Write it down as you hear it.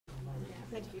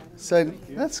So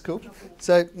that's cool.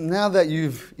 So now that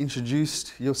you've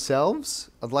introduced yourselves,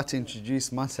 I'd like to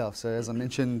introduce myself. So as I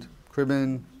mentioned,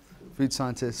 Kriben, food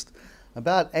scientist.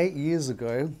 About 8 years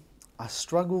ago, I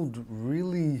struggled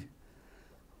really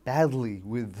badly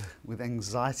with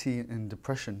anxiety and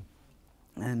depression.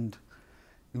 And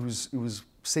it was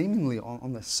seemingly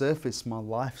on the surface, my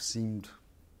life seemed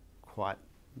quite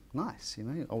nice, you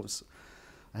know.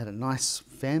 I had a nice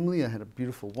family, I had a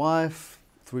beautiful wife,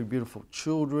 3 beautiful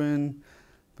children,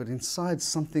 but inside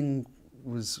something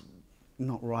was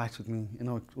not right with me, and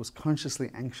I was consciously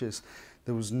anxious.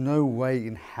 There was no way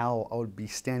in how I would be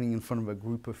standing in front of a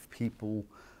group of people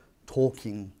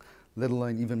talking, let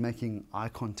alone even making eye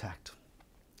contact.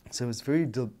 So it was very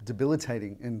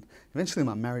debilitating, and eventually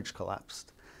my marriage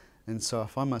collapsed. And so I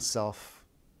find myself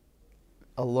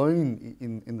alone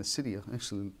in the city. I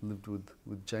actually lived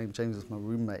with James. James is my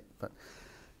roommate, but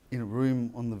in a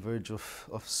room on the verge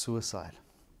of suicide.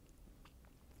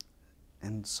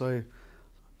 And so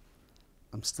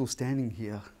I'm still standing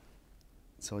here.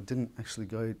 So I didn't actually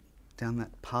go down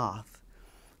that path.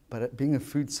 But being a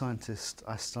food scientist,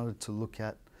 I started to look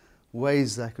at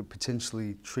ways that I could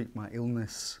potentially treat my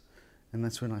illness. And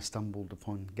that's when I stumbled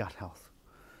upon gut health.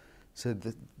 So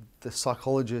the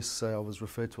psychologists, so I was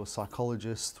referred to a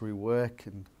psychologist through work,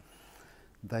 and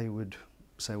they would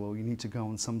say, well, you need to go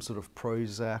on some sort of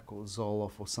Prozac or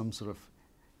Zoloft or some sort of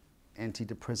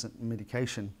antidepressant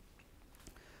medication.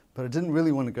 But I didn't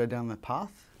really want to go down that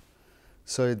path.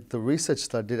 So the research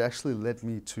that I did actually led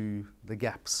me to the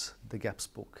GAPS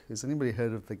book. Has anybody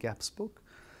heard of the GAPS book?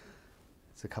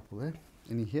 There's a couple there.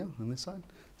 Any here on this side?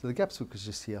 So the GAPS book is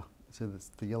just here. So that's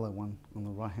the yellow one on the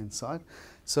right-hand side.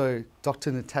 So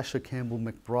Dr. Natasha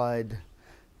Campbell-McBride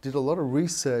did a lot of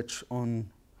research on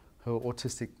her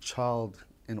autistic child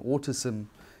and autism,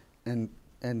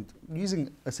 and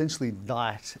using essentially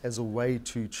diet as a way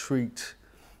to treat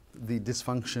the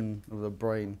dysfunction of the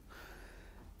brain.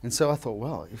 And so I thought,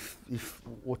 well, if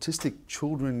autistic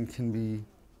children can be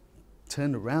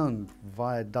turned around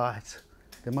via diet,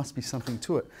 there must be something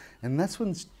to it. And that's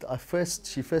when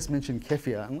she first mentioned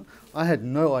kefir, and I had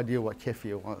no idea what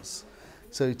kefir was.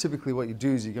 So typically what you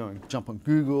do is you go and jump on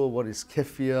Google, what is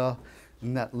kefir,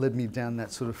 and that led me down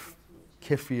that sort of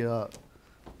kefir,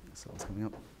 so it's coming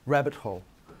up, rabbit hole.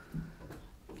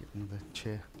 Get another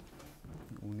chair.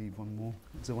 We'll need one more.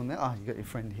 Is there one there? Ah, you got your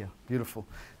friend here. Beautiful.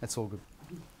 That's all good.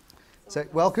 So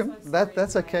welcome.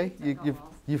 That's okay.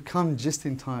 You've come just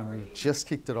in time. We just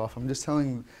kicked it off. I'm just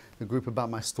telling the group about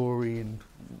my story and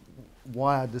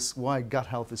why gut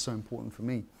health is so important for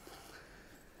me.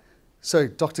 So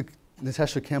Dr.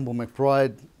 Natasha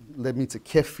Campbell-McBride led me to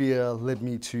kefir, led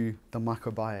me to the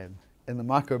microbiome. And the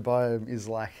microbiome is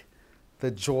like the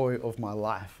joy of my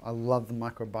life. I love the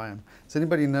microbiome. Does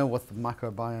anybody know what the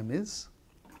microbiome is?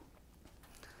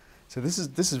 So this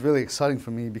is really exciting for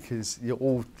me because you're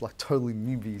all like totally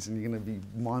newbies and you're going to be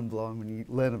mind blown when you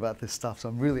learn about this stuff. So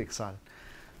I'm really excited.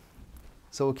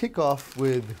 So we'll kick off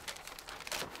with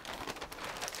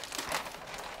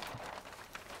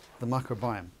the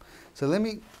microbiome. So let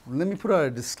me put out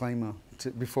a disclaimer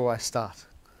before I start.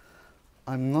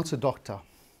 I'm not a doctor.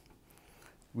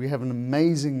 We have an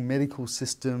amazing medical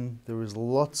system. There is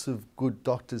lots of good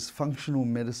doctors, functional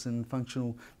medicine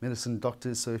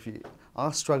doctors. So if you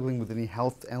are struggling with any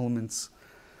health elements,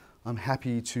 I'm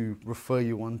happy to refer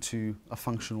you on to a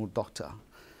functional doctor.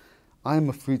 I am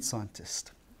a food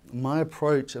scientist. My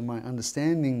approach and my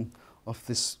understanding of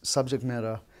this subject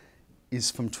matter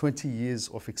is from 20 years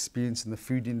of experience in the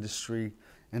food industry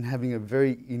and having a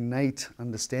very innate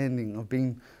understanding of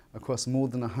being across more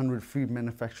than 100 food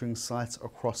manufacturing sites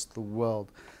across the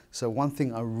world. So one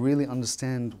thing I really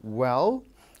understand well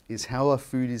is how our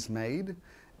food is made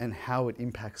and how it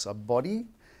impacts our body.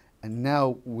 And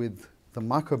now with the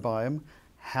microbiome,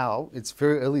 how it's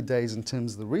very early days in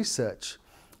terms of the research,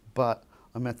 but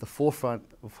I'm at the forefront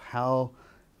of how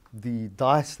the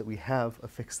diet that we have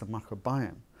affects the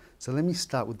microbiome. So let me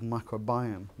start with the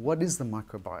microbiome. What is the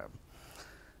microbiome?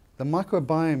 The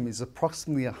microbiome is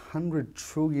approximately 100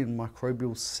 trillion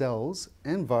microbial cells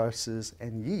and viruses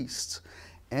and yeasts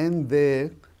and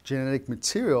their genetic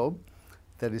material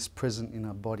that is present in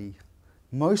our body.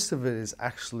 Most of it is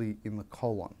actually in the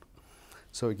colon.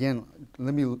 So again,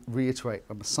 let me reiterate,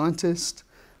 I'm a scientist.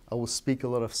 I will speak a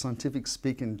lot of scientific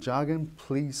speak and jargon.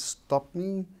 Please stop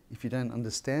me if you don't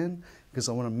understand, because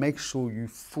I want to make sure you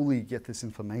fully get this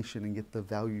information and get the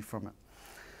value from it.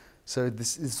 So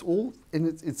this is all, and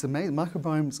it's amazing.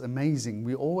 Microbiome is amazing.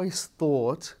 We always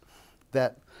thought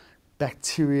that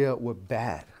bacteria were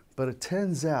bad, but it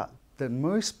turns out that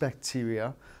most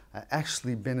bacteria are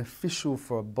actually beneficial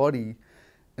for our body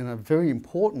and a very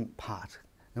important part.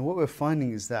 And what we're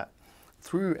finding is that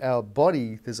through our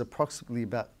body, there's approximately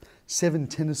about 7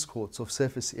 tennis courts of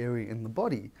surface area in the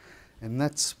body. And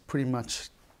that's pretty much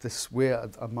this where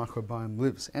a microbiome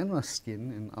lives, and our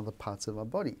skin and other parts of our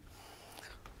body.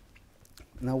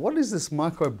 Now, what is this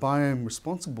microbiome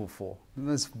responsible for? And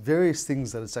there's various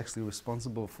things that it's actually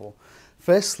responsible for.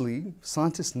 Firstly,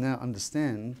 scientists now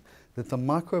understand that the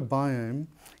microbiome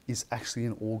is actually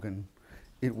an organ.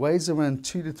 It weighs around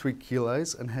 2 to 3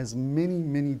 kilos and has many,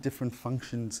 many different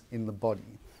functions in the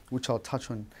body, which I'll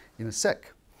touch on in a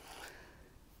sec.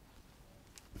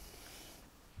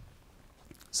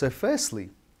 So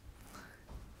firstly,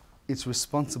 it's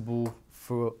responsible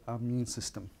for our immune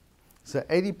system. So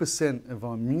 80% of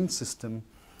our immune system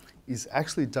is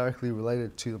actually directly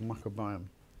related to the microbiome.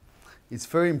 It's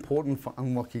very important for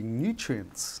unlocking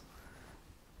nutrients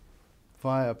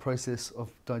via a process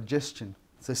of digestion.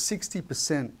 So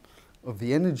 60% of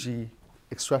the energy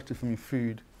extracted from your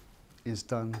food is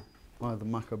done by the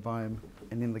microbiome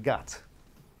and in the gut.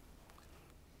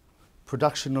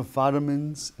 Production of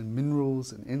vitamins and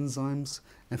minerals and enzymes.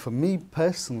 And for me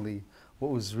personally,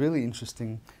 what was really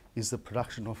interesting is the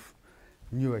production of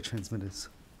neurotransmitters.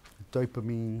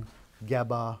 Dopamine,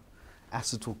 GABA,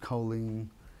 acetylcholine,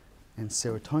 and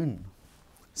serotonin.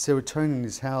 Serotonin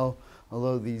is how a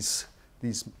lot of these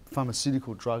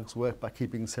pharmaceutical drugs work, by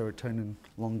keeping serotonin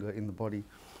longer in the body.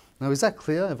 Now, is that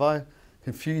clear? Have I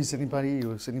confused anybody,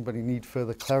 or does anybody need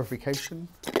further clarification?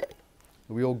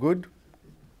 Are we all good?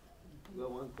 I've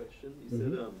got one question.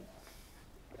 You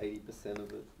said 80%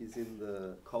 of it is in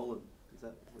the colon. Is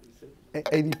that what you said?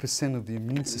 80% of the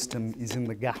immune system is in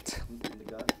the gut. In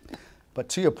the gut? But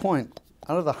to your point,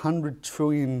 out of the 100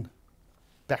 trillion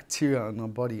bacteria in our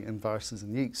body and viruses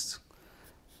and yeasts,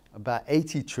 about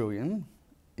 80 trillion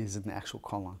is in the actual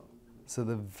colon. So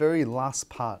the very last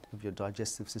part of your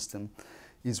digestive system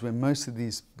is where most of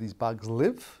these bugs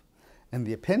live, and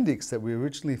the appendix that we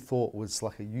originally thought was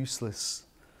like a useless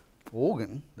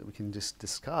organ that we can just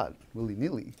discard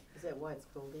willy-nilly. Is that why it's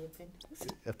called the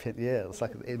appendix? Yeah, it's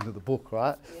like at the end of the book,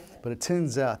 right? Yeah. But it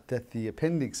turns out that the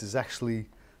appendix is actually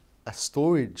a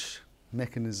storage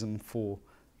mechanism for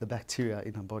the bacteria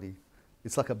in our body.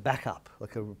 It's like a backup,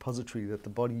 like a repository that the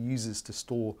body uses to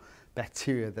store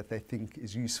bacteria that they think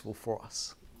is useful for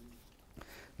us.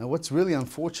 Now, what's really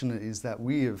unfortunate is that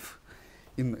we have,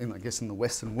 I guess in the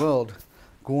Western world,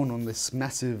 gone on this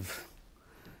massive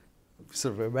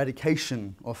sort of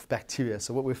eradication of bacteria.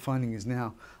 So what we're finding is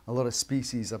now a lot of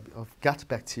species of gut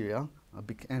bacteria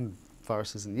and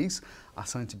viruses and yeast are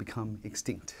starting to become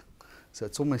extinct. So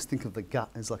it's almost, think of the gut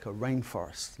as like a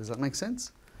rainforest. Does that make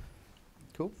sense?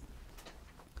 Cool.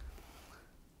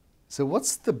 So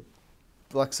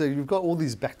so you've got all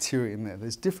these bacteria in there.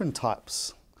 There's different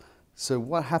types. So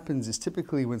what happens is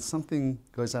typically when something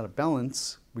goes out of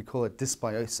balance, we call it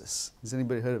dysbiosis. Has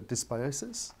anybody heard of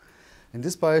dysbiosis? And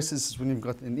dysbiosis is when you've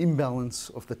got an imbalance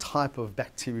of the type of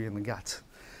bacteria in the gut.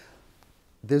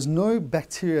 There's no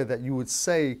bacteria that you would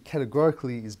say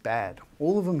categorically is bad.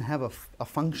 All of them have a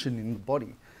function in the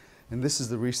body. And this is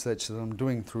the research that I'm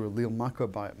doing through allele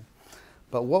microbiome.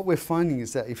 But what we're finding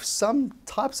is that if some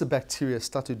types of bacteria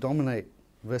start to dominate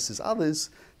versus others,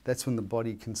 that's when the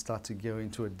body can start to go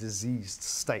into a diseased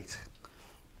state.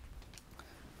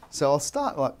 So I'll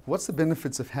start, what's the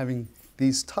benefits of having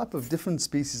these type of different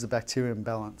species of bacteria in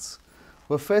balance?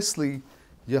 Well, firstly,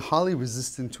 you're highly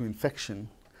resistant to infection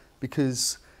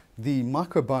because the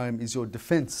microbiome is your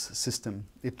defense system.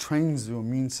 It trains your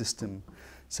immune system,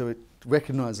 so it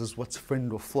recognizes what's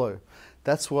friend or foe.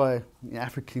 That's why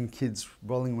African kids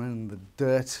rolling around in the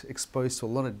dirt, exposed to a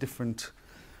lot of different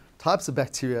types of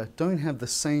bacteria, don't have the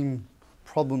same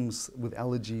problems with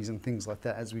allergies and things like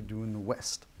that as we do in the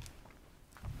West.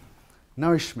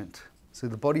 Nourishment. So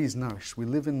the body is nourished. We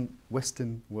live in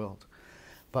Western world,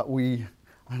 but we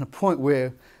are at a point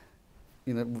where,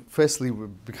 firstly we're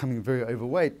becoming very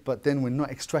overweight, but then we're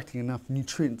not extracting enough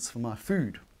nutrients from our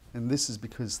food, and this is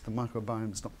because the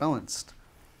microbiome is not balanced.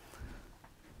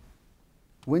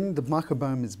 When the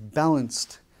microbiome is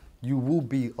balanced, you will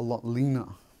be a lot leaner,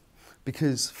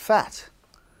 because fat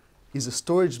is a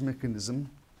storage mechanism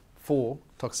for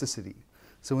toxicity.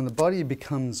 So when the body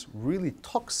becomes really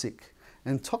toxic,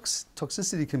 and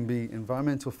toxicity can be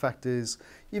environmental factors,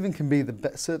 even can be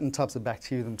the certain types of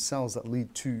bacteria themselves that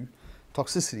lead to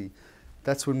toxicity.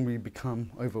 That's when we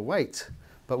become overweight.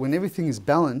 But when everything is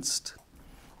balanced,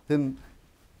 then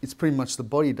it's pretty much the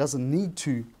body doesn't need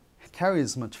to carry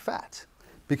as much fat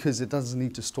because it doesn't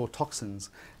need to store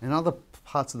toxins. And other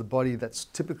parts of the body that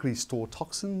typically store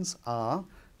toxins are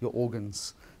your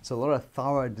organs. So a lot of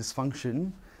thyroid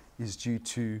dysfunction is due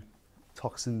to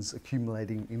toxins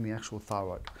accumulating in the actual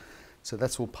thyroid. So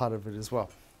that's all part of it as well.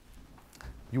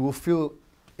 You will feel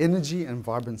energy and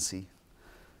vibrancy,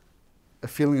 a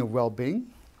feeling of well-being.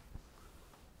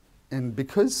 And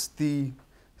because the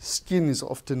skin is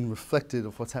often reflected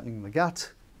of what's happening in the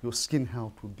gut, your skin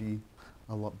health will be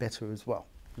a lot better as well.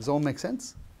 Does that all make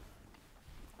sense?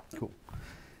 Cool.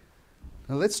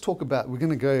 Now let's talk about, we're going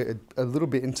to go a little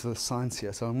bit into the science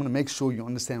here. So I'm going to make sure you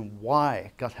understand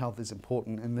why gut health is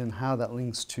important and then how that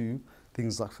links to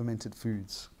things like fermented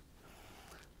foods.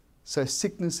 So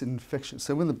sickness and infection.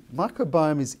 So when the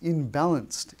microbiome is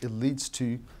imbalanced, it leads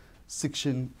to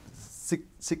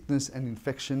sickness and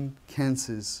infection,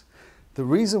 cancers. The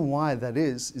reason why that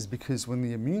is because when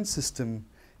the immune system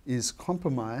is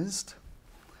compromised,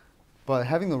 by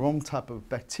having the wrong type of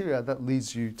bacteria, that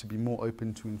leads you to be more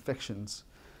open to infections.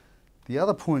 The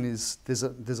other point is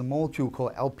there's a molecule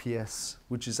called LPS,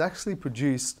 which is actually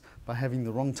produced by having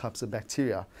the wrong types of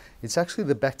bacteria. It's actually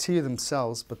the bacteria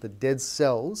themselves, but the dead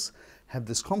cells have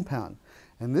this compound.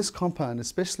 And this compound,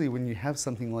 especially when you have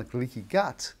something like leaky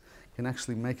gut, can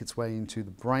actually make its way into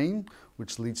the brain,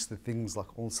 which leads to things like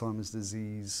Alzheimer's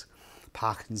disease,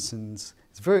 Parkinson's.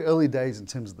 It's very early days in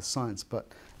terms of the science, but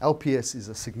LPS is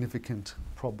a significant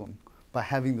problem by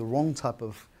having the wrong type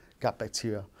of gut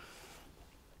bacteria.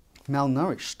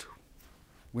 Malnourished.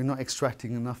 We're not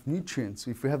extracting enough nutrients.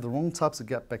 If we have the wrong types of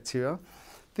gut bacteria,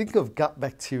 think of gut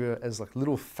bacteria as like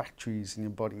little factories in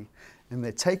your body, and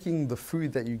they're taking the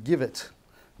food that you give it,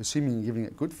 assuming you're giving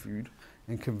it good food,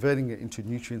 and converting it into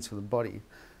nutrients for the body.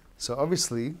 So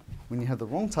obviously, when you have the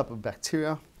wrong type of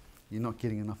bacteria, you're not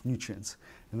getting enough nutrients.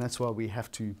 And that's why we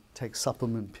have to take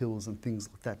supplement pills and things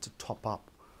like that to top up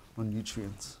on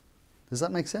nutrients. Does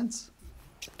that make sense?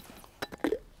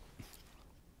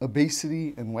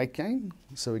 Obesity and weight gain.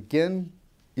 So again,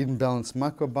 imbalanced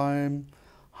microbiome,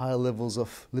 higher levels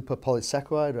of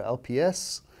lipopolysaccharide or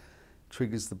LPS,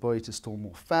 triggers the body to store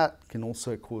more fat, can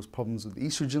also cause problems with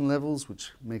estrogen levels,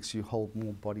 which makes you hold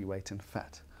more body weight and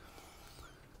fat.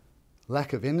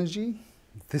 Lack of energy.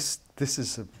 This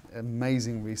is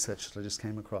amazing research that I just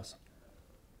came across.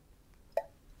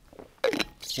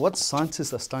 What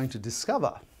scientists are starting to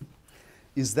discover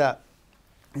is that,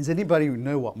 does anybody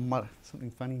know what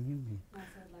something funny here? I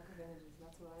said lack of energy,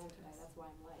 that's what I am today, that's why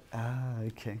I'm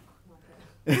late. Okay.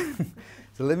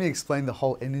 So let me explain the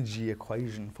whole energy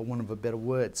equation, for want of a better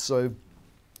word. So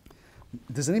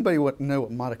does anybody know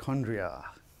what mitochondria are?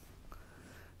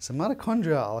 So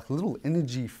mitochondria are like little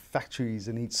energy factories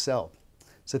in each cell.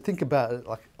 So think about it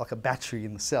like a battery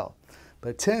in the cell. But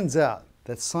it turns out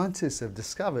that scientists have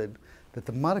discovered that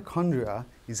the mitochondria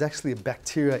is actually a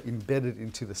bacteria embedded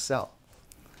into the cell.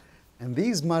 And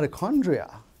these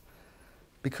mitochondria,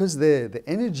 because they're the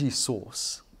energy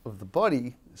source of the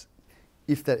body,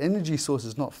 if that energy source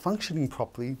is not functioning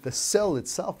properly, the cell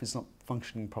itself is not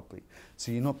functioning properly.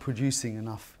 So you're not producing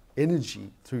enough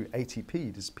energy through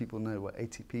ATP. Does people know what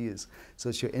ATP is? So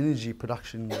it's your energy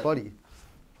production in your body.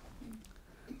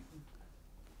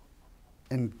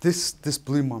 And this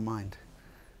blew my mind.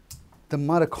 The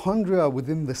mitochondria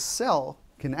within the cell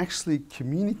can actually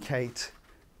communicate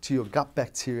to your gut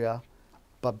bacteria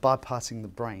by bypassing the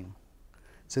brain.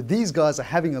 So these guys are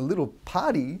having a little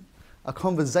party, a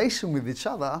conversation with each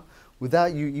other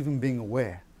without you even being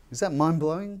aware. Is that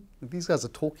mind-blowing? These guys are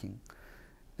talking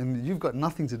and you've got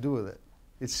nothing to do with it.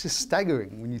 It's just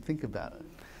staggering when you think about it.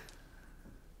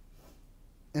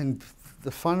 And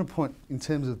the final point in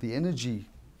terms of the energy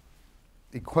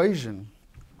equation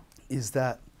is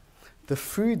that the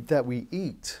food that we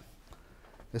eat,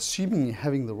 assuming you're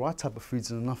having the right type of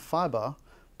foods and enough fiber,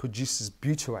 produces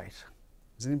butyrate.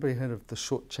 Has anybody heard of the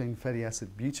short chain fatty acid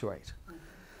butyrate?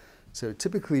 So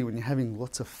typically when you're having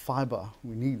lots of fiber,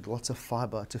 we need lots of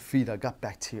fiber to feed our gut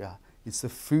bacteria. It's the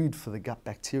food for the gut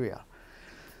bacteria.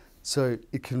 So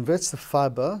it converts the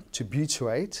fiber to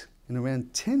butyrate, and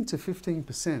around 10 to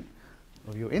 15%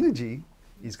 of your energy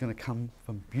is going to come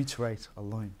from butyrate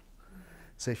alone.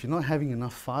 So if you're not having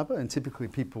enough fiber, and typically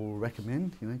people will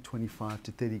recommend 25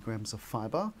 to 30 grams of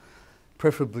fiber,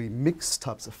 preferably mixed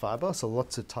types of fiber, so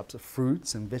lots of types of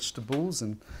fruits and vegetables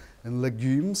and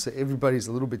legumes. So everybody's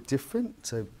a little bit different.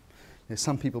 So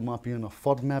some people might be on a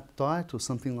FODMAP diet or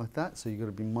something like that, so you've got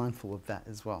to be mindful of that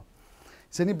as well.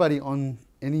 Is anybody on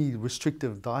any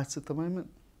restrictive diets at the moment?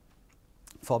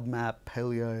 FODMAP,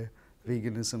 paleo,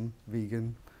 veganism,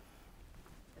 vegan,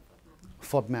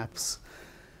 FODMAPs.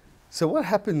 So what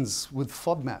happens with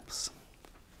FODMAPs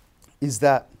is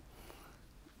that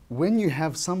when you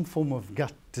have some form of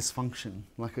gut dysfunction,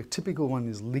 like a typical one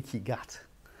is leaky gut.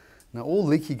 Now all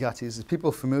leaky gut is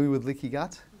people familiar with leaky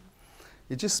gut?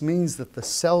 It just means that the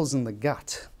cells in the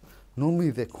gut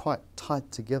normally they're quite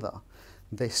tight together.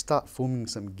 They start forming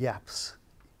some gaps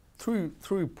through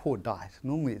poor diet.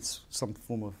 Normally it's some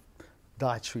form of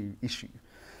dietary issue.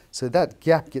 So that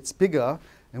gap gets bigger,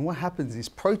 and what happens is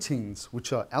proteins,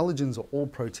 which are allergens, are all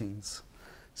proteins.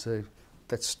 So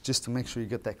that's just to make sure you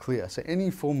get that clear. So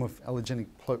any form of allergenic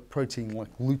protein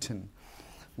like gluten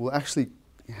will actually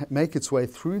make its way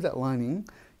through that lining,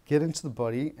 get into the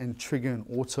body, and trigger an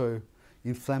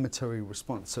auto-inflammatory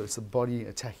response. So it's the body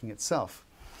attacking itself.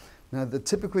 Now,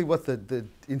 typically what the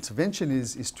intervention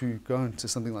is to go into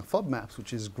something like FODMAPs,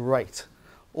 which is great,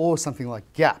 or something like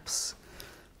GAPs,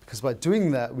 because by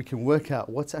doing that, we can work out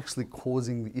what's actually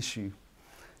causing the issue.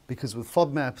 Because with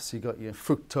FODMAPs, you've got your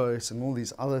fructose and all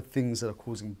these other things that are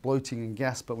causing bloating and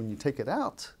gas, but when you take it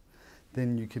out,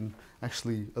 then you can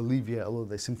actually alleviate all of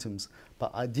their symptoms.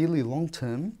 But ideally, long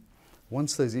term,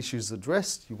 once those issues are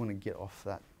addressed, you want to get off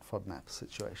that FODMAP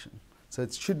situation. So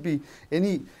it should be,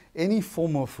 any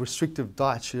form of restrictive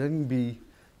diet should only be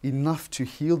enough to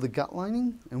heal the gut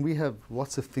lining, and we have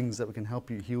lots of things that can help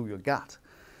you heal your gut.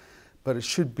 But it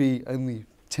should be only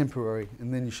temporary,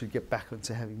 and then you should get back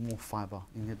into having more fibre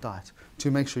in your diet to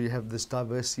make sure you have this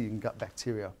diversity in gut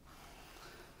bacteria.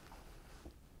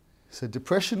 So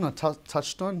depression I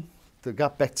touched on, the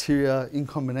gut bacteria in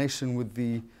combination with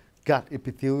the gut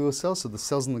epithelial cells, so the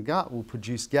cells in the gut will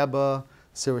produce GABA,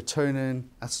 serotonin,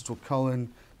 acetylcholine,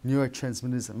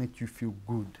 neurotransmitters that make you feel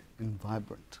good and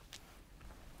vibrant.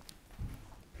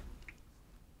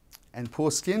 And poor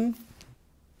skin,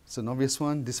 it's an obvious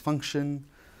one, dysfunction,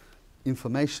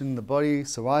 inflammation in the body,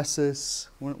 psoriasis.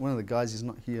 One of the guys, he's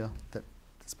not here,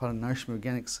 that's part of Nourishment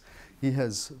Organics, he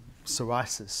has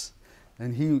psoriasis.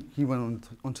 And he went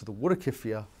onto the water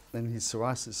kefir, and his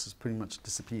psoriasis has pretty much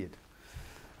disappeared.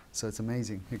 So it's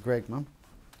amazing. Hey, Greg, Mum.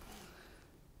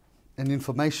 And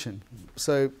inflammation.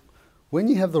 So when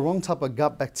you have the wrong type of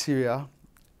gut bacteria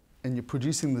and you're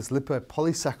producing this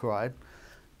lipopolysaccharide,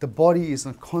 the body is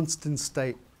in a constant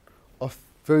state of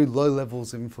very low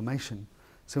levels of inflammation.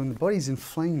 So when the body's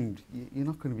inflamed, you're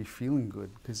not going to be feeling good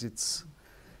because it's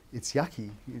yucky.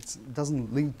 It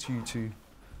doesn't lead you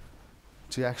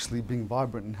to actually being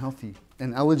vibrant and healthy.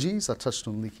 And allergies, I touched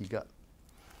on leaky gut.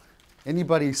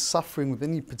 Anybody suffering with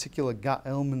any particular gut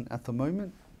ailment at the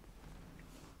moment?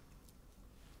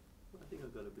 I think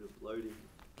I've got a bit of bloating.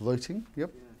 Bloating,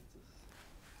 yep. Yeah,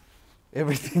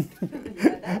 Everything.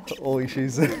 All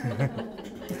issues.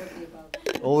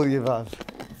 All of the above.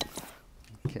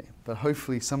 Okay, but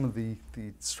hopefully some of the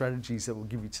strategies that we'll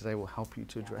give you today will help you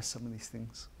to address some of these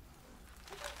things.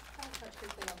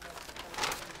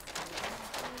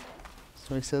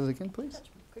 Sorry, say that again, please. Touch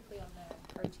quickly on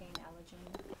the protein-allergen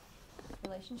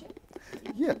relationship.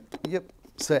 Yep.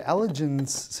 So allergens,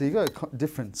 so you got a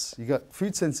difference. You got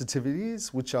food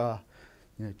sensitivities, which are,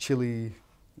 chili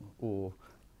or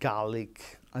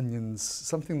garlic, onions,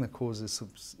 something that causes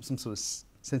some sort of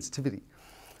sensitivity.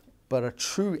 But a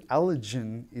true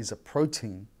allergen is a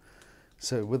protein.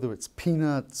 So whether it's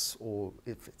peanuts or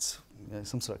if it's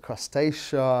some sort of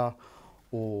crustacea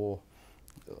or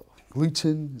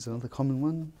gluten is another common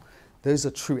one. Those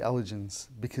are true allergens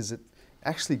because it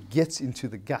actually gets into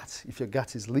the gut if your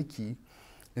gut is leaky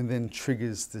and then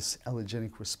triggers this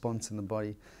allergenic response in the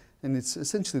body. And it's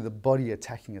essentially the body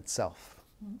attacking itself.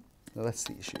 Mm-hmm. So that's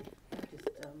the issue. I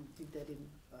just did that in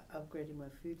upgrading my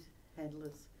food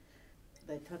handlers.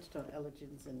 They touched on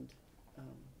allergens and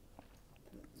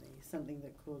something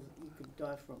that you could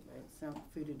die from. Some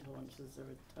food intolerances are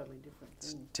a totally different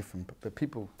thing. It's different, but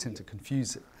people tend to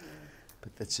confuse it. Yeah.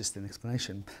 But that's just an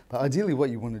explanation. But ideally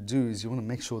what you want to do is you want to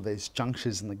make sure those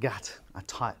junctions in the gut are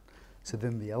tight. So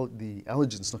then the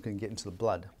allergen's not going to get into the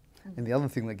blood. Mm-hmm. And the other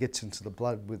thing that gets into the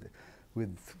blood with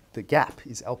the gap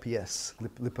is LPS,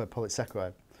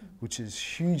 lipopolysaccharide, which is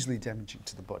hugely damaging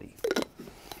to the body.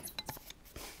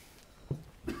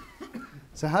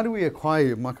 So how do we acquire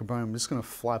your microbiome? I'm just going to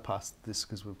fly past this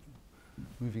because we're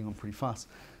moving on pretty fast.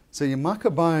 So your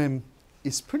microbiome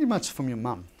is pretty much from your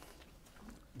mum.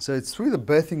 So it's through the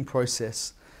birthing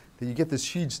process that you get this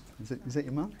huge... Is that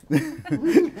your mum?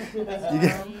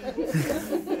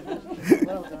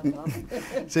 Well done, Mum.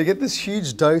 So you get this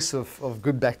huge dose of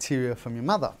good bacteria from your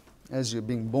mother as you're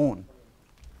being born.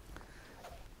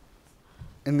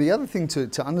 And the other thing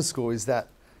to underscore is that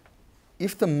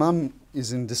if the mum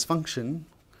is in dysfunction,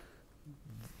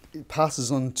 it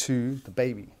passes on to the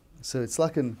baby. So it's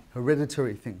like an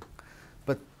hereditary thing.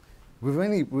 But we're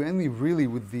only really,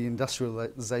 with the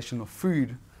industrialization of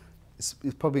food, it's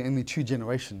probably only 2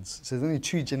 generations. So there's only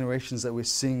 2 generations that we're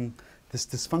seeing this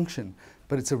dysfunction.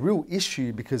 But it's a real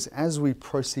issue because as we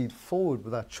proceed forward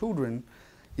with our children,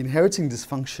 inheriting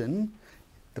dysfunction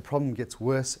the problem gets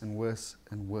worse and worse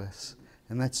and worse.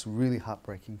 And that's really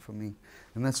heartbreaking for me.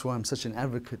 And that's why I'm such an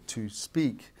advocate to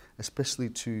speak, especially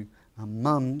to our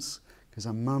mums, because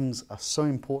our mums are so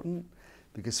important,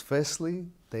 because firstly,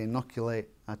 they inoculate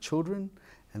our children,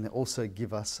 and they also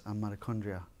give us our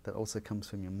mitochondria that also comes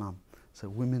from your mum. So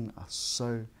women are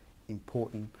so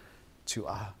important to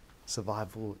our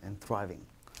survival and thriving.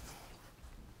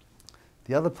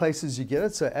 The other places you get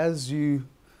it, so as you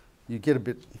get a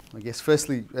bit, I guess,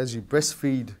 firstly, as you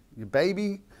breastfeed your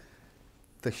baby,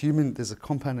 there's a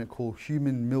component called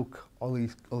human milk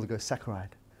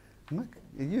oligosaccharide. Are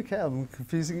you okay? I'm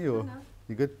confusing you, or No.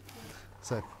 you good?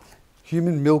 So,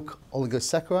 human milk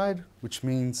oligosaccharide, which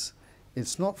means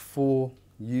it's not for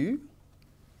you,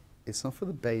 it's not for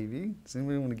the baby. Does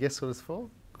anybody want to guess what it's for?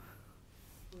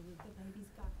 The baby's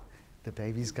gut. The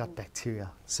baby's gut bacteria.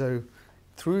 So,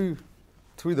 through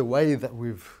the way that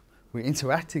we're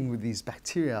interacting with these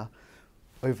bacteria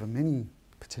over many,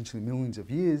 potentially millions of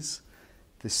years,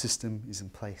 the system is in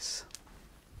place.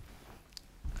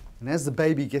 And as the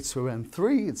baby gets to around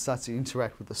 3, it starts to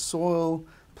interact with the soil,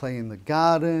 play in the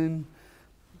garden,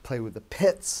 play with the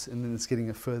pets, and then it's getting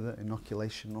a further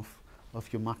inoculation of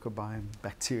your microbiome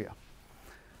bacteria.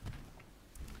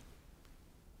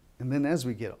 And then as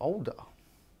we get older,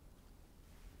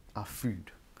 our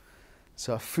food.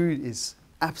 So our food is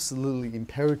absolutely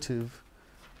imperative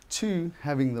to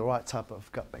having the right type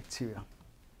of gut bacteria.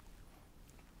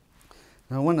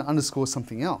 Now I want to underscore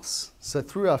something else. So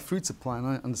through our food supply, and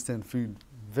I understand food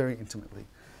very intimately,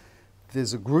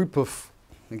 there's a group of,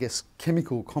 I guess,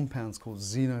 chemical compounds called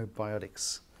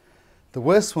xenobiotics. The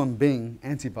worst one being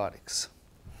antibiotics.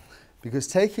 Because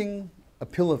taking a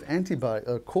course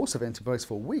of antibiotics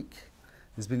for a week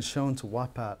has been shown to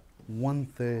wipe out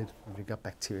 1/3 of your gut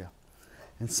bacteria.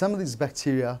 And some of these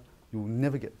bacteria you will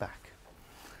never get back.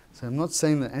 So I'm not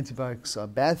saying that antibiotics are a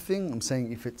bad thing. I'm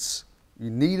saying if you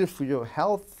need it for your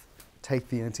health, take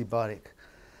the antibiotic.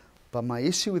 But my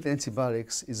issue with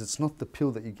antibiotics is it's not the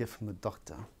pill that you get from the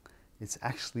doctor. It's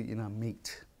actually in our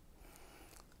meat.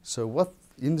 So what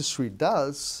the industry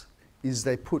does is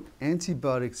they put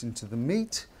antibiotics into the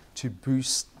meat to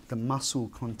boost the muscle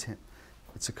content.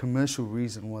 It's a commercial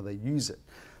reason why they use it.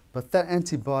 But that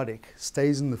antibiotic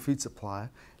stays in the food supply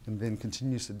and then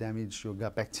continues to damage your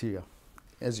gut bacteria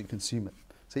as you consume it.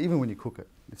 So even when you cook it,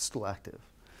 it's still active.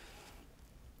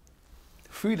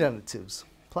 Food additives,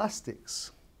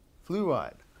 plastics,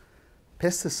 fluoride,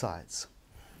 pesticides,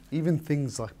 even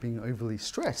things like being overly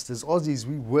stressed. As Aussies,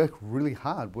 we work really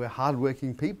hard. We're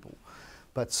hardworking people.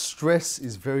 But stress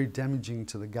is very damaging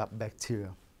to the gut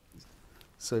bacteria.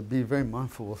 So be very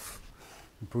mindful of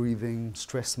breathing,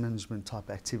 stress management type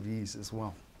activities as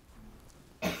well.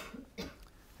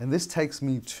 And this takes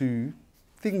me to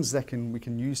things that we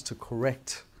can use to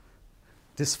correct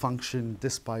dysfunction,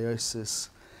 dysbiosis.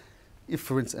 If,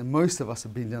 for instance, and most of us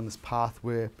have been down this path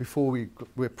where before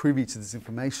we're privy to this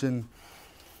information,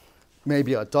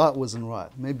 maybe our diet wasn't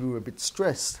right, maybe we were a bit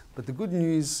stressed. But the good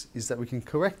news is that we can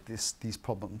correct these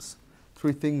problems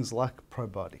through things like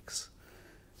probiotics.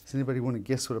 Does anybody want to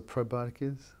guess what a probiotic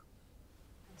is?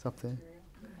 It's up there.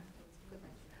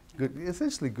 Good,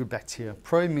 essentially good bacteria.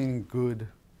 Pro meaning good,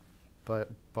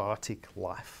 biotic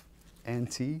life.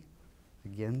 Anti,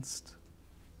 against,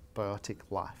 biotic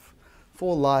life.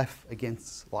 For life,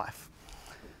 against life.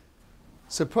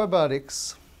 So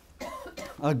probiotics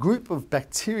are a group of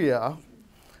bacteria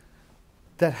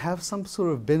that have some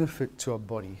sort of benefit to our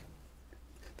body.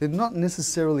 They're not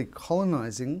necessarily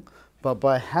colonizing, but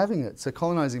by having it, so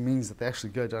colonizing means that they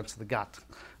actually go down to the gut,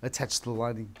 attach to the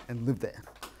lining, and live there.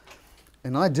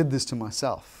 And I did this to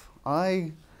myself.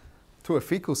 Through a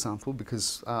fecal sample,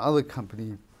 because our other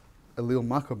company, Allele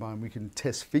Microbiome, we can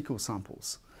test fecal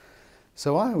samples.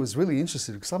 So I was really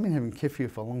interested, because I've been having kefir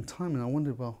for a long time, and I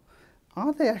wondered, well,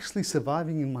 are they actually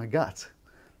surviving in my gut?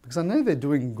 Because I know they're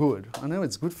doing good. I know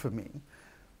it's good for me.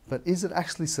 But is it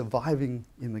actually surviving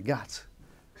in the gut?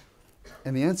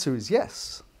 And the answer is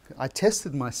yes. I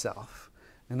tested myself,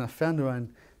 and I found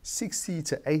around 60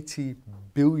 to 80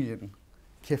 billion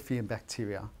kefir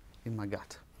bacteria in my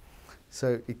gut.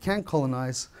 So it can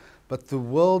colonize, but the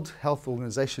World Health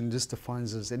Organization just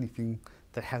defines it as anything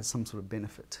that has some sort of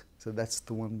benefit. So that's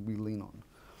the one we lean on.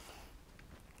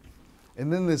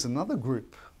 And then there's another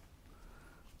group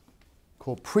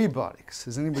called prebiotics.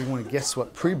 Does anybody want to guess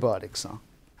what prebiotics are?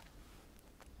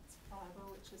 It's fibre,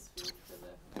 which is food for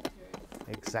the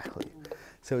bacteria. Exactly.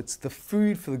 So it's the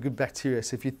food for the good bacteria.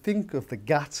 So if you think of the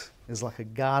gut as like a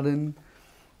garden,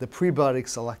 the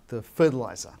prebiotics are like the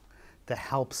fertilizer that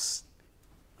helps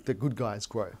the good guys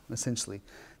grow, essentially.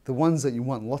 The ones that you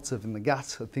want lots of in the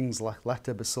gut are things like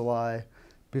lactobacilli,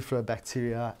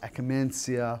 bifidobacteria,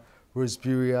 akkermansia,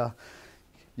 roseburia.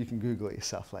 You can Google it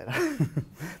yourself later.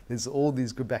 There's all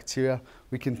these good bacteria.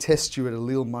 We can test you at a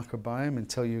allele microbiome and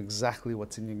tell you exactly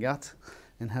what's in your gut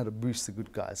and how to boost the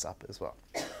good guys up as well.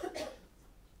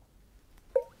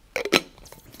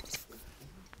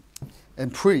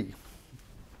 And pre.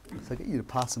 So I get you to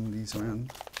pass some of these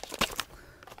around.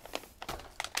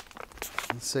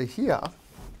 And so here,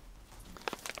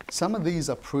 some of these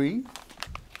are pre,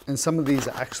 and some of these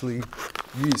are actually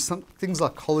used. Some things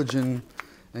like collagen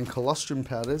and colostrum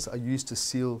powders are used to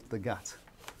seal the gut.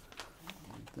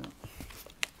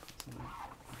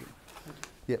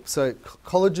 Yep, so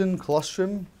collagen,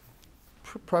 colostrum,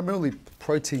 primarily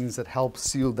proteins that help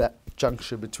seal that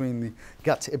juncture between the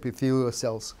gut epithelial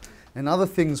cells. And other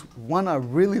things, one I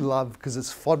really love because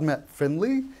it's FODMAP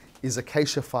friendly, is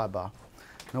acacia fibre.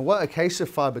 Now what acacia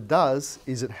fibre does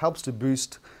is it helps to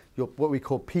boost your, what we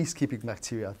call peacekeeping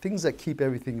bacteria, things that keep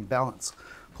everything in balance,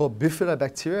 called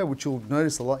bifidobacteria, which you'll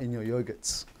notice a lot in your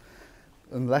yogurts,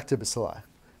 and lactobacilli.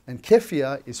 And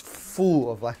kefir is full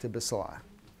of lactobacilli,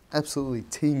 absolutely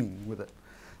teeming with it.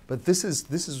 But this is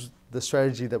the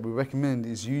strategy that we recommend,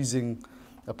 is using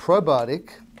a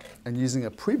probiotic and using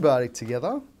a prebiotic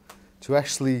together to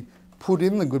actually put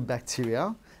in the good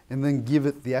bacteria and then give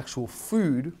it the actual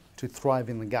food to thrive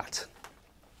in the gut.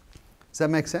 Does that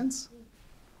make sense?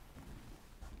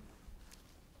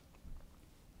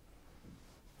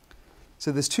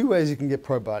 So there's two ways you can get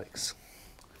probiotics.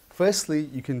 Firstly,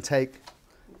 you can take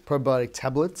probiotic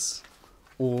tablets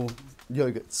or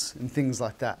yogurts and things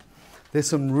like that. There's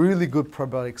some really good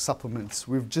probiotic supplements.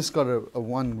 We've just got a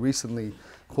one recently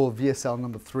called VSL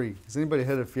number 3. Has anybody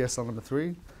heard of VSL number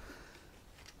 3?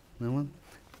 No one?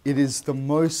 It is the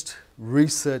most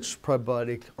researched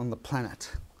probiotic on the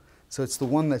planet. So it's the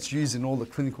one that's used in all the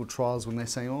clinical trials when they're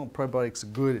saying, oh, probiotics are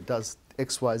good, it does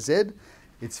X, Y, Z.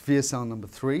 It's VSL number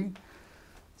 3.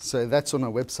 So that's on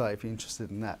our website if you're interested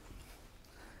in that.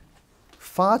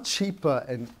 Far cheaper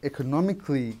and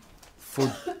economically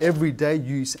for everyday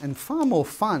use and far more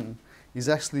fun is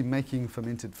actually making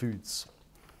fermented foods.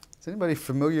 Is anybody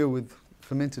familiar with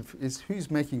fermented foods?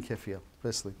 Who's making kefir,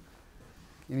 firstly?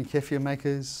 Any kefir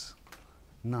makers?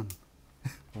 None.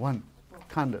 One,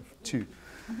 kind of, two.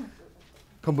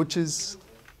 Kombuchas,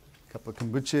 a couple of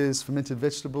kombuchas, fermented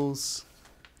vegetables,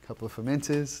 a couple of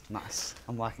fermenters. Nice,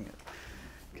 I'm liking it.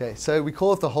 Okay, so we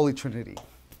call it the Holy Trinity.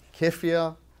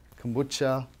 Kefir,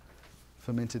 kombucha,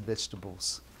 fermented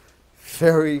vegetables.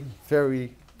 Very,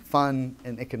 very fun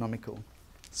and economical.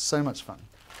 So much fun.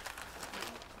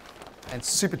 And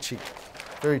super cheap,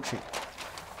 very cheap.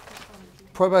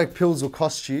 Probiotic pills will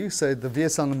cost you, so the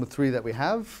VSL number 3 that we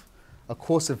have, a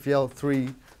course of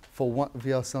VSL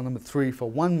number 3 for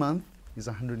 1 month is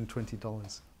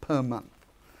 $120 per month.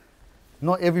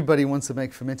 Not everybody wants to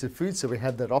make fermented foods, so we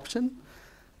have that option.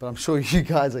 But I'm sure you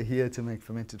guys are here to make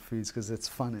fermented foods because it's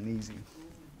fun and easy.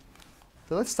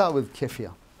 So let's start with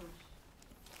kefir.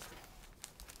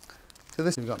 So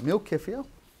this, we've got milk kefir.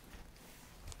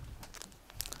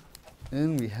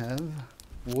 And we have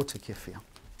water kefir.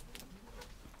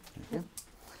 Okay.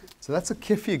 So that's a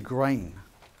kefir grain.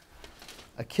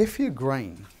 A kefir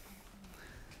grain.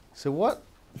 So what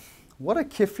a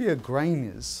kefir grain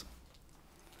is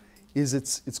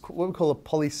it's what we call a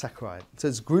polysaccharide. So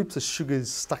it's groups of sugars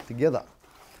stuck together.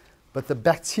 But the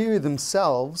bacteria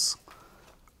themselves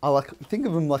are like, think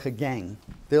of them like a gang.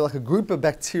 They're like a group of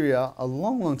bacteria a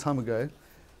long, long time ago,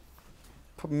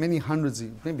 probably many hundreds,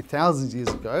 maybe thousands of years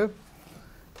ago,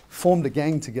 formed a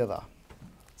gang together.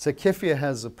 So kefir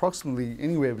has approximately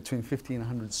anywhere between 50 and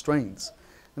 100 strains.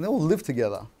 And they all live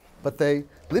together. But they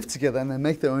live together and they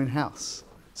make their own house.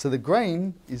 So the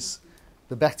grain is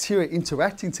the bacteria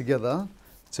interacting together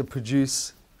to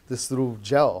produce this little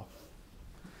gel.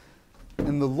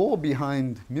 And the law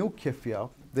behind milk kefir,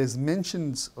 there's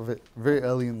mentions of it very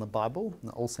early in the Bible, in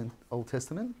the Old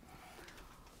Testament.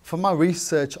 From my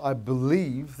research, I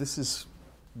believe, this is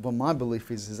what my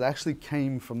belief is it actually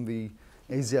came from the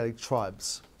Asiatic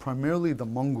tribes, primarily the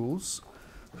Mongols,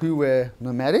 who were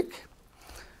nomadic,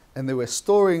 and they were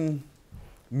storing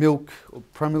milk, or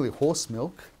primarily horse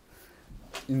milk,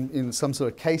 in some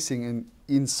sort of casing, and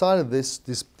inside of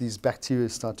these bacteria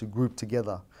start to group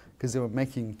together because they were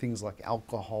making things like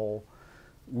alcohol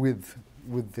with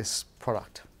this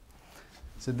product.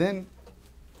 So then,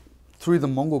 through the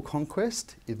Mongol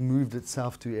conquest, it moved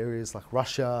itself to areas like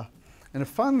Russia, and it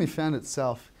finally found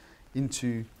itself in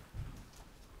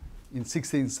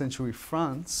 16th century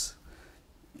France.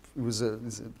 It was a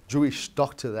Jewish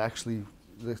doctor that actually,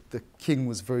 the king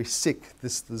was very sick.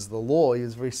 This is the law. He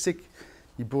was very sick.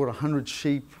 He brought 100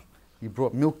 sheep. He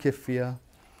brought milk kefir.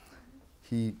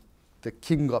 the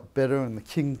king got better, and the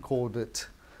king called it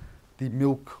the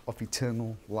milk of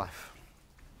eternal life.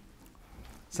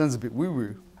 Sounds a bit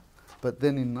woo-woo, but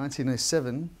then in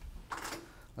 1907,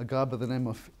 a guy by the name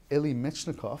of Elie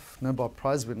Metchnikoff, Nobel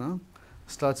Prize winner,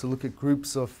 started to look at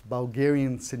groups of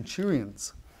Bulgarian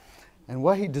centurions. And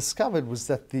what he discovered was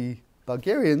that the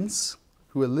Bulgarians,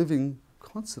 who were living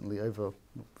constantly over,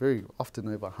 very often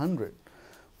over 100,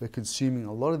 were consuming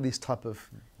a lot of these type of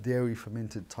dairy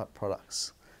fermented type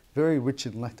products, very rich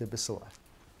in lactobacilli.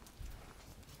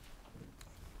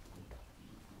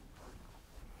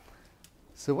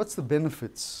 So what's the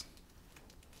benefits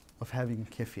of having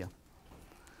kefir?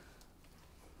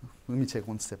 Let me take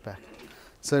one step back.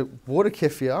 So water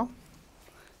kefir,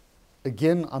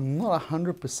 again, I'm not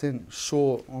 100%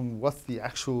 sure on what the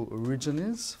actual origin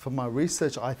is. For my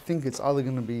research, I think it's either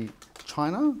going to be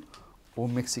China or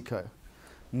Mexico.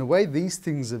 And the way these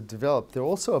things have developed, they're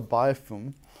also a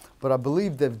biofilm, but I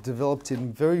believe they've developed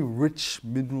in very rich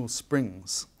mineral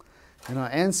springs. And our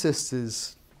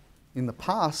ancestors in the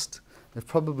past, they've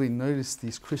probably noticed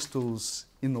these crystals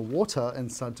in the water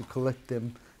and started to collect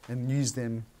them and use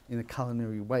them in a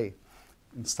culinary way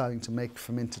and starting to make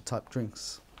fermented type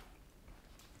drinks.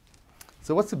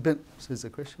 So what's the so is there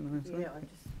a question? Yeah, I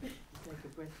just take a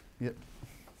breath. Yep.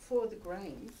 For the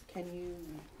grains, can you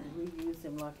reuse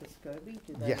them like a SCOBY?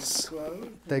 Do they Yes. grow?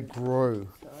 They grow.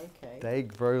 Okay. They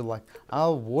grow like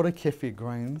our water kefir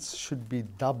grains should be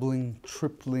doubling,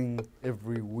 tripling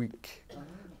every week.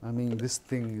 I mean, this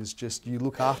thing is just, you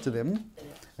look after them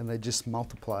and they just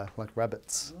multiply like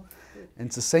rabbits. Oh, good. And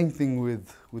it's the same thing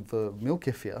with the milk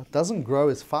kefir. It doesn't grow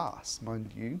as fast,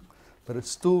 mind you, but it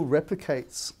still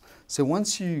replicates. So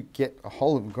once you get a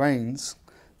whole of grains,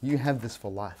 you have this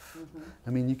for life. I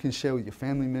mean, you can share with your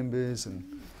family members,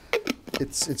 and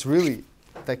it's really,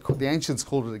 the ancients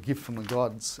called it a gift from the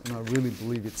gods, and I really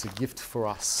believe it's a gift for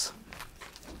us.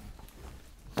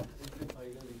 Are you going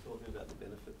to be talking about the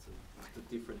benefits of the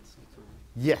difference between?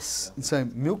 Yes, and so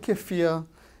milk kefir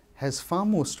has far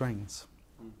more strains.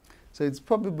 So it's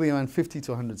probably around 50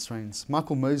 to 100 strains.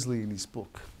 Michael Mosley in his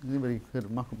book, has anybody heard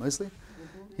of Michael Mosley?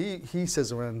 He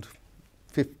says around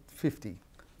 50,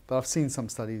 but I've seen some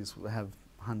studies that have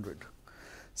 100.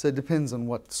 So it depends on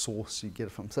what source you get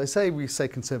it from. So we say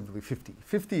conservatively 50.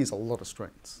 50 is a lot of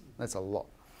strains. That's a lot.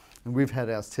 And we've had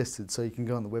ours tested, so you can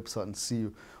go on the website and see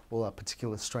all our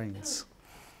particular strains.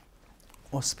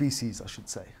 Or species, I should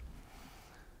say.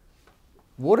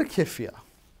 Water kefir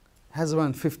has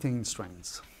around 15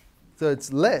 strains. So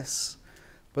it's less,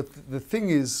 but the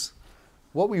thing is,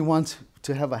 what we want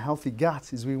to have a healthy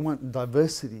gut is we want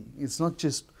diversity. It's not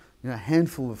just a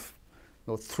handful of,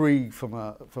 or 3 from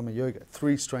a yogurt,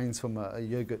 3 strains from a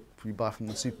yogurt you buy from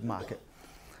the supermarket.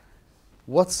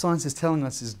 What science is telling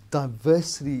us is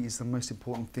diversity is the most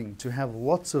important thing, to have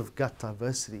lots of gut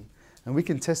diversity. And we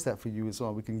can test that for you as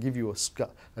well. We can give you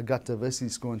a gut diversity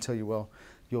score and tell you, well,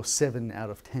 you're 7 out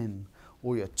of 10,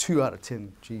 or you're 2 out of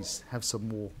 10. Geez, have some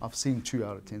more. I've seen 2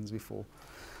 out of 10s before.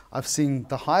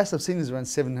 The highest I've seen is around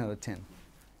 7 out of 10.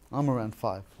 I'm around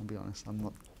 5, I'll be honest. I'm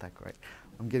not that great.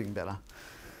 I'm getting better.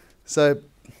 So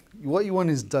what you want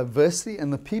is diversity,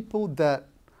 and the people that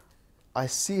I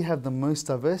see have the most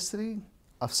diversity,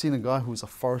 I've seen a guy who was a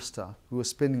forester, who was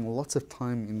spending lots of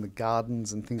time in the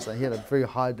gardens and things like that. He had a very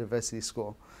high diversity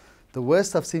score. The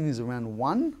worst I've seen is around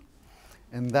 1,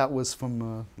 and that was from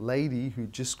a lady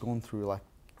who'd just gone through like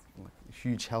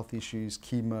huge health issues,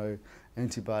 chemo,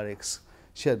 antibiotics.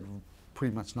 She had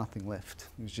pretty much nothing left.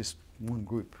 It was just one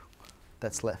group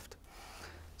that's left.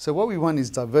 So what we want is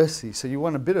diversity. So you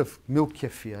want a bit of milk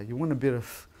kefir, you want a bit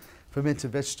of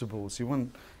fermented vegetables, you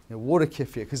want water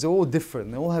kefir, because they're all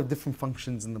different. They all have different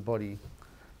functions in the body.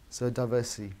 So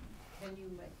diversity. Can you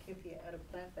make kefir out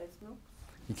of plant-based milk?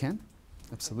 You can,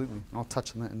 absolutely. I'll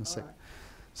touch on that in a sec. Right.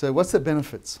 So what's the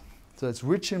benefits? So it's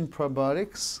rich in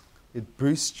probiotics. It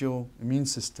boosts your immune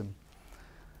system.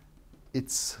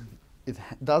 It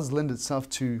does lend itself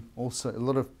to also a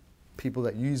lot of people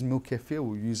that use milk kefir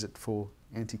will use it for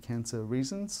anti-cancer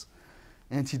reasons.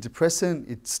 Antidepressant,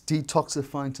 it's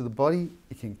detoxifying to the body.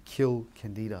 It can kill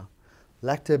candida.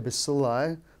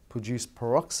 Lactobacilli produce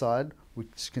peroxide,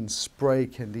 which can spray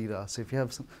candida. So if you have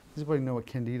does anybody know what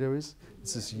candida is?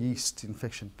 It's this yeast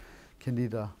infection,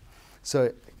 candida.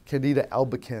 So candida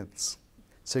albicans.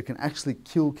 So it can actually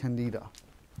kill candida.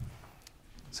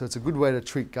 So it's a good way to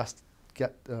treat gut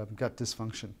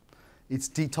dysfunction. It's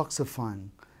detoxifying.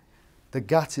 The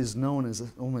gut is known as,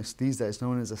 almost these days,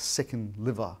 known as a second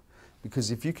liver. Because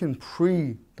if you can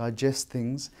pre-digest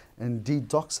things and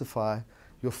detoxify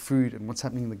your food and what's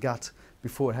happening in the gut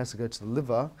before it has to go to the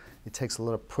liver, it takes a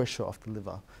lot of pressure off the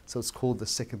liver. So it's called the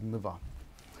second liver.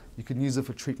 You can use it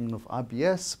for treatment of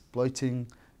IBS, bloating,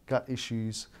 gut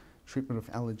issues, treatment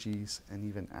of allergies, and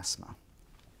even asthma.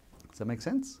 Does that make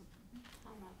sense?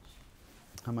 How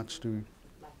much? How much do...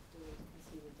 Like, do we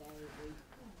consume a day, a week?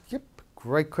 Yep,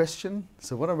 great question.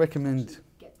 So what I recommend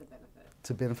Get the benefit.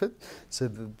 to benefit, so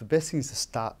the best thing is to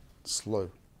start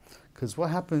slow. Because what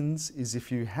happens is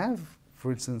if you have,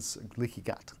 for instance, a leaky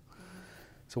gut,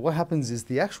 so what happens is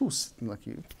the actual,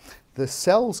 the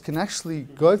cells can actually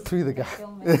go through the gut.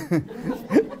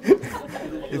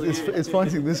 It's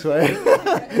pointing this way.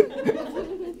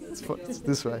 It's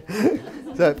this way.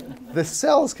 So the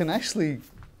cells can actually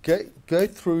go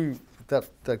through that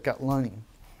gut lining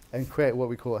and create what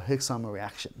we call a Herxheimer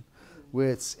reaction,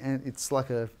 where it's like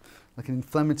an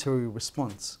inflammatory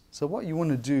response. So what you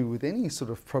want to do with any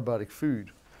sort of probiotic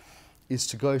food is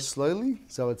to go slowly.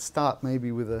 So I'd start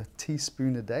maybe with a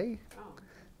teaspoon a day. Oh.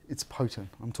 It's potent.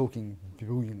 I'm talking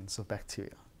billions of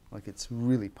bacteria. Like, it's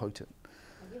really potent.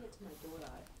 I give it to my daughter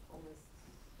almost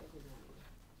every morning.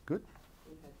 Good.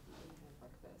 In her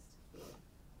breakfast. Yeah.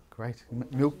 Great.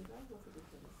 Ration Milk. drug? What's the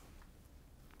difference?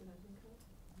 The ration drug?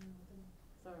 No, I don't know.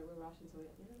 Sorry, we're Russian, so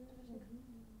we have ration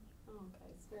drug. Oh,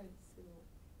 okay. It's very similar.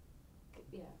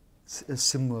 Yeah. A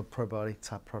similar probiotic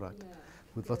type product Yeah.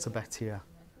 with lots of bacteria.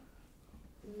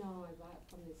 No, I buy it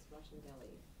from this Russian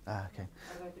deli. Ah, okay.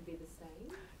 Are they to be the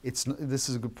same? It's this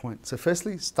is a good point. So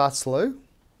firstly, start slow,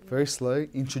 very slow.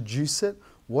 Introduce it.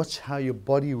 Watch how your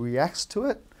body reacts to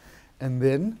it, and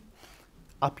then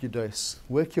up your dose.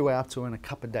 Work your way up to around a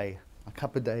cup a day. A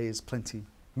cup a day is plenty.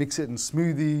 Mix it in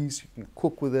smoothies. You can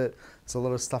cook with it. There's a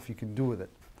lot of stuff you can do with it.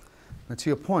 Now, to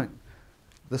your point,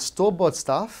 the store-bought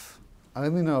stuff, I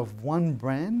only know of one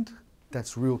brand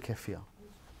that's real kefir.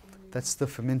 That's the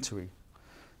fermentary.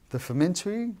 The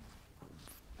fermentary,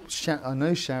 I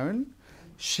know Sharon,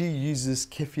 she uses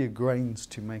kefir grains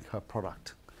to make her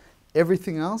product.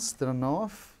 Everything else that I know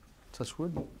of, touch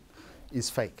wood, is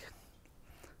fake.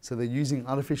 So they're using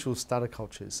artificial starter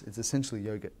cultures. It's essentially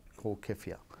yogurt called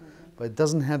kefir. But it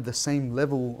doesn't have the same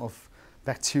level of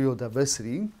bacterial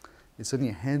diversity. It's only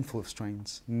a handful of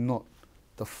strains, not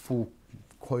the full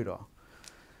quota.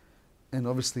 And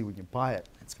obviously when you buy it,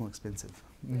 it's more expensive.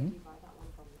 Where do you buy that one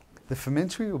from? The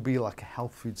fermentary will be like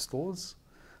health food stores,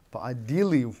 but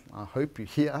ideally, I hope you're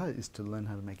here, is to learn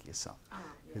how to make it yourself.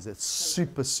 Because it's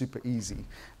super, super easy.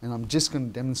 And I'm just going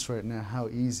to demonstrate now how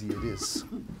easy it is.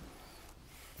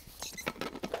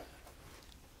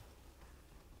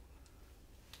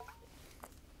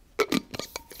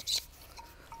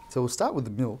 So we'll start with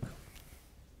the milk.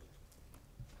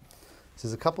 So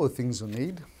there's a couple of things you'll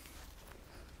need.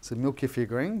 So milk kefir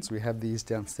grains, we have these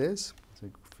downstairs, so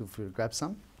feel free to grab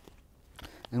some.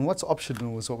 And what's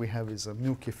optional is what we have is a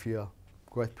milk kefir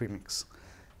growth premix.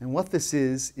 And what this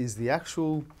is the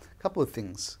actual couple of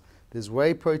things. There's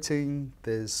whey protein,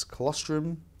 there's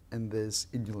colostrum, and there's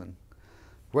inulin.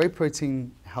 Whey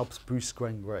protein helps boost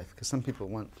grain growth, because some people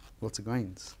want lots of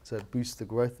grains. So it boosts the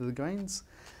growth of the grains.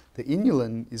 The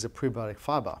inulin is a prebiotic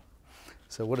fibre.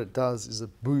 So what it does is it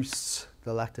boosts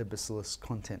the lactobacillus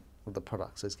content of the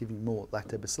product. So it's giving more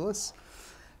lactobacillus.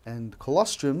 And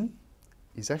colostrum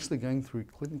is actually going through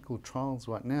clinical trials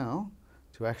right now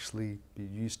to actually be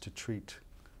used to treat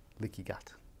leaky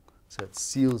gut. So it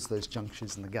seals those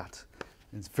junctions in the gut.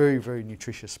 And it's a very, very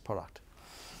nutritious product.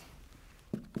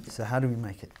 So how do we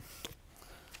make it?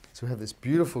 So we have this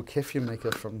beautiful kefir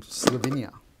maker from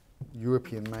Slovenia,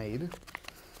 European made.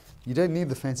 You don't need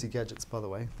the fancy gadgets, by the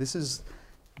way.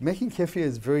 Making kefir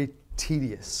is very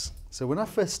tedious. So when I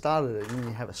first started it, you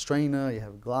have a strainer, you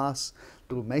have glass,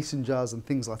 little mason jars and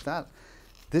things like that.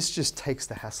 This just takes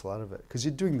the hassle out of it, because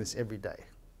you're doing this every day.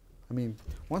 I mean,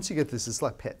 once you get this, it's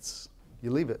like pets. You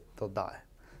leave it, they'll die.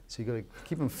 So you got to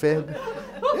keep them fed.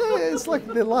 Yeah, it's like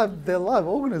they're live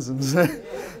organisms.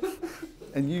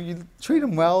 And you treat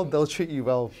them well, they'll treat you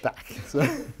well back. So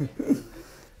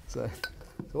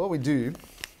what we do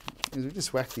is we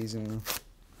just whack these in.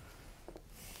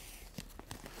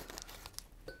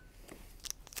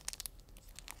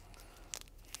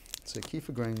 So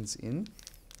kefir grains in.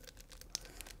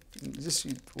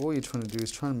 All you're trying to do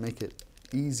is try and make it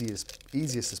easiest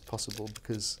as possible,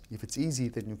 because if it's easy,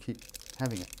 then you'll keep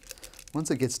having it.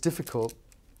 Once it gets difficult,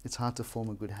 it's hard to form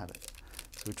a good habit.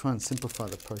 So we try and simplify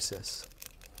the process.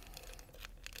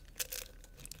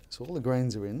 So all the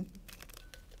grains are in.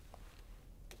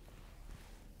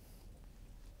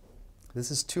 This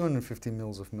is 250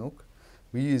 mils of milk.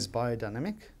 We use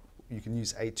biodynamic. You can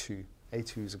use A2.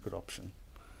 A2 is a good option.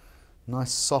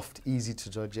 Nice, soft, easy to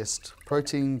digest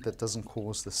protein that doesn't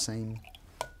cause the same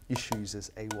issues as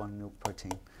A1 milk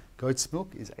protein. Goat's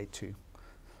milk is A2.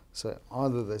 So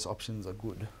either of those options are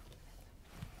good.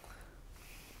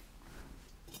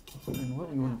 And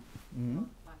what you want? Mm?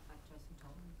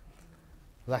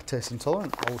 Like Lactose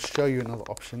intolerant. I'll show you another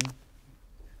option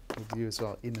with you as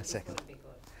well in a second.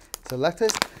 So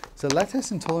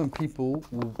lactose intolerant people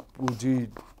will do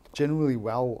generally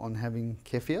well on having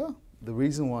kefir. The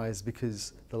reason why is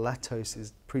because the lactose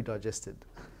is pre-digested.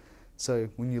 So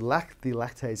when you lack the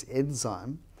lactase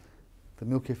enzyme, the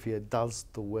milk kefir does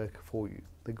the work for you.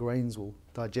 The grains will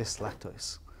digest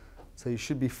lactose. So you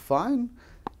should be fine.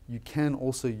 You can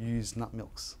also use nut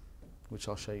milks, which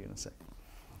I'll show you in a second.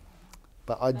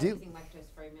 But ideally,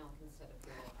 lactose-free milk instead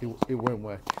of it won't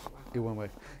work. It won't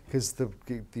work because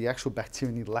the actual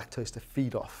bacteria need lactose to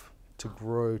feed off, to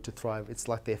grow, to thrive. It's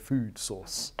like their food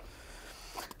source.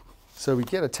 So we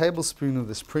get a tablespoon of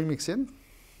this premix in.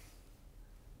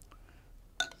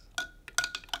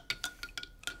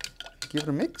 Give it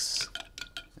a mix,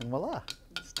 and voila,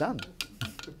 it's done.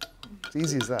 It's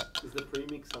easy as that. Is the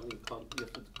premix something you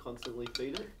have to constantly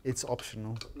feed it? It's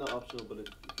optional. Not optional, but if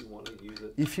you want to use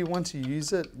it. If you want to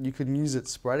use it, you can use it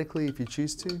sporadically if you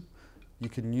choose to. You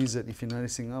can use it if you're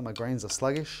noticing, oh, my grains are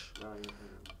sluggish. Oh, yeah.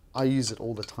 I use it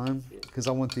all the time because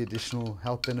I want the additional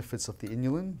health benefits of the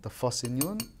inulin, the FOS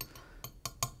inulin.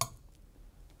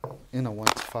 And I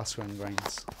want fast growing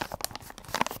grains.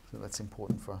 So that's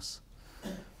important for us.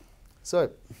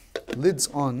 So, lids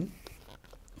on.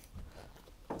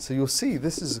 So you'll see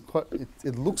this is quite,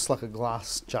 it looks like a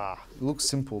glass jar. It looks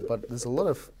simple, but there's a lot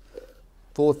of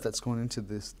thought that's gone into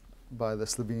this by the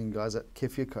Slovenian guys at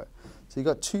Kefir Co. So you've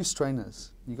got two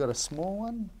strainers. You've got a small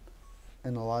one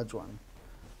and a large one.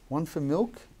 One for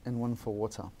milk and one for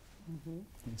water. Mm-hmm.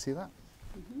 You see that?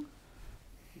 Mm-hmm.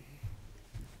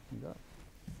 You got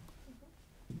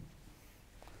it.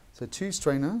 So two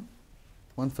strainer,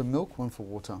 one for milk, one for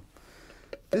water.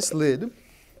 This lid,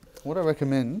 what I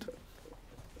recommend,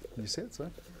 you see it, sorry?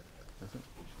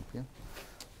 Yeah.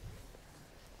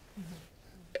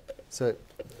 So,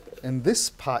 and this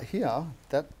part here,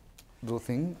 that little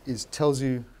thing tells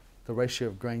you the ratio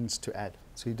of grains to add.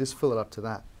 So you just fill it up to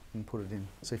that and put it in.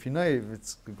 So if you know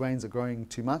if the grains are growing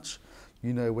too much,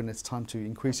 you know when it's time to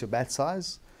increase your batch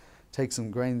size, take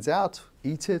some grains out,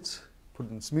 eat it, put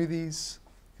it in smoothies,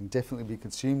 can definitely be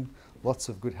consumed. Lots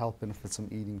of good health benefits from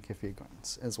eating kefir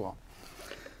grains as well.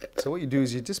 So what you do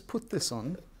is you just put this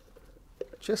on,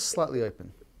 just slightly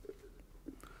open.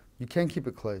 You can keep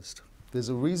it closed. There's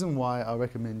a reason why I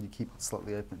recommend you keep it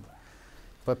slightly open.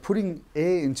 By putting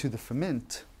air into the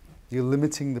ferment, you're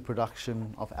limiting the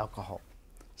production of alcohol.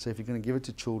 So if you're going to give it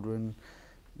to children,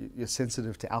 you're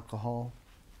sensitive to alcohol,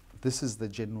 this is the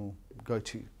general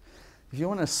go-to. If you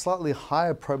want a slightly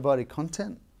higher probiotic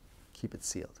content, keep it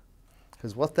sealed.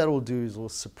 Because what that will do is will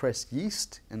suppress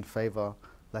yeast and favor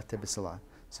lactobacilli.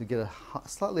 So you get a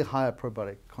slightly higher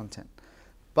probiotic content,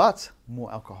 but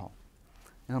more alcohol.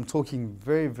 And I'm talking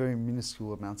very, very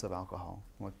minuscule amounts of alcohol,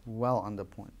 like well under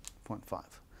 0.5.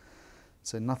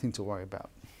 So nothing to worry about.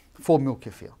 For milk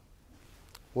kefir.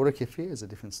 Water kefir is a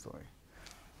different story.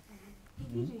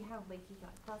 If you do have leaky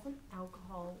gut, doesn't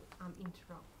alcohol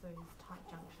interrupt those tight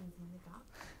junctions in the gut?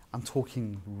 I'm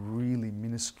talking really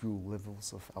minuscule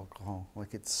levels of alcohol.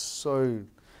 Like it's so,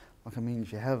 like I mean,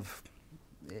 if you have,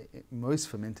 most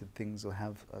fermented things will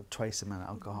have a trace amount of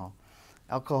alcohol.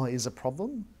 Alcohol is a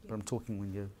problem, but I'm talking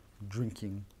when you're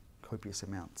drinking copious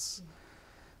amounts.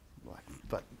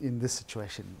 But in this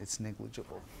situation, it's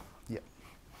negligible. Yeah.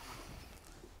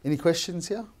 Any questions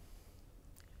here?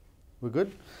 We're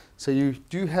good? So you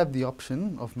do have the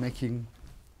option of making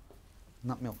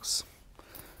nut milks.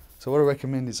 So what I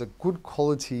recommend is a good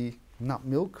quality nut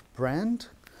milk brand,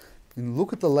 and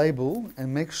look at the label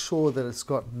and make sure that it's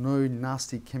got no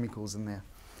nasty chemicals in there.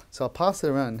 So I'll pass it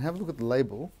around and have a look at the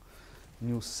label, and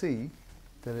you'll see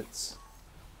that it's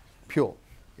pure.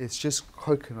 It's just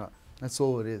coconut. That's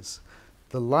all it is.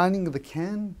 The lining of the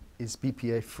can is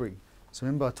BPA free. So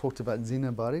remember I talked about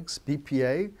xenobiotics.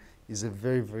 BPA is a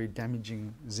very, very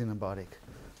damaging xenobiotic.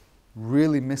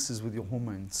 Really messes with your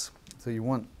hormones. So you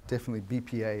want definitely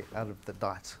BPA out of the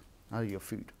diet, out of your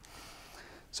food.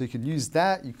 So you can use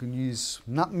that, you can use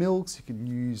nut milks, you can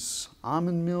use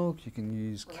almond milk, you can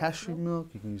use cashew milk,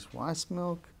 you can use rice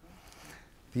milk.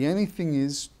 The only thing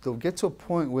is they'll get to a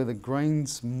point where the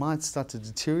grains might start to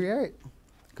deteriorate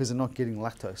because they're not getting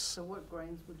lactose. So what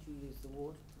grains would you use? The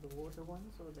water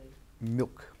ones or the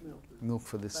Milk. milk? Milk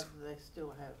for this. But they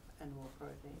still have animal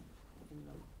protein in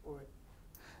them, or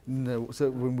No,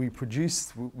 so when we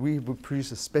produce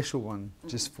a special one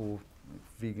just for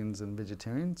vegans and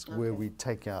vegetarians where Okay. we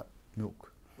take out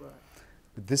milk. right.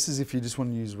 But this is if you just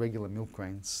want to use regular milk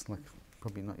grains, like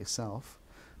probably not yourself,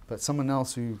 but someone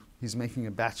else who is making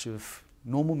a batch of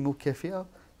normal milk kefir,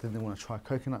 then they want to try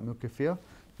coconut milk kefir,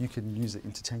 you can use it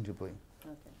interchangeably.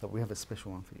 Okay, But we have a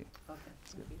special one for you. okay,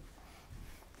 thank you.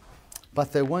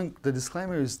 But they won't, the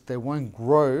disclaimer is they won't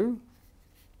grow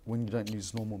when you don't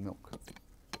use normal milk.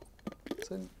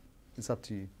 So it's up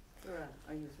to you.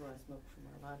 I use rice milk for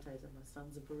my lattes, and my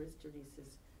son's a barista, and he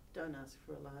says, don't ask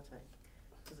for a latte,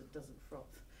 because it doesn't froth.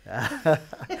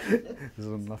 There's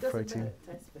not enough Doesn't protein. matter, it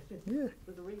tastes better Yeah.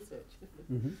 with the research.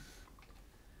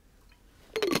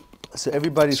 So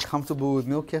everybody's comfortable with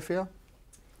milk kefir?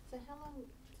 So how long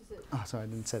does it, Oh, sorry, I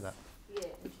didn't say that. yeah,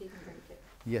 and she can drink it?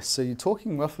 Yes, so you're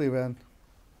talking roughly around.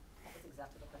 That was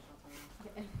exactly the question I was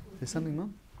going to ask. There's something,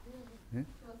 Mum? I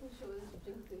wasn't sure whether to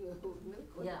drink the milk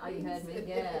or Yeah, oh, you heard me,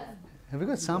 yeah. Have we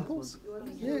got samples? You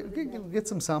wasn't Yeah, sure get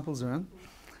some samples around.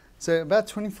 So about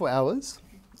 24 hours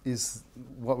is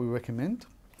what we recommend.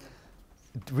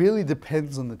 It really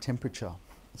depends on the temperature.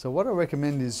 So what I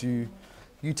recommend is you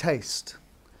taste.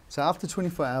 So after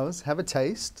 24 hours, have a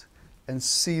taste and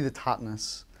see the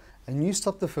tartness. And you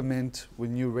stop the ferment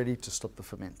when you're ready to stop the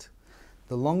ferment.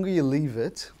 The longer you leave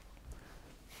it,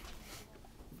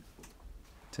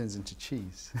 it turns into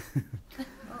cheese.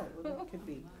 Oh, well, that could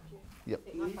be Yep.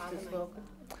 used as well.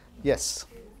 Yes.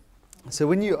 So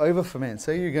when you over ferment,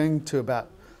 say you're going to about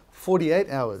 48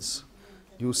 hours,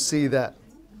 you'll see that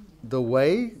the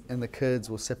whey and the curds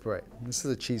will separate. This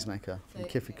is a cheese maker, So, a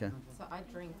kefir. So I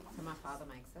drink, so my father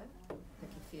makes it, the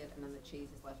kefir, and then the cheese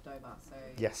is left over, so.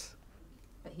 Yes.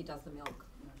 But he does the milk,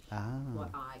 Ah, what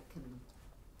I can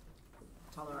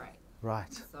tolerate.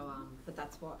 right. So, but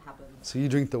that's what happens. So you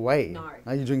drink the whey? No.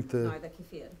 Oh, you drink the. No, the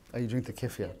kefir. Oh, you drink the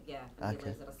kefir. Yeah, and Okay. he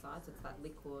leaves it aside, so it's that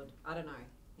liquid, I don't know, I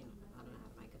don't know how to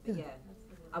make it, but yeah,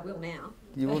 I will now.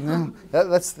 You will now.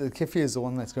 That's the kefir is the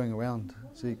one that's going around.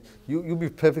 So you'll be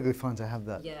perfectly fine to have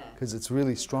that. Yeah. Because it's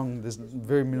really strong. There's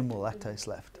very minimal lactose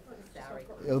left. Sour.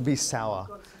 It'll be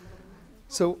sour.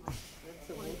 So.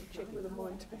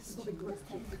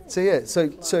 So yeah,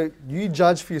 so you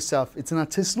judge for yourself. It's an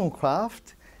artisanal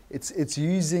craft. It's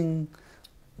using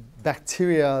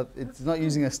bacteria. It's not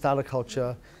using a starter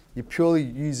culture. You're purely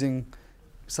using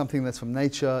something that's from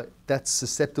nature, that's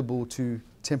susceptible to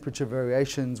temperature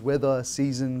variations, weather,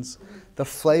 seasons. The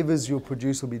flavors you'll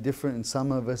produce will be different in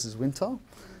summer versus winter.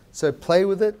 So play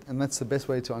with it, and that's the best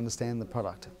way to understand the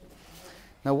product.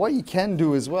 Now what you can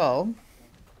do as well,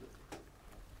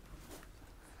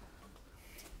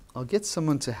 I'll get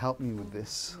someone to help me with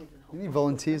this. Any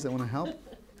volunteers that want to help?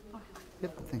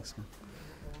 Yep, thanks, man.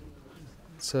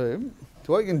 So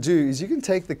what you can do is you can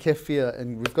take the kefir,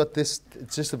 and we've got this,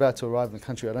 it's just about to arrive in the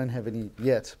country. I don't have any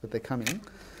yet, but they're coming.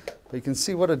 But you can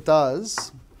see what it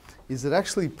does is it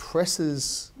actually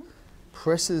presses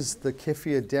the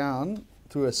kefir down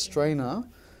through a strainer.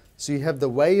 So you have the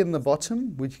whey in the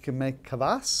bottom, which you can make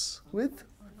kvass with.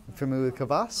 I'm familiar with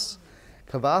kvass.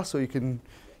 Kvass, or you can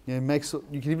you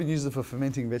can even use it for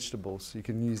fermenting vegetables. You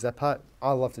can use that part.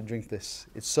 I love to drink this.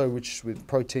 It's so rich with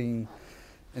protein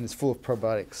and it's full of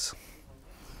probiotics.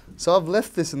 So I've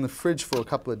left this in the fridge for a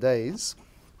couple of days.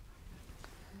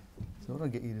 So what I'll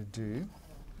get you to do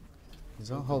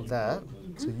is I'll hold that.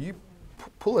 So you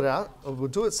pull it out. Or we'll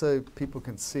do it so people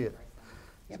can see it.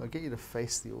 So I'll get you to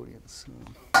face the audience.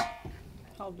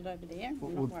 Hold it over there. We'll,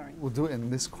 I'm not worrying. we'll do it in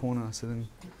this corner. So then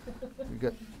we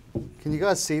got. Can you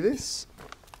guys see this?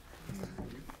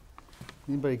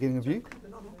 Anybody getting a view?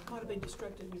 I might have been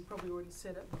distracted and you've probably already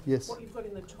said it. Yes. What you've got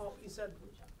in the top, is that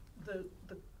the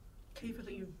kefir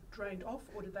that you've drained off,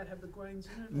 or did that have the grains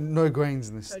in it? No grains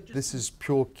in this. So just This is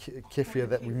pure kefir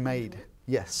that we kefir. made.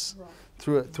 Yes, Right.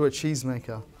 through a cheese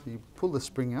maker. So you pull the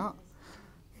spring out.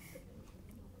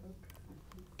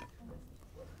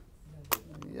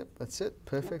 Yep, that's it.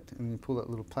 Perfect. And you pull that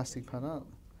little plastic part out.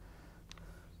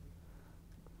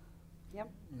 Yep.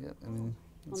 Yep, and then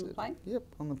that's On the it. plate? Yep,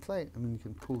 on the plate. And then you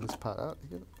can pull this part out.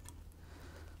 Yep.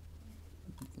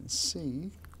 You can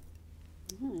see.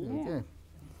 Oh, There we yeah. go.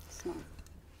 It's nice.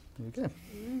 There we go.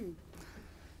 Mm.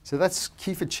 So that's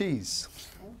kefir cheese.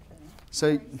 Okay. So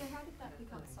So how did that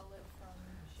become solid from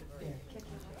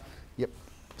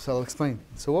So I'll explain.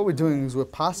 So what we're doing is we're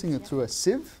passing it through a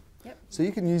sieve. Yep. So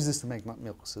you can use this to make nut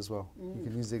milks as well. You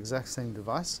can use the exact same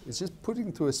device. It's just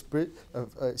putting through a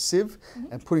sieve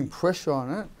and putting pressure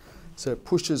on it, so it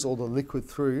pushes all the liquid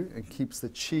through and keeps the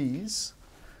cheese.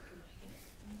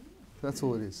 That's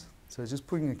all it is. So it's just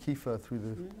putting a kefir through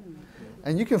the,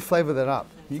 and you can flavour that up.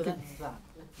 You So can. that's that.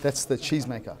 That's the cheese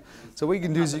maker. So what you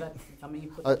can do is, So you, that's- I mean, you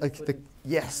put the liquid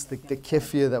in.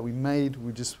 kefir that we made,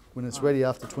 we just, when it's ready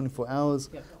after 24 hours,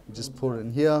 Yep. we just pour it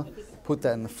in here, put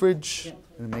that in the fridge,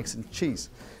 and it makes it cheese.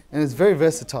 And it's very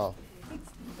versatile.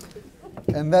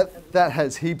 And that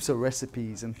has heaps of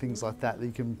recipes and things like that that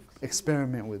you can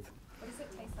experiment with. what does it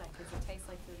taste like? Does it taste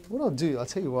like the what I'll do, I'll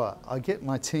tell you what, I'll get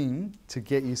my team to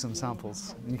get you some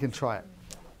samples. And you can try it.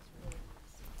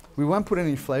 We won't put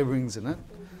any flavorings in it,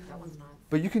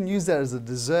 but you can use that as a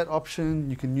dessert option.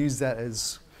 You can use that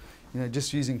as,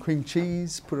 just using cream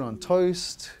cheese, put it on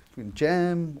toast, put in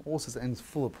jam, all sorts of, and it's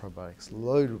full of probiotics,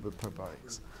 loaded with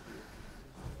probiotics.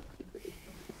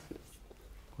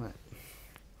 Right.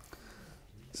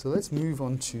 So let's move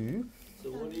on to.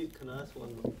 So can I ask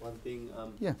one thing?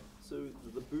 Yeah. So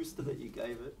the booster that you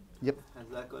gave it. Yep. Has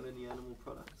that got any animal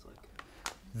products like?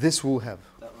 This will have.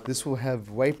 That one, This will have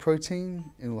whey protein.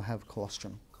 It will have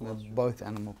colostrum. They're both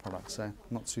animal products, so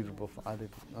not suitable for either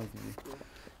of you.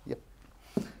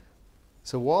 Yep.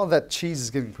 So while that cheese is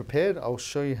getting prepared, I'll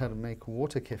show you how to make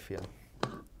water kefir.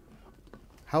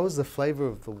 How is the flavour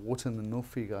of the water and the milk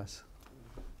for you guys?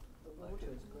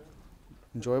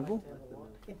 Enjoyable?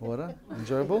 Water?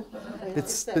 Enjoyable?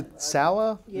 It's a bit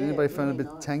sour? Anybody find it a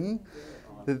bit tangy?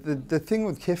 The thing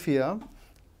with kefir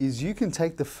is you can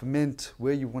take the ferment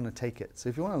where you want to take it. So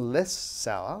if you want it less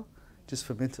sour, just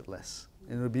ferment it less.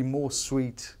 And it'll be more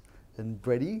sweet and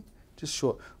bready, just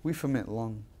short. We ferment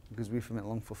long because we ferment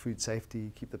long for food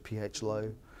safety, keep the pH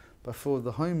low. But for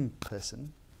the home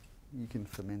person, you can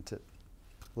ferment it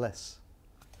less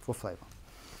for flavour.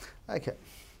 Okay.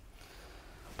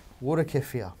 Water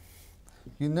kefir.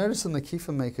 You notice on the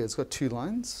kefir maker it's got two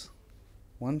lines,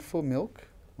 one for milk,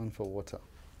 one for water.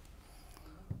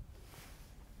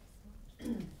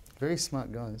 Very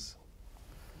smart guys.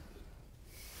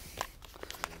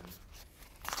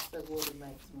 So water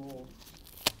makes more.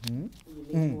 Mm? You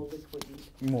need more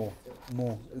liquid.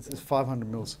 More. It's 500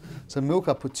 mils. So milk,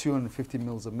 I put 250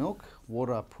 mils of milk.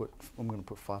 Water, I'm going to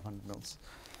put 500 mils.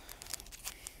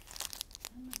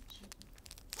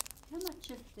 How much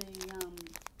of the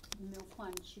milk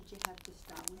one should you have to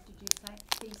start with? Did you say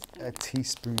teaspoon? A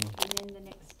teaspoon. And then the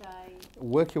next day?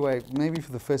 Work your way, maybe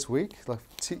for the first week, like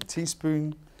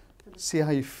teaspoon. See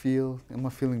how you feel. Am I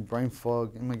feeling brain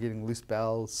fog? Am I getting loose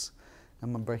bowels?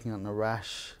 Am I breaking out in a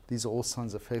rash? These are all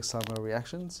signs of Herxheimer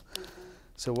reactions.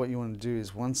 So what you want to do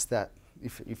is once that,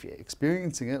 if you're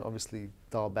experiencing it, obviously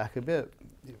dial back a bit.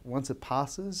 Once it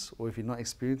passes, or if you're not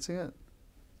experiencing it,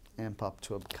 amp up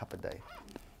to a cup a day.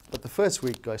 But the first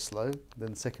week, go slow. Then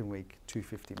the second week,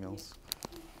 250 mils.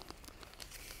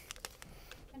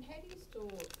 And how do you store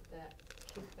that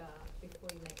kefir before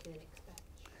you make the next batch?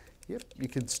 Yep, you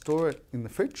can store it in the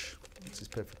fridge, which is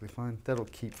perfectly fine. That'll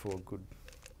keep for a good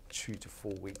 2 to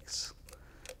 4 weeks.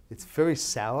 It's very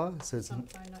sour, so it's Not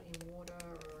in water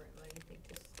or anything,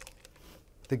 just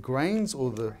the grains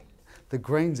or the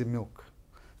grains in milk.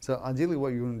 So ideally, what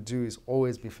you want to do is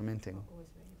always be fermenting.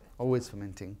 Always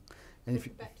fermenting. And if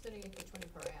you batch that in for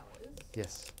 24 hours.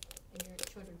 Yes. And you're at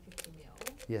 250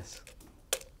 ml. Yes.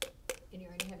 And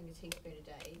you're only having a teaspoon a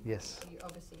day. Yes. So you're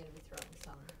obviously going to be throwing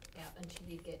some out until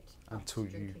you get Until up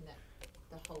to you- drinking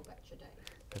the whole batch a day.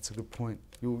 That's a good point.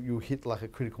 You'll hit like a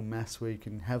critical mass where you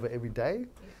can have it every day.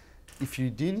 If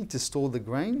you do need to store the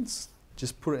grains,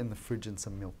 just put it in the fridge and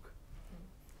some milk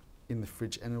in the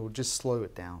fridge, and it will just slow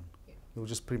it down. It will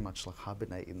just pretty much like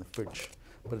hibernate in the fridge.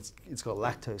 But it's got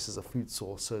lactose as a food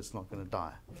source, so it's not going to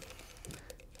die. Yeah,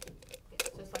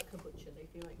 so it's like kombucha.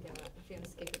 If you're going to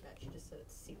skip a batch, you just let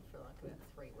it sit for like about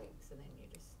 3 weeks, and then you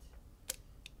just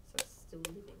so it's still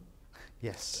living.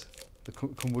 Yes, the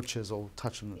kombuchas, I'll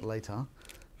touch on it later,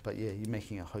 but yeah, you're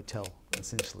making a hotel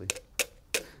essentially.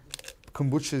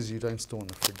 Kombuchas you don't store in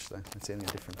the fridge though. That's the only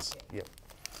difference. Yep.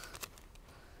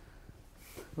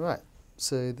 Right.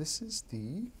 So this is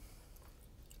the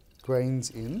grains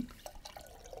in.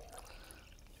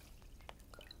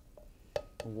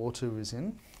 Water is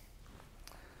in.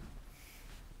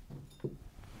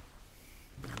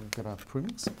 We've got our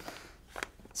prunes.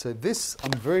 So this,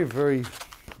 I'm very, very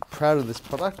proud of this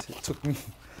product. It took me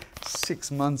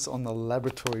 6 months on the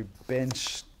laboratory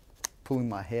bench, pulling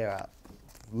my hair out,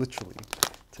 literally,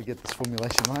 to get this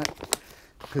formulation right.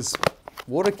 Because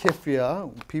water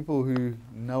kefir, people who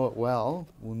know it well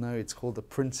will know it's called the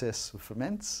princess of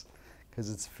ferments,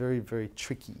 because it's very, very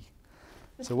tricky.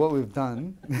 So what we've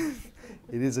done,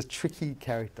 it is a tricky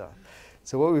character.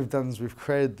 So what we've done is we've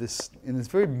created this, and it's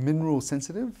very mineral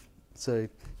sensitive. So,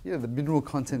 the mineral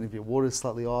content of your water is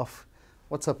slightly off.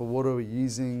 What type of water are we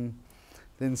using?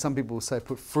 Then some people will say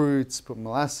put fruits, put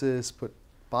molasses, put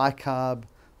bicarb.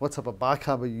 What type of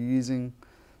bicarb are you using?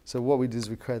 So what we do is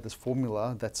we create this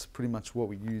formula that's pretty much what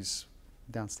we use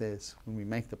downstairs when we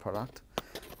make the product.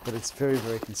 But it's very,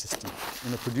 very consistent,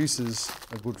 and it produces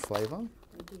a good flavour.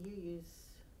 Do you use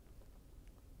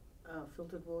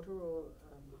filtered water or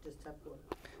just tap water?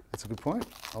 That's a good point.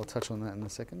 I'll touch on that in a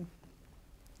second.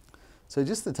 So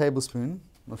just a tablespoon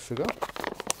of sugar.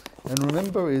 And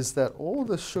remember is that all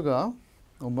the sugar,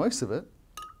 or most of it,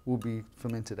 will be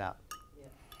fermented out. Yeah.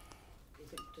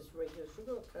 Is it just regular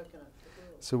sugar or coconut sugar?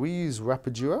 Or So we use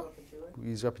Rapidura. Rapidura? We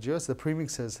use Rapidura. So the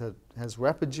premix has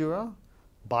Rapidura,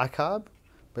 bicarb,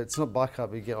 but it's not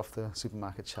bicarb you get off the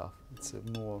supermarket shelf. It's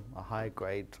a higher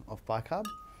grade of bicarb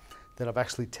that I've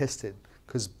actually tested,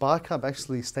 because bicarb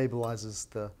actually stabilizes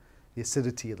the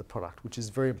acidity of the product, which is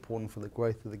very important for the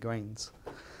growth of the grains.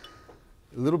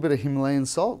 A little bit of Himalayan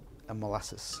salt and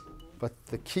molasses. But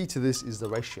the key to this is the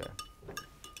ratio.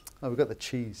 Oh, we've got the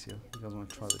cheese here. You guys want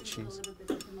to try the cheese? A little bit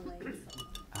of Himalayan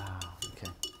salt. Ah,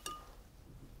 okay.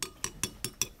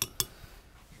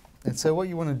 And so what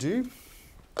you want to do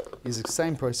is the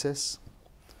same process,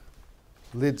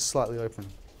 lid slightly open.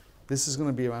 This is going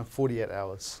to be around 48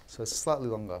 hours, so it's slightly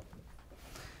longer.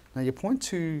 Now you point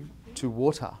to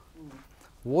water.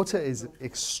 Water is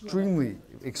extremely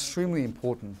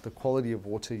important, the quality of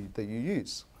water that you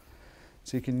use.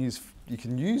 So you can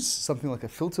use something like a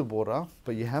filtered water,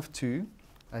 but you have to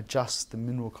adjust the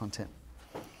mineral content.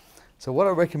 So what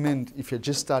I recommend if you're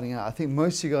just starting out, I think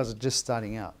most of you guys are just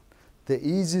starting out, the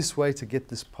easiest way to get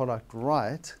this product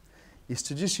right is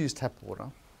to just use tap water.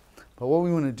 But what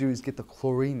we want to do is get the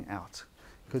chlorine out,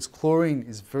 because chlorine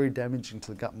is very damaging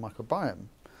to the gut microbiome.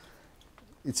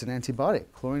 It's an antibiotic.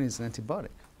 Chlorine is an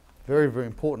antibiotic. Very, very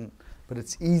important, but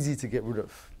it's easy to get rid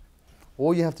of.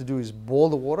 All you have to do is boil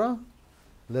the water,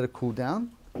 let it cool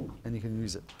down, and you can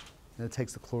use it. And it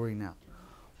takes the chlorine out.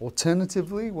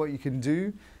 Alternatively, what you can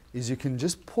do is you can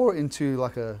just pour it into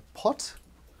like a pot,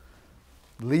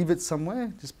 leave it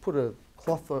somewhere, just put a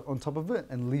cloth on top of it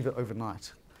and leave it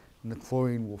overnight. And the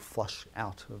chlorine will flush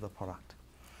out of the product.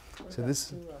 So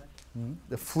this,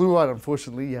 the fluoride,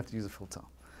 unfortunately, you have to use a filter.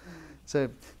 So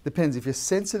depends. If you're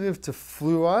sensitive to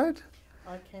fluoride,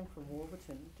 I came from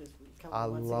Warburton just a couple I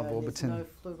of months love ago. Warburton. There's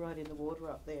no fluoride in the water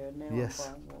up there, and now Yes.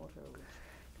 I'm buying water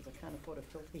because I can't afford a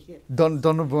filter here.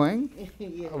 Donabuang,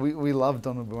 Yeah. we love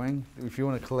Donabuang. If you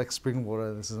want to collect spring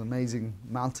water, this is an amazing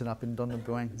mountain up in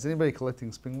Donabuang. Is anybody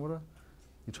collecting spring water?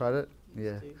 You tried it?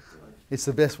 Yeah. It's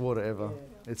the best water ever.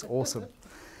 Yeah. It's awesome.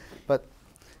 But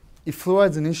if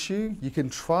fluoride's an issue, you can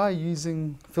try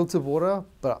using filtered water,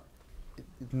 but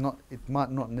it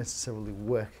might not necessarily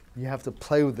work. You have to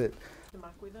play with it. To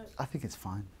muck with it? I think it's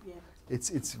fine. Yeah.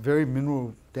 It's very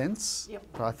mineral dense, Yep.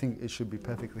 but I think it should be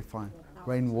perfectly fine.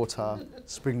 Rainwater,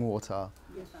 spring water.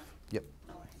 Yep.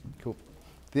 Cool.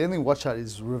 The only watch out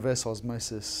is reverse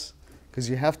osmosis, because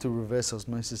you have to reverse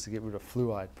osmosis to get rid of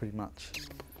fluoride pretty much.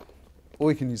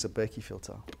 Or you can use a Berkey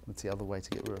filter. That's the other way to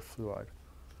get rid of fluoride.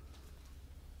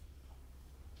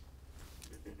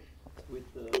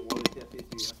 With the water cafe,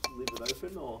 do you have to leave it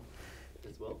open or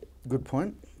as well? Good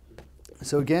point.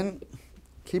 So again,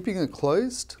 keeping it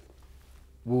closed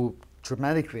will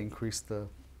dramatically increase the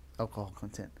alcohol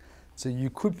content. So you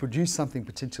could produce something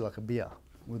potentially like a beer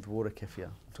with water kefir.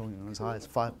 I'm talking as high as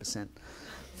 5%.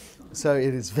 So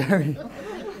it is very...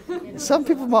 Some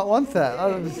people might want that. I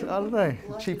don't know.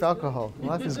 Cheap alcohol.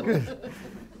 Life is good.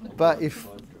 But if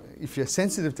you're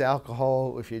sensitive to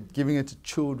alcohol, if you're giving it to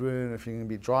children, if you're going to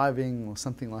be driving or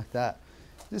something like that,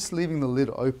 just leaving the lid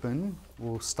open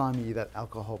will stymie that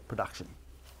alcohol production.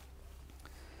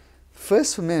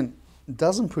 First ferment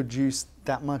doesn't produce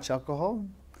that much alcohol.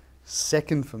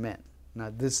 Second ferment.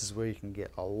 Now this is where you can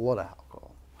get a lot of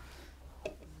alcohol.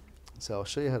 So I'll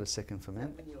show you how to second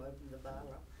ferment. When you open the bar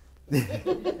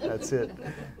up. That's it.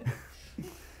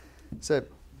 So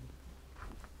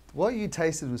what you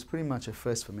tasted was pretty much a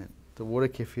first ferment, the water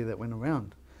kefir that went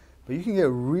around. But you can get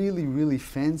really, really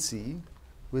fancy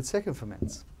with second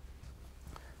ferments.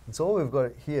 And so all we've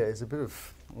got here is a bit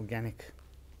of organic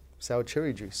sour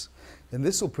cherry juice. And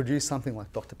this will produce something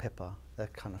like Dr. Pepper,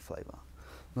 that kind of flavour.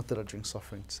 Not that I drink soft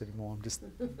drinks anymore, I'm just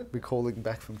recalling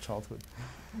back from childhood.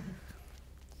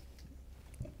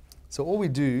 So all we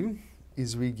do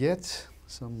is we get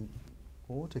some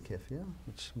water kefir,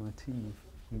 which my team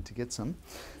need to get some,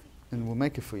 and we'll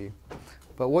make it for you.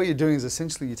 But what you're doing is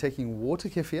essentially you're taking water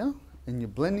kefir and you're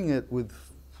blending it with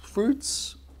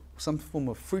fruits, some form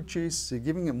of fruit juice, so you're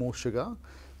giving it more sugar.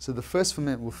 So the first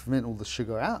ferment will ferment all the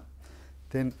sugar out,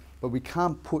 but we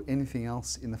can't put anything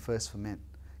else in the first ferment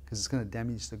because it's going to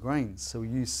damage the grains. So we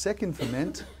use second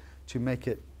ferment to make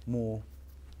it more,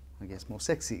 I guess, more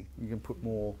sexy. You can put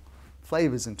more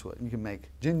flavors into it. You can make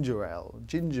ginger ale,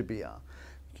 ginger beer.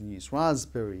 You can use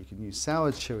raspberry, you can use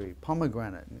sour cherry,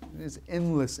 pomegranate. There's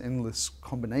endless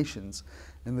combinations.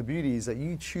 And the beauty is that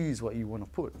you choose what you want to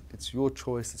put. It's your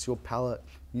choice, it's your palate.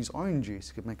 Use orange juice,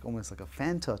 you can make almost like a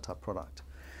Fanta type product.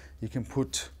 You can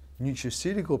put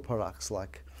nutraceutical products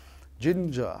like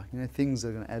ginger, you know, things that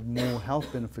are going to add more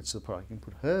health benefits to the product. You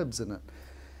can put herbs in it.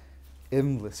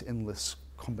 Endless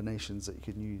combinations that you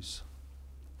can use.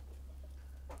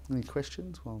 Any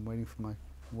questions while I'm waiting for my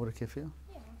water kefir?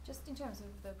 Yeah, just in terms of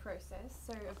the process.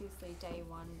 So obviously day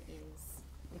 1 is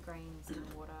the grains and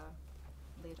water,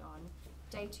 lid on.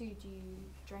 Day 2, do you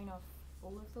drain off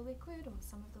all of the liquid or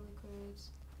some of the liquid?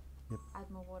 Yep.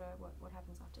 Add more water? What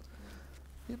happens after day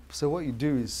 1? Yep. So what you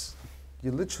do is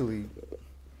you literally,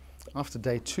 after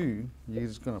day 2, you're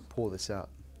just going to pour this out.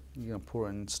 You're going to pour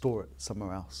it and store it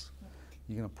somewhere else. Yep.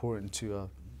 You're going to pour it into you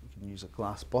can use a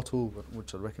glass bottle,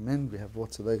 which I recommend. We have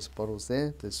lots of those bottles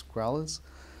there. There's growlers.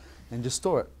 And just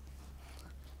store it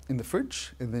in the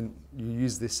fridge, and then you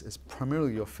use this as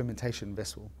primarily your fermentation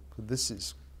vessel. So this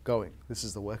is going. This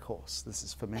is the workhorse. This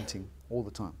is fermenting all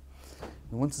the time.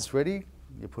 And once it's ready,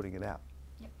 you're putting it out.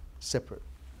 Yep. Separate.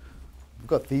 We've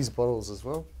got these bottles as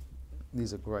well.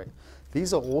 These are great.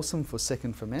 These are awesome for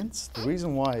second ferments. The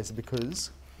reason why is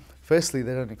because, firstly,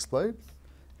 they don't explode.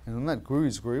 And in that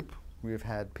Grooves group, we've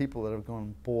had people that have gone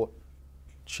and bought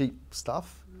cheap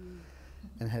stuff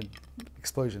and had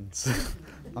explosions.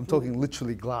 I'm talking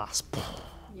literally glass.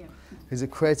 Yeah. Who's a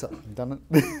creator? Done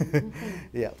it?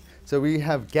 Yeah. So we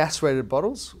have gas-rated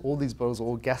bottles. All these bottles are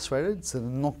all gas-rated, so they're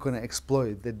not going to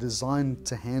explode. They're designed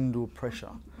to handle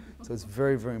pressure. So it's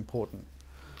very, very important.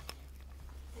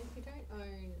 And if you don't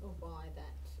own or buy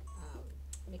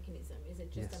that mechanism, is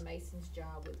it just Yes. a mason's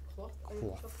jar with cloth over the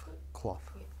top of it?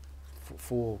 Cloth. Yeah.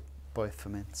 For both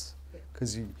ferments. Yeah.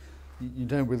 Because you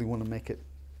don't really want to make it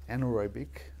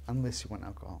anaerobic unless you want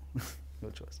alcohol.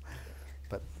 Your choice.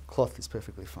 But cloth is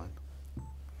perfectly fine.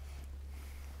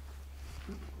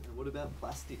 And what about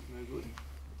plastic? No good?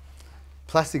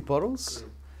 Plastic bottles? Yeah.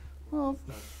 Well,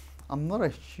 I'm not a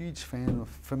huge fan of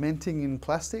fermenting in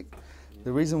plastic.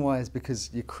 The reason why is because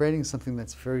you're creating something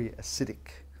that's very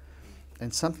acidic.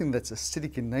 And something that's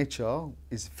acidic in nature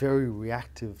is very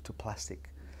reactive to plastic.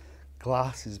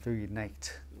 Glass is very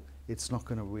innate. It's not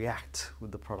going to react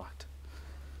with the product.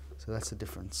 So that's the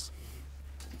difference.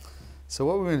 So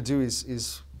what we're going to do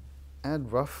is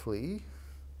add roughly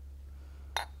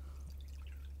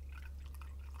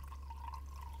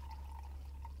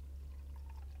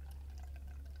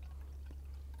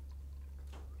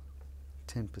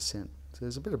 10%. So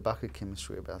there's a bit of bucket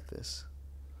chemistry about this.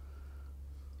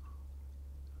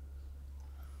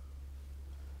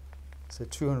 So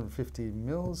 250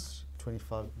 mils,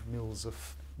 25 mils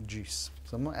of juice.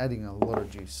 So I'm not adding a lot of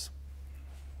juice.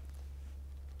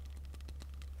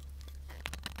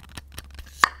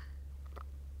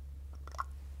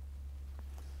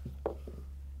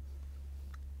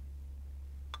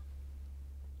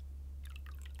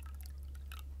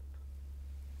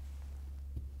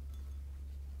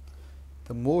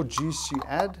 The more juice you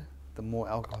add, the more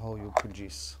alcohol you'll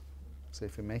produce. So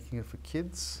if you're making it for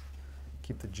kids,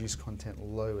 keep the juice content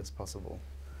low as possible.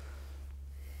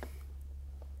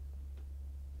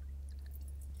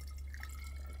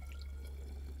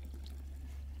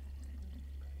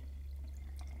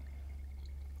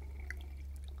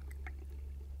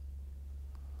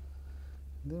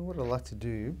 Then what I like to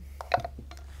do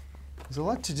is I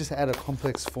like to just add a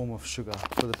complex form of sugar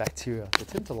for the bacteria. They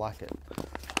tend to like it.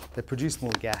 They produce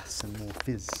more gas and more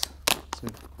fizz. So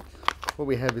what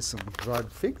we have is some dried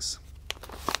figs.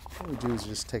 What we do is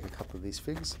just take a couple of these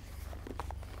figs.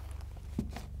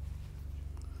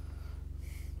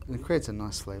 And it creates a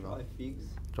nice flavour. Dried figs?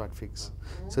 Dried figs.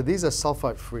 So these are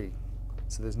sulfite free.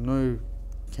 So there's no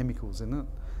chemicals in it.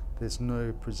 There's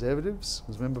no preservatives.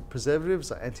 Because remember,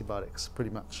 preservatives are antibiotics,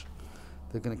 pretty much.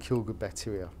 They're going to kill good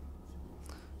bacteria.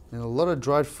 And a lot of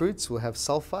dried fruits will have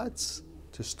sulfites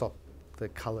to stop the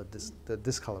colour, the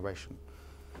discoloration.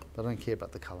 But I don't care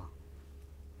about the colour.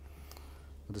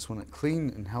 I just want it clean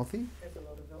and healthy. There's a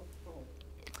lot of alcohol.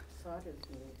 Ciders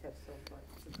need to have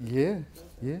sulfites. Yeah,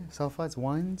 yeah. Sulfites,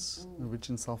 wines are rich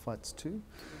in sulfites too.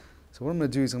 So what I'm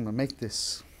going to do is I'm going to make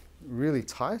this really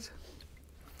tight.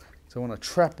 So I want to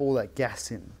trap all that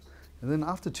gas in. And then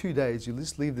after 2 days, you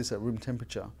just leave this at room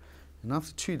temperature. And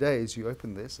after 2 days, you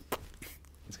open this,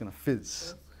 it's going to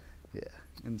fizz. Yeah,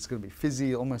 and it's going to be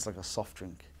fizzy, almost like a soft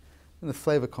drink. And the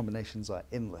flavour combinations are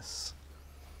endless.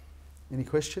 Any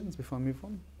questions before I move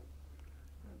on?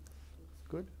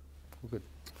 Good? All good.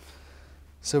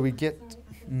 So we get...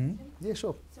 Yeah,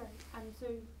 sure. Sorry, so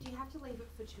do you have to leave it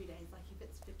for 2 days? Like if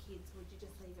it's for kids, would you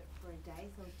just leave it for a day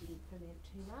so it didn't ferment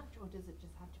too much? Or does it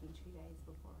just have to be 2 days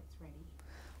before it's ready?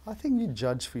 I think you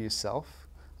judge for yourself.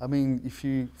 I mean, if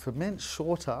you ferment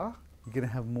shorter, you're going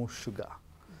to have more sugar.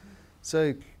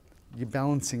 So you're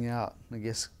balancing out, I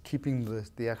guess, keeping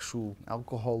the actual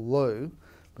alcohol low,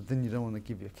 but then you don't want to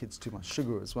give your kids too much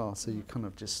sugar as well. So you're kind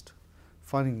of just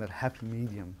finding that happy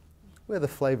medium where the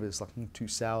flavour is like not too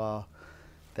sour,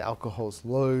 the alcohol's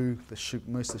low,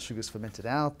 most of the sugar's fermented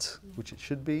out, which it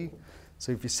should be.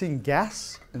 So if you're seeing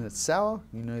gas and it's sour,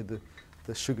 you know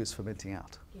the sugar's fermenting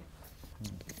out. Yeah.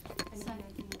 And So- you know,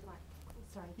 things like,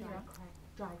 sorry,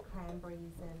 dried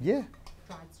cranberries and Yeah,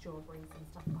 dried strawberries and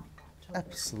stuff like that too.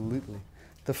 absolutely.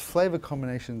 The flavour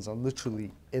combinations are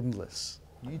literally endless.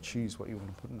 You choose what you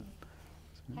want to put in it.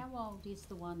 How old is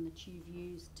the one that you've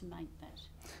used to make that?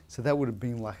 So that would have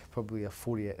been like probably a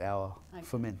 48-hour Okay,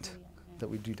 ferment 48, yeah. that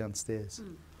we do downstairs.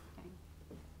 Okay.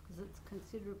 Because it's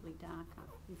considerably darker,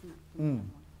 isn't it? Mm. Than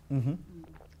that one? Mm-hmm.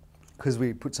 Because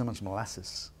we put so much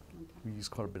molasses. Okay. We use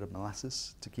quite a bit of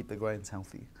molasses to keep the grains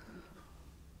healthy.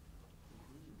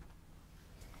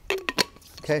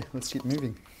 Okay, let's keep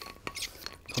moving.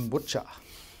 Kombucha.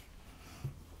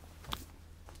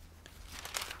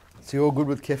 So you're all good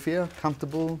with kefir?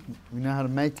 Comfortable? We know how to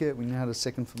make it. We know how to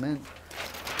second ferment.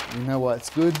 We know why it's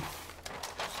good.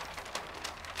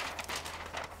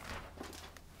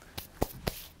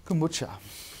 Kombucha.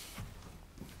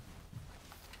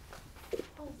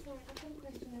 Oh, sorry, I've got a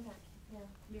question about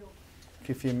milk.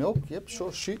 Kefir milk? Yep,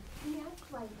 sure, shoot. Do you add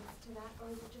flavours to that,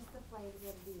 or is it just the flavours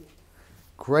that it is?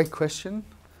 Great question.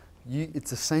 It's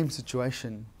the same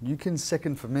situation. You can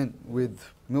second ferment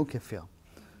with milk kefir.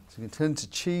 So you can turn to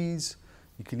cheese.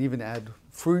 You can even add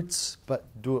fruits, but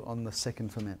do it on the second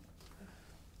ferment.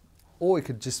 Or you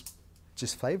could just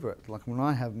flavour it. Like when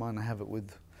I have mine,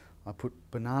 I put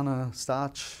banana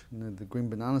starch, the green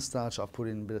banana starch. I put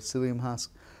in a bit of psyllium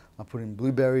husk. I put in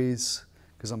blueberries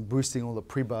because I'm boosting all the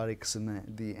prebiotics and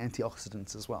the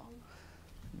antioxidants as well.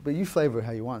 But you flavour it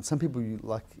how you want. Some people you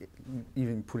like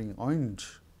even putting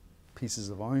pieces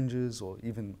of oranges, or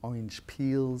even orange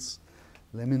peels,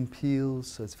 lemon peels.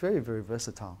 So it's very, very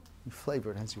versatile. You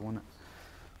flavour it as you want it.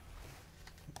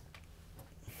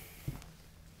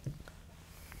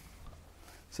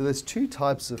 So there's two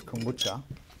types of kombucha.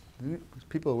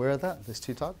 People aware of that? There's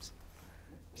two types?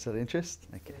 Is that interest?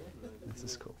 Okay, this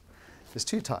is cool. There's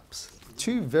two types.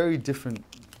 Two very different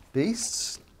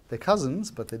beasts. They're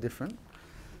cousins, but they're different.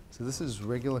 So this is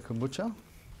regular kombucha.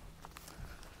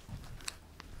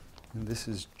 And this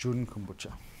is Jun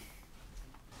kombucha.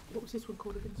 What was this one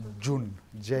called again, sorry? Jun,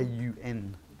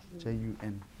 J-U-N.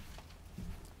 J-U-N.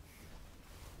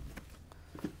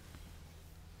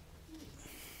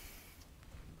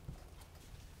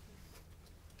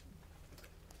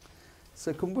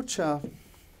 So kombucha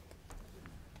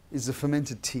is a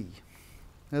fermented tea.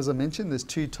 As I mentioned, there's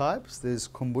two types. There's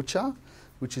kombucha,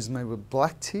 which is made with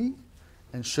black tea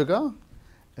and sugar,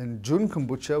 and Jun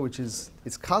kombucha, which is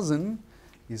its cousin,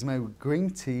 is made with green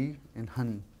tea and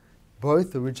honey.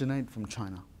 Both originate from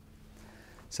China.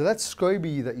 So that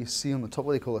SCOBY that you see on the top,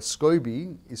 what they call a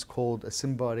SCOBY, is called a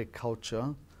symbiotic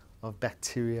culture of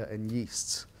bacteria and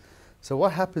yeasts. So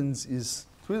what happens is,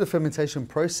 through the fermentation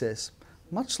process,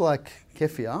 much like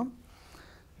kefir,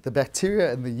 the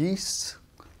bacteria and the yeast,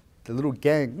 the little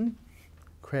gang,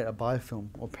 create a biofilm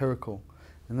or pericle,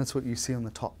 and that's what you see on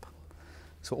the top.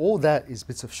 So all that is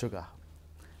bits of sugar.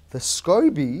 The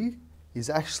SCOBY is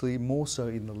actually more so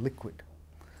in the liquid.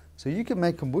 So you can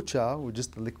make kombucha with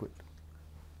just the liquid.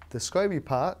 The SCOBY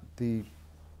part, the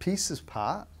pieces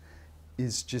part,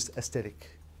 is just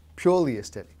aesthetic, purely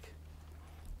aesthetic.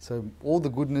 So all the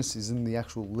goodness is in the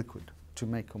actual liquid to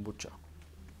make kombucha.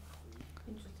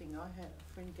 Interesting, I had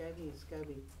a friend gave me a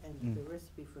SCOBY and the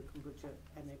recipe for kombucha,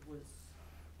 and it was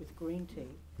with green tea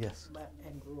Yes.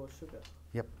 and raw sugar.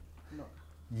 Yep. Not,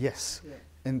 Yes. yeah.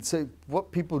 And so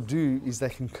what people do is they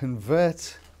can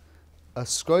convert a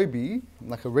SCOBY,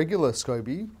 like a regular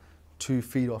SCOBY, to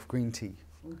feed off green tea.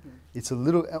 Mm-hmm. It's a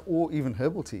little, or even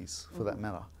herbal teas for that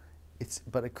matter.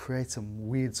 But it creates some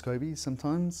weird SCOBYs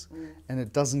sometimes, and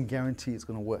it doesn't guarantee it's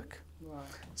going to work. Right.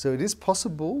 So it is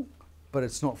possible, but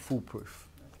it's not foolproof.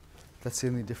 That's the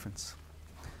only difference.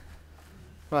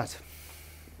 Right.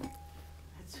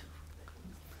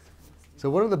 So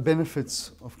what are the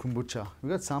benefits of kombucha? We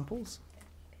got samples?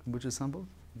 Kombucha samples?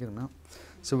 Get them out.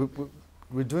 So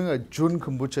we're doing a Jun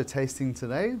kombucha tasting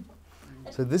today.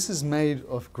 So this is made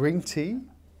of green tea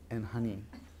and honey.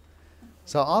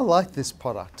 So I like this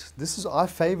product. I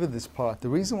favor this product. The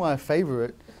reason why I favor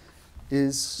it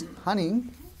is honey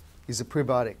is a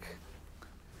prebiotic.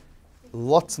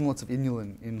 Lots and lots of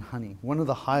inulin in honey. One of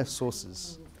the highest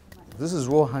sources. This is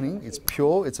raw honey. It's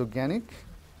pure. It's organic.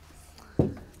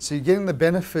 So you're getting the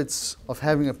benefits of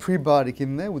having a prebiotic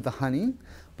in there with the honey,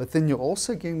 but then you're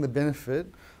also getting the benefit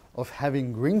of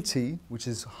having green tea, which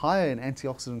is higher in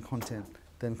antioxidant content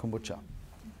than kombucha.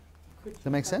 Does that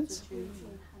make sense?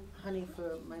 honey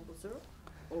for maple syrup,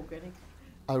 organic.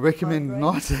 I recommend Fibre.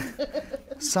 not.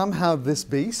 Somehow this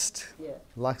beast Yeah.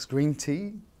 likes green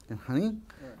tea and honey.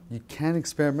 Right. You can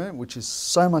experiment, which is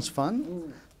so much fun,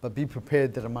 Mm. but be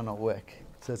prepared that it might not work.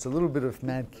 So it's a little bit of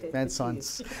mad Prepare for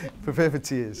science. Prepare for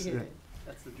tears. Yeah. Yeah.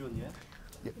 That's the Jun, yeah?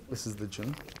 Yep, this is the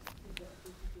gin.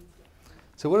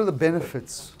 So what are the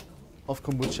benefits of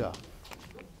kombucha?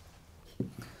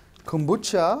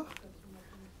 Kombucha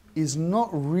is not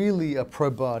really a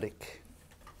probiotic.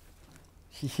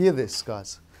 You hear this,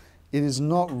 guys? It is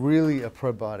not really a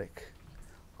probiotic.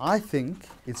 I think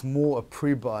it's more a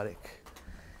prebiotic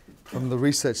from the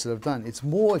research that I've done. It's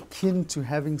more akin to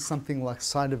having something like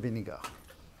cider vinegar.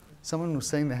 Someone was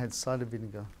saying they had cider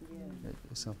vinegar.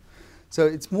 Yeah. So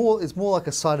it's more like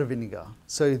a cider vinegar.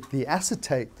 So the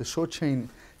acetate, the short chain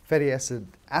fatty acid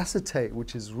acetate,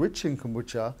 which is rich in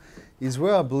kombucha, is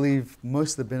where I believe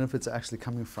most of the benefits are actually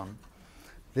coming from.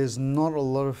 There's not a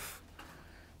lot of,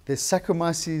 there's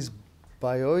Saccharomyces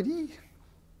boulardii,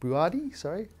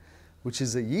 which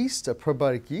is a yeast, a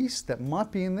probiotic yeast that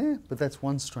might be in there, but that's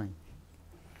one strain.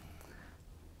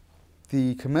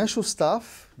 The commercial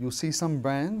stuff, you'll see some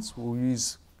brands will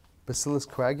use Bacillus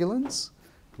coagulans,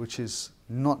 which is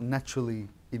not naturally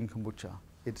in kombucha.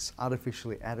 It's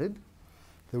artificially added.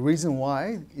 The reason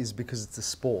why is because it's a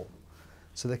spore,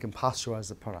 so they can pasteurize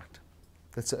the product.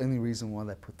 That's the only reason why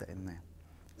they put that in there.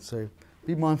 So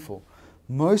be mindful.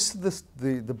 Most of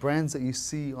the brands that you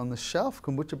see on the shelf,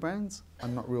 kombucha brands, are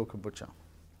not real kombucha.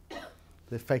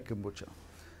 They're fake kombucha.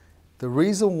 The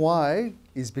reason why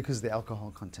is because of the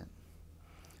alcohol content.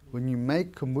 When you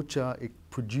make kombucha, it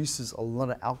produces a lot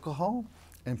of alcohol,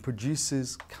 and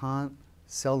producers can't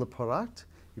sell the product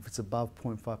if it's above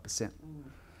 0.5%.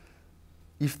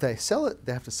 If they sell it,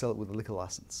 they have to sell it with a liquor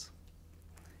license.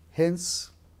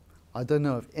 Hence, I don't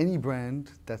know of any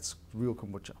brand that's real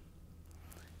kombucha.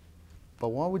 But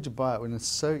why would you buy it when it's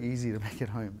so easy to make at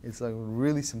home? It's like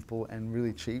really simple and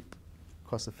really cheap,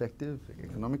 cost effective,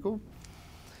 economical.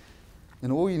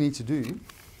 And all you need to do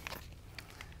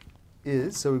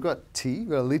is, so we've got tea, we've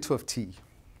got a litre of tea.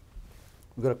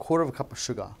 We've got a quarter of a cup of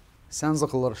sugar. Sounds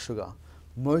like a lot of sugar.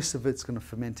 Most of it's going to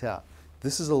ferment out.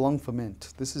 This is a long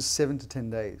ferment. This is 7 to 10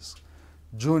 days.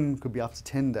 Jun could be up to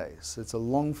 10 days. It's a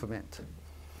long ferment.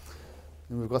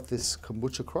 And we've got this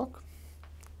kombucha crock,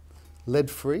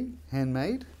 lead-free,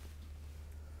 handmade.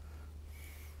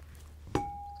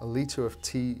 A litre of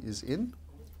tea is in,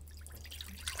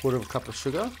 quarter of a cup of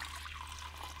sugar,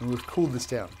 and we've cooled this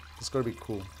down. It's got to be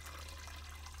cool.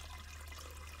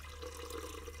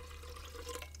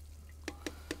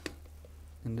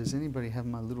 And does anybody have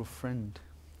my little friend?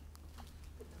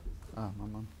 Ah, my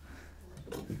mum.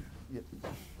 Yep.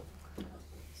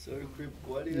 So, Krib,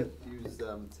 why do you use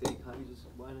tea? Can't you just,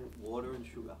 why not water and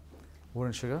sugar? Water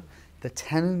and sugar. The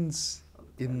tannins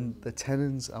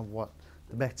are what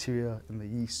the bacteria and the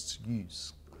yeasts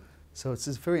use. So it's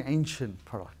this very ancient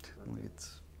product.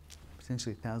 It's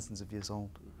potentially thousands of years old.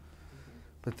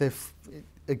 But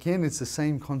again, it's the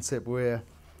same concept where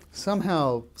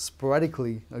somehow,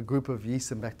 sporadically, a group of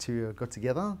yeast and bacteria got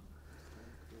together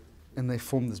and they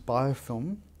formed this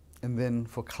biofilm. And then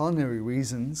for culinary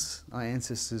reasons, our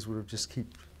ancestors would have just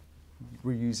keep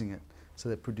reusing it. So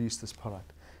they produced this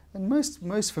product. And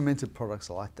most fermented products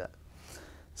are like that.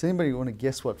 Does anybody want to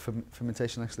guess what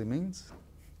fermentation actually means?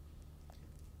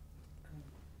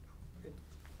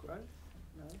 Great.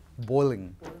 No?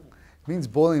 Boiling. Boiling. It means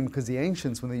boiling because the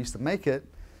ancients, when they used to make it,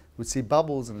 would see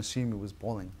bubbles and assume it was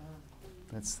boiling.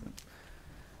 That's the,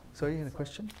 sorry, you had a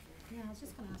question? Yeah, I was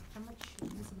just going to ask, how much sugar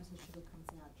comes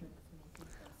out during the fermenting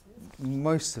process?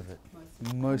 Most of it.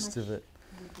 Most of it.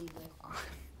 Would be left?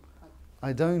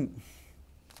 I don't.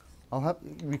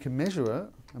 We can measure it.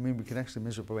 I mean, we can actually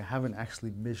measure it, but we haven't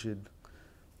actually measured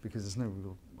because there's no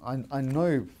real. I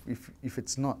know if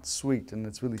it's not sweet and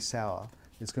it's really sour,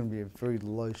 it's going to be a very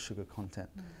low sugar content.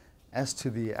 As to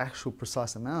the actual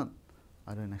precise amount,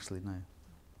 I don't actually know.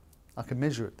 I can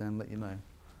measure it then and let you know.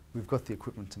 We've got the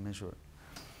equipment to measure it.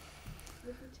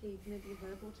 With the tea, can it be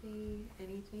herbal tea,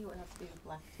 any tea, or it has to be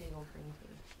black tea or green tea?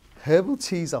 Herbal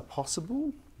teas are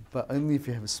possible, but only if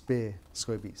you have a spare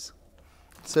scobies.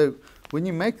 So when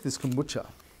you make this kombucha,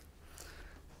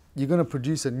 you're going to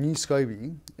produce a new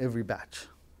SCOBY every batch.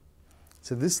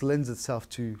 So this lends itself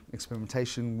to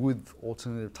experimentation with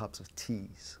alternative types of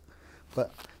teas.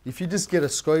 But if you just get a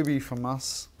SCOBY from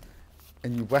us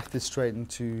and you whack this straight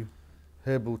into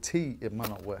herbal tea, it might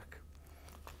not work.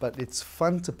 But it's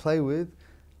fun to play with.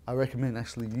 I recommend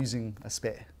actually using a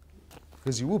spare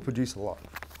because you will produce a lot.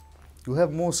 You'll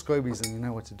have more SCOBYs than you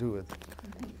know what to do with.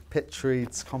 Pet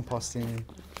treats, composting.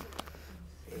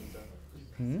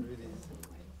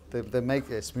 They make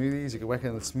smoothies. You can whack it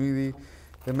in a smoothie.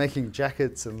 They're making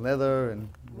jackets and leather and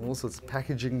all sorts of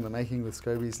packaging they're making with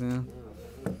scobies now.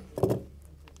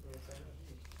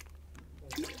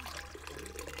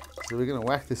 So we're going to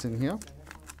whack this in here.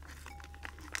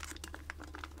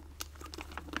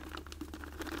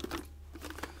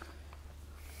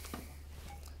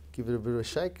 Give it a bit of a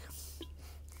shake,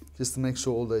 just to make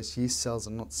sure all those yeast cells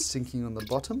are not sinking on the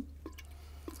bottom.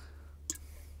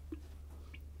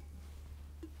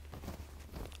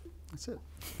 That's it.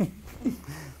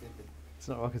 It's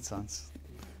not rocket science.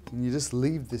 And you just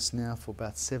leave this now for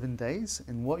about 7 days,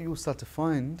 and what you'll start to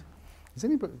find is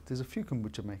there's a few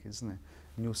kombucha makers, isn't there?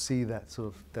 And you'll see that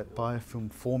sort of that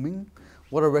biofilm forming.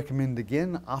 What I recommend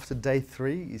again after day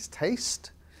 3 is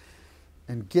taste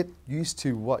and get used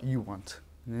to what you want.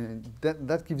 And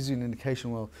that gives you an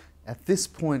indication, well, at this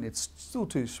point it's still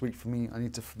too sweet for me, I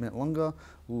need to ferment longer.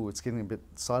 Ooh, it's getting a bit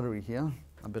cidery here,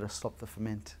 I better stop the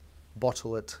ferment,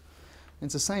 bottle it. And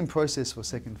it's the same process for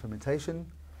second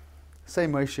fermentation,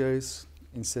 same ratios,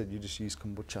 instead you just use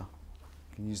kombucha.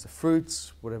 You can use the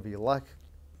fruits, whatever you like,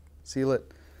 seal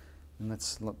it, and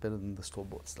that's a lot better than the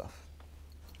store-bought stuff.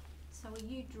 So are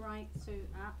you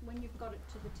when you've got it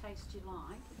to the taste you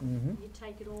like, Mm-hmm. you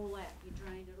take it all out, you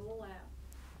drain it all out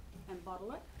and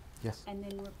bottle it, Yes. and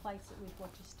then replace it with what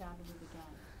you started with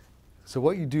again. So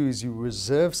what you do is you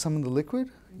reserve some of the liquid,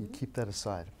 you keep that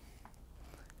aside.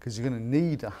 Because you're going to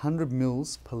need 100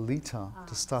 mils per litre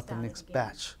to start the start it next again.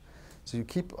 batch. So you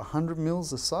keep 100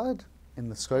 mils aside in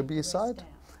the SCOBY Rest aside, out.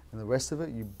 and the rest of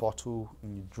it you bottle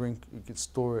and you drink. You can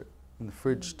store it in the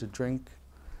fridge to drink,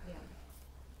 Yeah.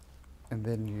 and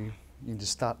then you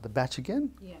just start the batch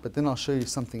again. Yeah. But then I'll show you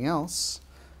something else,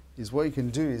 is what you can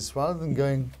do is rather than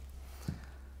going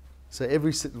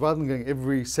every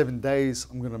 7 days,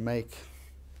 I'm going to make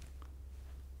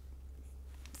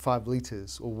 5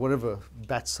 litres or whatever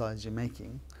batch size you're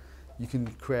making, you can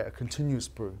create a continuous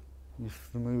brew. You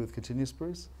familiar with continuous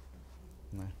brews?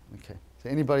 No? Okay. So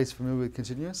anybody's familiar with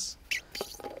continuous?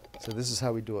 So this is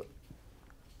how we do it.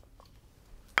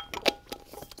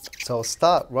 So I'll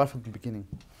start right from the beginning.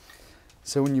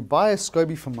 So when you buy a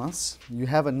SCOBY from us, you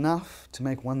have enough to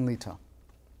make 1 litre.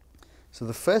 So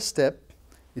the first step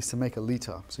is to make a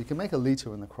litre. So you can make a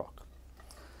litre in the crock.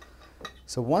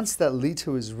 So once that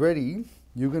litre is ready,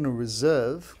 you're going to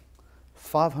reserve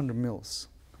 500 mils.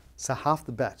 So half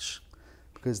the batch,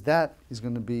 because that is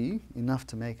going to be enough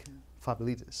to make 5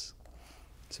 litres.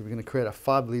 So we're going to create a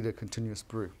 5 litre continuous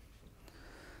brew.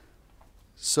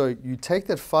 So you take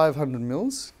that 500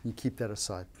 mils, you keep that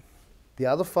aside. The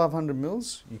other 500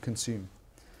 mils you consume.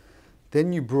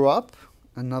 Then you brew up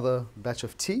another batch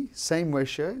of tea, same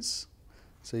ratios.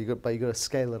 So you got to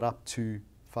scale it up to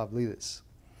 5 litres,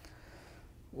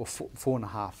 or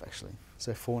 4.5 actually.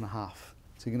 So 4.5.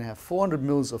 So you're going to have 400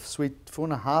 mils of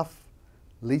 4.5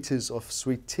 litres of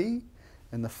sweet tea,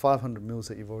 and the 500 mils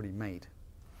that you've already made.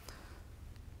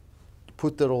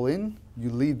 Put that all in.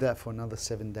 You leave that for another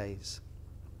 7 days.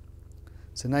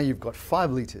 So now you've got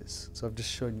 5 litres. So I've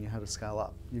just shown you how to scale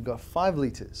up. You've got 5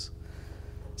 litres.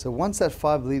 So once that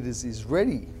 5 litres is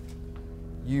ready,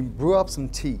 you brew up some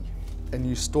tea and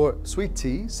you store it, sweet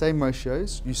tea, same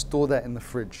ratios, you store that in the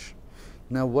fridge.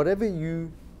 Now whatever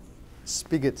you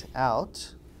spigot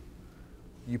out,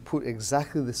 you put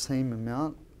exactly the same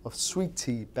amount of sweet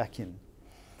tea back in.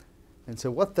 And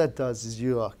so what that does is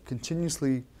you are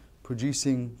continuously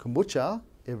producing kombucha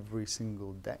every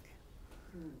single day.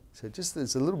 So just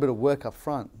there's a little bit of work up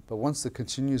front, but once the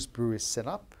continuous brew is set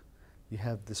up, you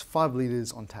have this 5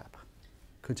 litres on tap,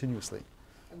 continuously.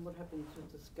 And what happens with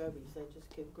the scobies? They just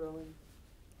keep growing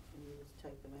and you just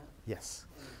take them out? Yes.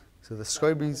 So the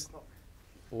scobies,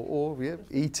 or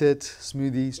eat it,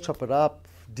 smoothies, chop it up,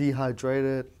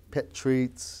 dehydrate it, pet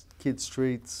treats, kids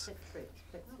treats, Pet treats,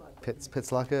 pets like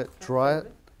pets like it, dry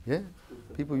it. Yeah,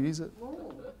 people use it.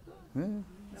 Yeah,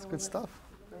 it's good stuff.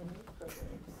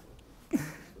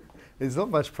 There's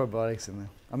not much probiotics in there.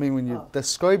 I mean, when the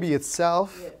SCOBY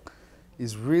itself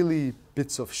is really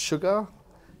bits of sugar.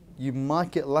 You might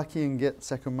get lucky and get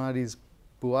Saccharomyces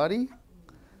boulardii,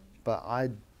 but I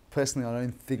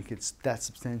don't think it's that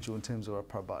substantial in terms of a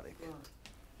probiotic.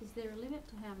 Is there a limit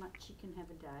to how much you can have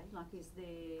a day? Like,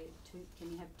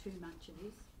 can you have too much of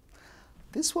this?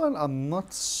 This one I'm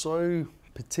not so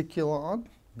particular on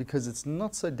because it's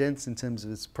not so dense in terms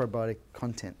of its probiotic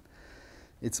content.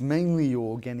 It's mainly your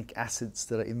organic acids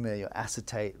that are in there, your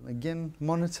acetate. Again,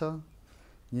 monitor.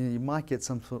 You might get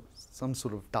some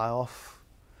sort of die-off.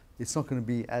 It's not going to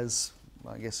be as,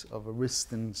 I guess, of a risk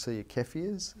than, say, your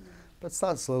kefir is, but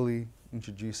start slowly,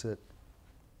 introduce it.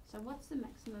 So what's the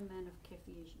maximum amount of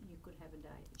kefir you could have a day,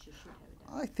 that you should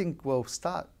have a day? I think, well,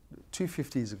 start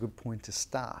 250 is a good point to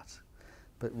start.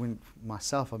 But when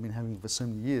myself, I've been having it for so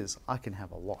many years, I can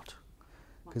have a lot.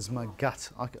 Because my gut,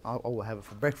 I will have it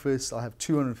for breakfast. I'll have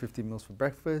 250 mils for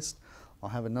breakfast. I'll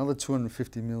have another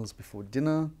 250 mils before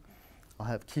dinner. I'll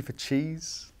have kefir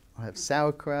cheese. I'll have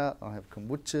sauerkraut. I'll have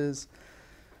kombuchas.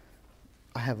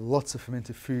 I have lots of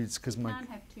fermented foods because You my... can't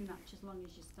have too much as long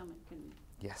as your stomach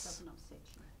doesn't upset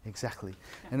you. Exactly.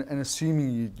 Yeah. And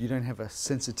assuming you don't have a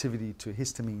sensitivity to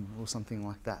histamine or something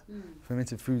like that.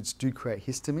 Fermented foods do create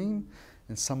histamine,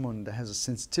 and someone that has a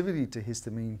sensitivity to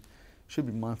histamine should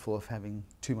be mindful of having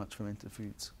too much fermented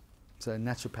foods. So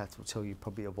naturopaths will tell you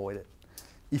probably avoid it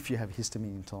if you have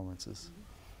histamine intolerances.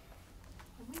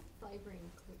 And with flavouring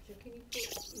kombucha, can you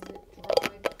put, is it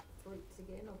dried fruits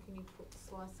again, or can you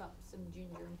slice up some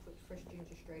ginger and put fresh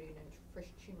ginger straight in and fresh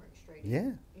turmeric straight in?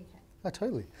 Yeah. You can. Oh,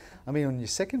 totally. I mean, on your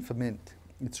second ferment,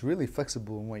 it's really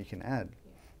flexible in what you can add.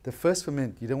 The first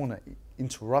ferment, you don't want to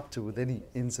interrupt it with any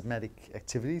enzymatic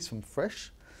activities from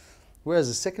fresh. Whereas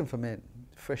the second ferment,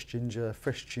 fresh ginger,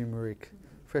 fresh turmeric,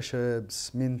 fresh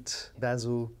herbs, mint,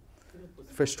 basil,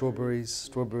 fresh strawberries,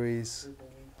 blueberries.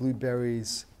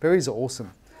 Berries are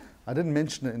awesome. I didn't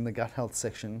mention it in the gut health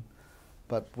section,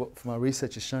 but what my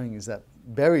research is showing is that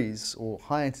berries or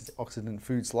high antioxidant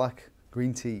foods like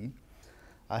green tea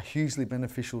are hugely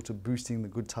beneficial to boosting the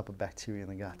good type of bacteria in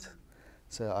the gut.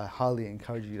 So I highly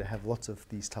encourage you to have lots of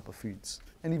these type of foods,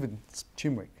 and even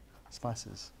turmeric,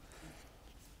 spices.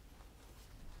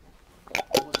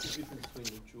 What's the difference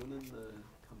between the jun and the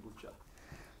kombucha?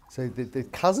 So the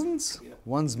cousins, Yeah.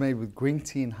 one's made with green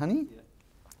tea and honey, Yeah.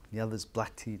 the other's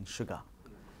black tea and sugar.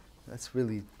 That's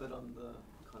really, But on the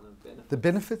kind of benefits? the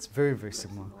benefits, very, very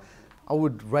similar. I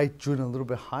would rate jun a little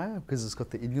bit higher because it's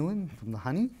got the inulin from the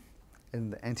honey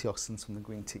and the antioxidants from the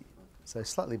green tea. So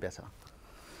slightly better.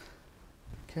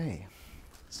 Okay,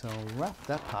 so I'll wrap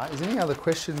that part. Is there any other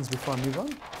questions before I move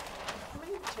on? How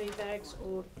many tea bags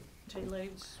or tea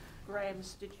leaves,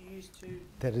 grams did you use to...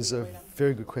 That is a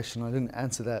very good question. I didn't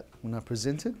answer that when I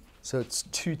presented. So it's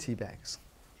 2 tea bags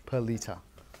per litre.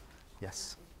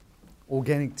 Yes.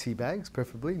 Organic tea bags,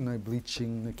 preferably. No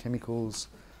bleaching, no chemicals.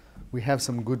 We have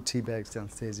some good tea bags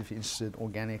downstairs if you're interested.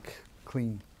 Organic,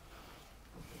 clean.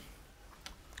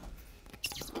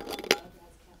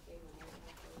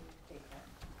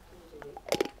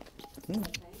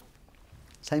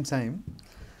 Same.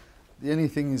 The only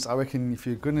thing is, I reckon if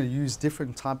you're going to use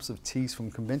different types of teas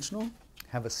from conventional,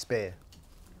 have a spare.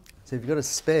 So if you've got a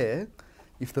spare,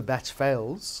 if the batch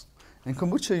fails, and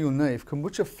kombucha, you'll know, if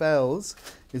kombucha fails,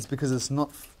 it's because it's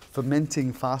not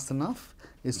fermenting fast enough,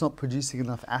 it's not producing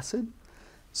enough acid,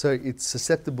 so it's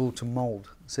susceptible to mold.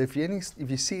 So if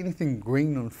you see anything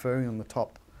green or furry on the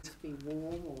top, To be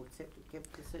warm or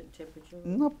kept to a certain temperature?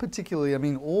 not particularly. I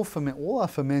mean, all our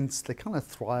ferments, they kind of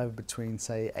thrive between,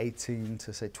 say, 18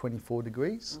 to, say, 24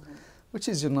 degrees, which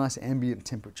is your nice ambient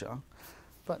temperature.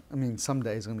 But, I mean, some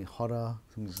days are going to be hotter,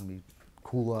 some days are going to be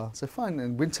cooler. So fine,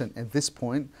 in winter, at this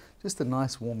point, just a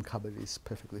nice warm cupboard is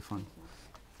perfectly fine.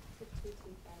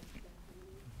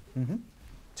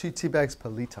 2 tea bags per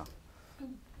litre.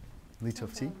 Litre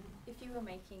of tea. If you were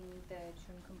making the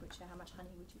chun kombucha, how much honey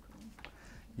would you put in?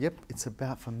 Yep, it's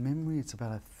about, from memory, it's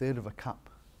about 1/3 of a cup.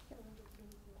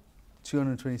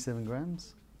 227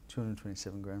 grams?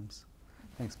 227 grams.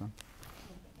 Thanks, man.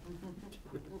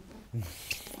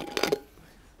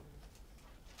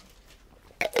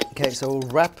 Okay, so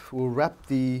we'll wrap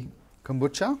the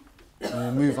kombucha and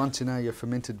we'll move on to now your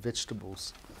fermented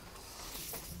vegetables.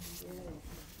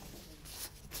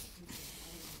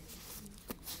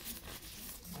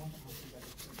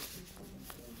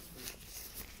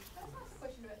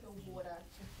 Question about your water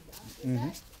temperature. Is Mhm.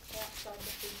 that outside the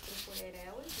fridge for 48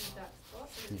 hours in dark spot, or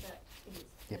is that it is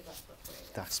Yep. dark spot 48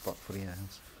 hours? Dark spot, 48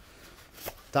 hours.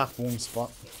 Dark warm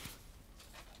spot.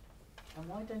 And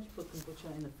why don't you put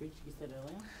kombucha in the fridge, you said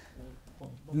earlier? N-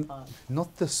 What part?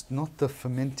 Not the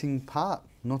fermenting part,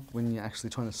 not when you're actually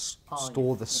trying to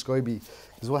store the SCOBY.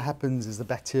 Because what happens is the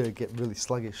bacteria get really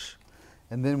sluggish.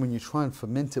 And then when you try and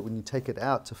ferment it, when you take it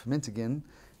out to ferment again,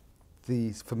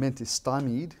 the ferment is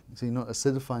stymied, so you're not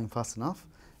acidifying fast enough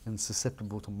and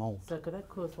susceptible to mold. So could that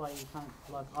cause why you can't,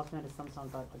 like I've noticed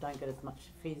sometimes I don't get as much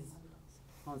fizz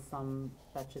on some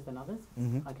batches than others?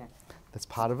 Mhm. Okay. That's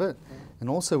part of it. And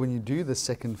also when you do the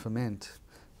second ferment,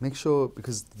 make sure,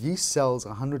 because yeast cells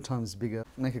are 100 times bigger,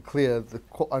 make it clear,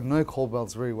 I know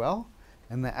Caldwell's very well,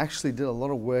 and they actually did a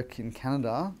lot of work in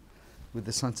Canada with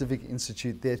the Scientific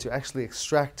Institute there to actually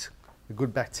extract the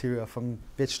good bacteria from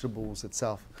vegetables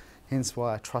itself. Hence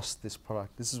why I trust this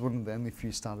product. This is one of the only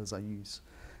few starters I use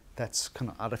that's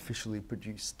kind of artificially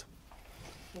produced.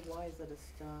 Well, why is it a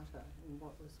starter? In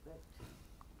what respect?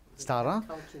 starter.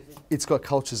 Cultures in. It's got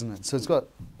cultures in it. So it's got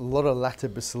a lot of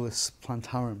Lactobacillus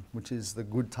plantarum, which is the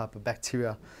good type of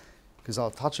bacteria, because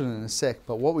I'll touch on it in a sec.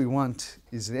 But what we want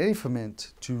is in any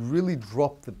ferment to really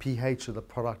drop the pH of the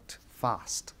product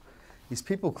fast. Is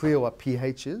people clear what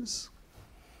pH is?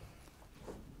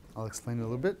 I'll explain it a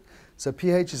little bit. So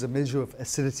pH is a measure of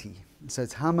acidity. So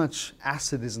it's how much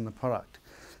acid is in the product.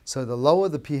 So the lower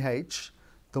the pH,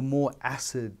 the more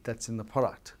acid that's in the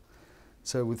product.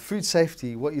 So with food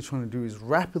safety, what you're trying to do is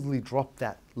rapidly drop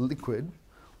that liquid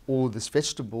or this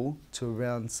vegetable to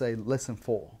around, say, less than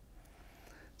 4.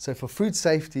 So for food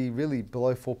safety, really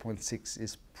below 4.6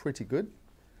 is pretty good.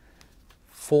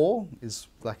 4 is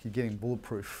like you're getting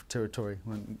bulletproof territory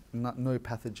when no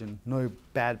pathogen, no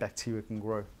bad bacteria can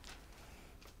grow.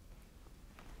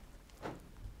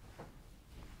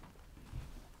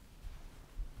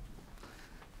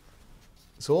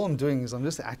 So all I'm doing is I'm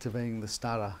just activating the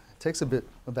starter. It takes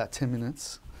about 10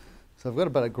 minutes. So I've got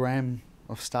about 1 gram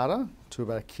of starter to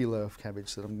about 1 kilo of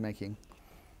cabbage that I'm making.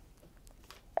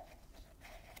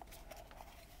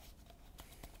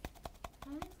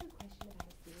 Can I ask a question about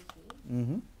acidity?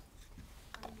 Mm-hmm.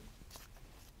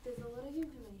 There's a lot of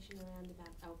information around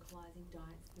about alkalizing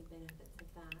diets and the benefits of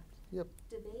that. Yep.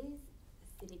 Do these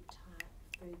acidic type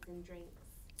foods and drinks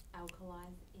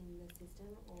alkalize in the system,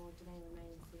 or do they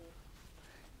remain acidic?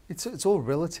 It's all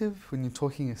relative when you're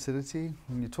talking acidity.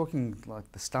 When you're talking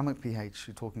like the stomach pH,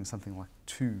 you're talking something like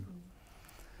 2.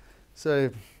 So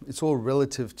it's all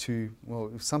relative to,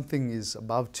 well, if something is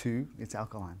above 2, it's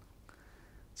alkaline.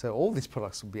 So all these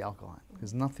products will be alkaline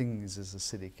because nothing is as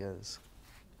acidic as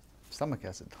stomach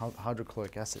acid,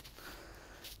 hydrochloric acid.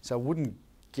 So I wouldn't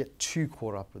get too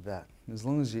caught up with that. As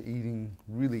long as you're eating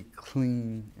really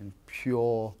clean and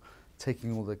pure,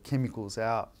 taking all the chemicals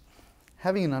out,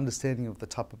 having an understanding of the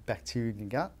type of bacteria in your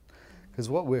gut, because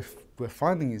what we're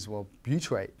finding is, well,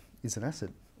 butyrate is an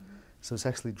acid. So it's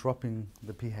actually dropping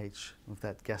the pH of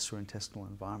that gastrointestinal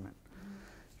environment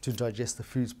to digest the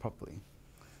foods properly.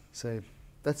 So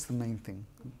that's the main thing.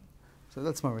 So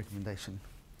that's my recommendation.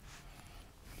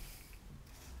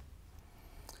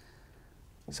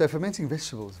 So fermenting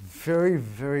vegetables, very,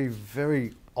 very,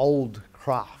 very old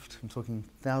craft. I'm talking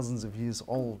thousands of years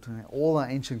old. And all our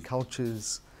ancient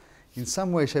cultures, in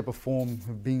some way, shape or form,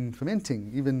 have been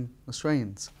fermenting, even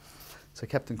Australians. So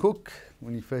Captain Cook,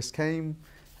 when he first came,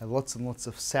 had lots and lots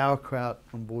of sauerkraut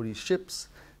on board his ships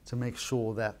to make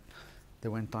sure that they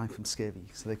weren't dying from scurvy.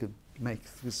 So they could make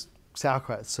this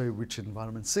sauerkraut so rich in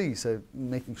vitamin C, so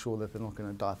making sure that they're not going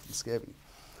to die from scurvy.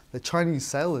 The Chinese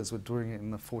sailors were doing it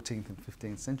in the 14th and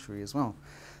 15th century as well.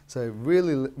 So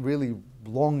really, really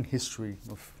long history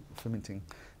of fermenting.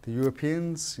 The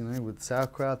Europeans, you know, with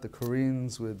sauerkraut, the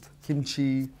Koreans with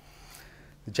kimchi,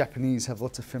 the Japanese have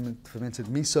lots of fermented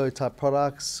miso type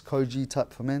products, koji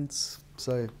type ferments.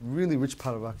 So really rich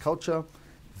part of our culture,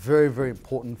 very, very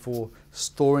important for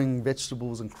storing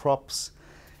vegetables and crops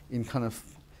in kind of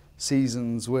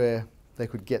seasons where they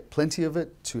could get plenty of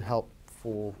it to help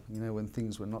for, you know, when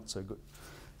things were not so good.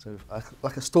 So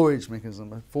like a storage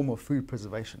mechanism, a form of food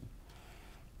preservation.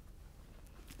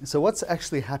 So what's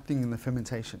actually happening in the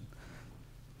fermentation?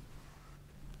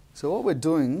 So what we're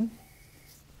doing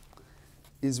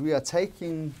is we are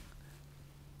taking,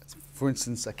 for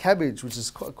instance, a cabbage, which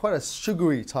is quite a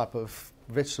sugary type of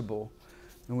vegetable,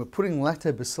 and we're putting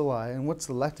lactobacilli, and what's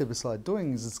the lactobacilli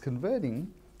doing is it's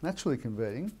converting, naturally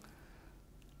converting,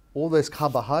 all those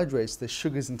carbohydrates, the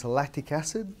sugars, into lactic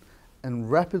acid,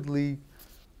 and rapidly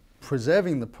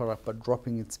preserving the product by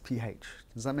dropping its pH.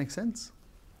 Does that make sense?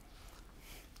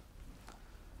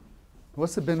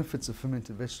 What's the benefits of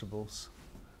fermented vegetables?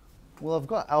 Well, I've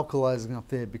got alkalizing up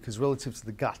there because relative to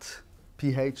the gut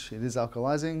pH, it is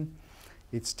alkalizing.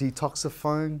 It's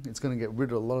detoxifying. It's going to get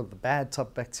rid of a lot of the bad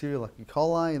type bacteria like E.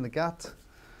 coli in the gut.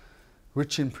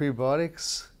 Rich in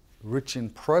prebiotics, rich in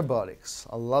probiotics.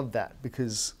 I love that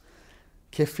because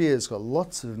kefir has got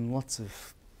lots and lots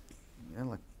of, you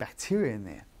know, like bacteria in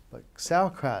there. Like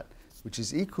sauerkraut, which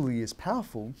is equally as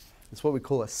powerful, is what we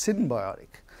call a symbiotic,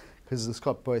 because it's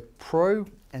got both pro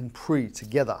and pre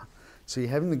together. So you're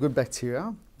having the good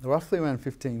bacteria, roughly around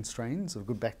 15 strains of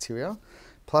good bacteria,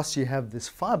 plus you have this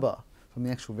fibre from the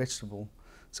actual vegetable.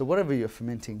 So whatever you're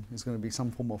fermenting is going to be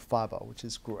some form of fibre, which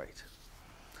is great.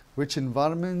 Rich in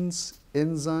vitamins,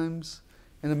 enzymes,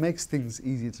 and it makes things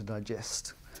easier to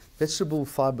digest. Vegetable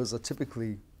fibres are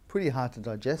typically pretty hard to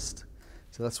digest,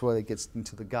 so that's why it gets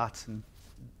into the gut, and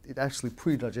it actually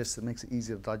pre-digests it, makes it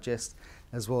easier to digest,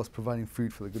 as well as providing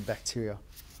food for the good bacteria.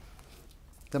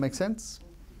 That make sense?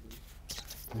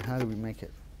 And how do we make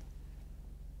it?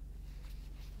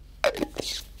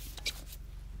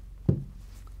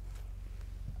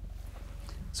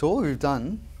 So all we've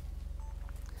done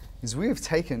is we have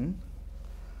taken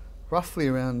roughly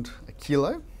around 1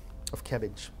 kilo of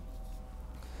cabbage,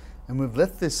 and we've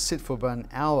let this sit for about an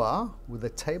hour with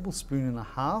 1.5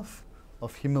 tablespoons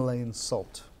of Himalayan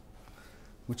salt,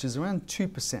 which is around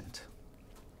 2%.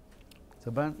 So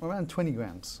about around 20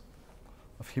 grams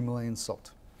of Himalayan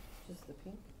salt. Just the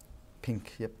pink?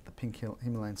 Pink, yep, the pink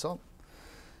Himalayan salt.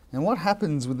 And what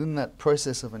happens within that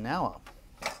process of an hour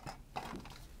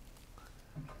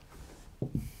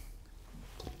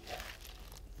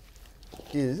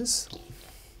is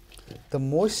the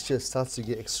moisture starts to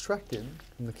get extracted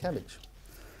from the cabbage.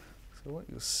 So what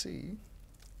you'll see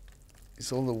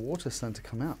is all the water starting to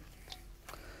come out.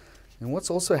 And what's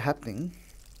also happening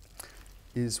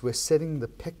is we're setting the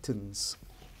pectins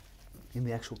in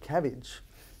the actual cabbage,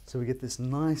 so we get this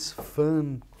nice,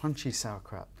 firm, crunchy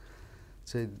sauerkraut.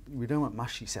 So we don't want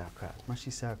mushy sauerkraut.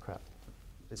 Mushy sauerkraut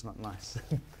is not nice.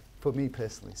 For me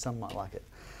personally, some might like it.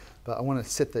 But I want to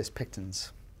set those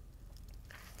pectins.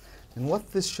 And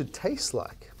what this should taste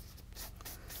like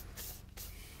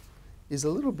is a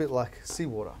little bit like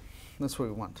seawater. That's what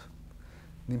we want.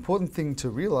 The important thing to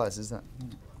realize is that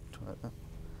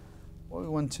what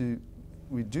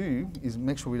we do is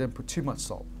make sure we don't put too much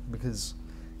salt, because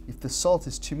if the salt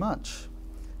is too much,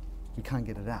 we can't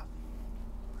get it out.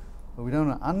 But we don't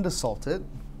want to undersalt it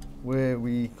where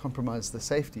we compromise the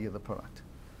safety of the product.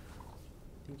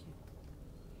 Thank you.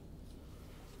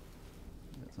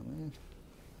 Got something there.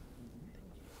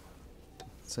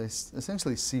 So it's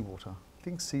essentially seawater.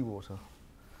 Think seawater.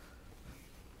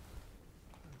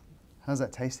 How's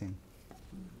that tasting?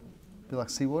 A bit like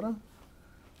seawater?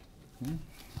 Mm.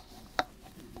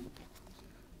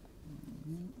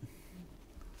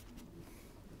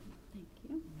 Thank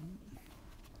you.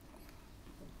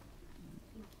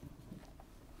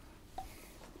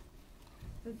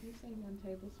 Did you say 1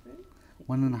 tablespoon?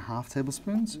 1.5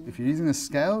 tablespoons. If you're using a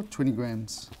scale, 20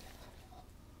 grams.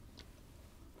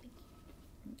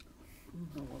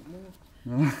 I want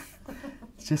more.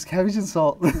 It's just cabbage and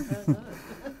salt.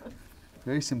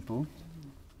 Very simple.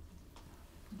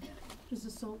 Does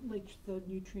the salt leach the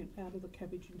nutrient out of the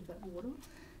cabbage into that water?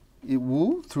 It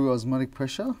will, through osmotic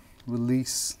pressure,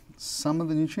 release some of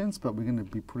the nutrients, but we're going to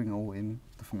be putting it all in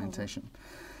the fermentation.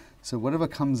 So whatever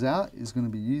comes out is going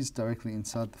to be used directly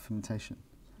inside the fermentation.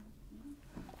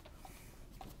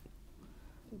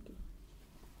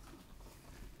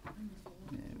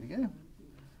 There we go.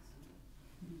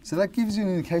 So that gives you an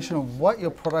indication of what your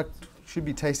product should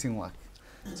be tasting like.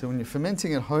 So when you're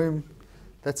fermenting at home,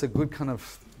 that's a good kind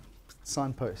of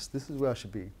signpost. This is where I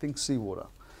should be. Think seawater.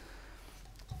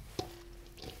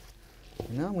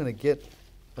 And now I'm going to get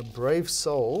a brave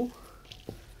soul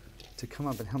to come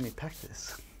up and help me pack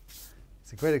this.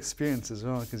 It's a great experience as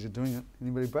well because you're doing it.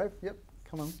 Anybody brave? Yep.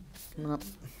 Come on. Come on up.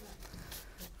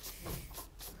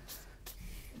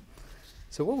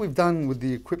 So what we've done with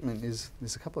the equipment is,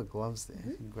 there's a couple of gloves there.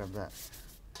 You can grab that.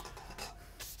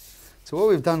 So what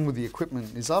we've done with the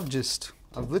equipment is I've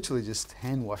literally just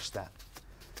hand washed that.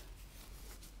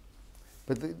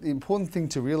 But the important thing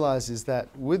to realize is that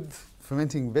with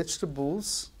fermenting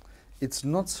vegetables, it's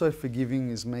not so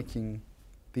forgiving as making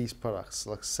these products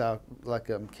like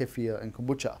kefir and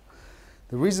kombucha.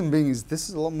 The reason being is this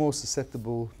is a lot more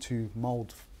susceptible to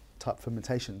mold type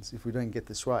fermentations if we don't get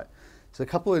this right. So a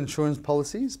couple of insurance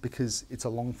policies, because it's a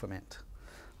long ferment.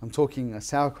 I'm talking a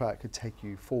sauerkraut could take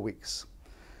you 4 weeks.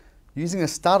 Using a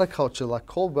starter culture like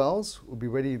Caldwell's will be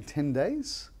ready in 10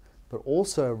 days, but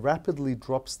also rapidly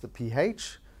drops the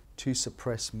pH to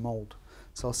suppress mold.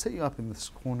 So I'll set you up in this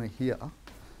corner here.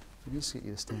 Let me just get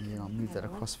you to stand here. I'll move that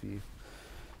across for you.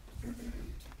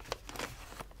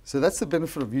 So that's the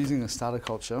benefit of using a starter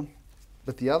culture.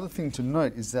 But the other thing to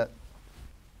note is that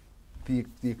the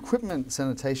equipment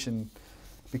sanitation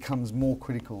becomes more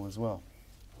critical as well.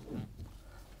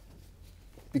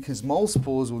 Because mold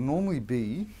spores will normally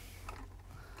be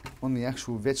on the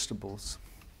actual vegetables.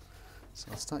 So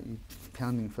I'll start you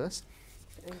pounding first.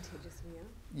 And just me out?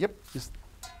 Yep, just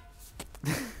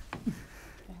For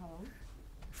how long?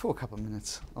 for a couple of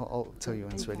minutes. I'll tell you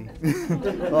when it's ready.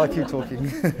 I'll keep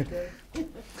talking.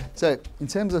 So in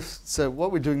terms of,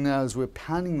 what we're doing now is we're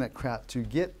pounding that kraut to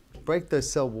break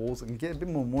those cell walls and get a bit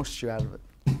more moisture out of it.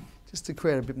 Just to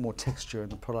create a bit more texture in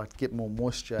the product, get more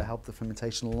moisture, help the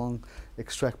fermentation along,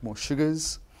 extract more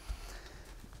sugars.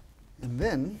 And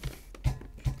then,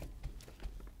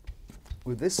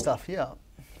 with this stuff here,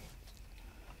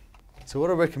 so what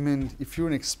I recommend, if you're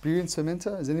an experienced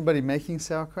fermenter, is anybody making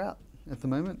sauerkraut at the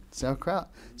moment? Sauerkraut?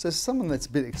 So someone that's a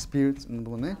bit experienced in the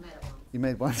one there. You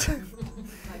made one.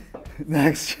 No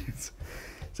experience.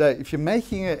 So So if you're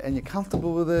making it and you're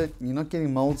comfortable with it, you're not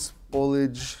getting mold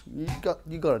spoilage,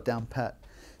 you got it down pat.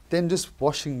 Then just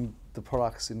washing the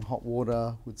products in hot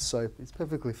water with soap is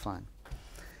perfectly fine.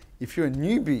 If you're a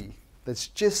newbie that's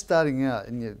just starting out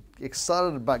and you're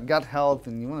excited about gut health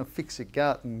and you want to fix your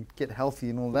gut and get healthy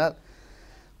and all that,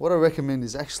 what I recommend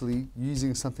is actually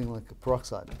using something like a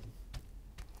peroxide. Is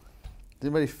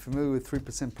anybody familiar with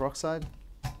 3% peroxide?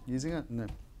 Using it? No.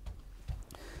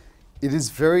 It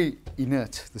is very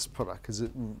inert, this product, because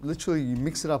it literally, you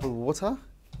mix it up with water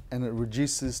and it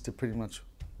reduces to pretty much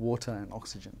water and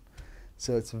oxygen.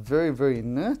 So it's very, very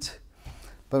inert.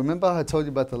 But remember I told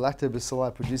you about the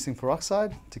lactobacilli producing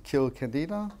peroxide to kill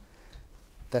candida?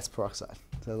 That's peroxide.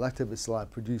 So lactobacilli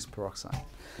produce peroxide.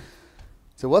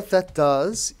 So what that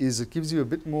does is it gives you a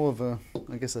bit more of a,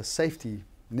 I guess, a safety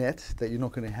net that you're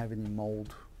not going to have any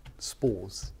mold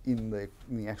spores in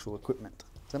the actual equipment.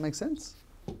 Does that make sense?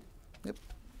 Yep.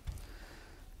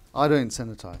 I don't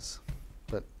sanitize,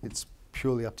 but it's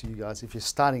purely up to you guys. If you're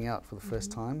starting out for the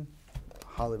first time,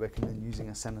 I highly recommend using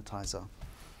a sanitizer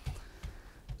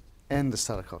and the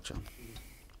starter culture.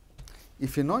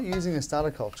 If you're not using a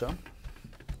starter culture,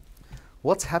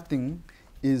 what's happening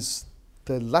is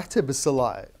the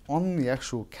lactobacilli on the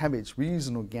actual cabbage, we use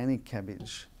an organic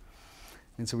cabbage,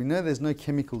 and so we know there's no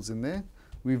chemicals in there.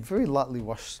 We very lightly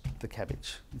wash the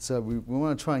cabbage. And so we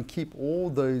want to try and keep all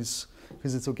those,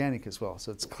 because it's organic as well,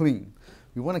 so it's clean.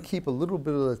 We want to keep a little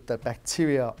bit of that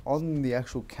bacteria on the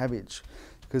actual cabbage,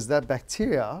 because that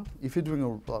bacteria, if you're doing a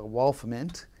wild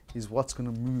ferment, is what's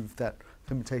going to move that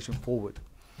fermentation forward.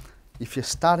 If you're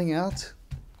starting out,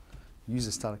 use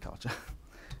a starter culture.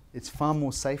 It's far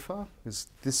more safer, because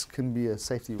this can be a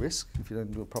safety risk if you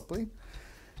don't do it properly.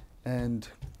 And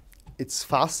it's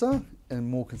faster and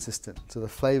more consistent, so the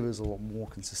flavour is a lot more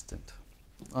consistent.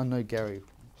 I know Gary,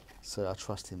 so I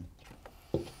trust him.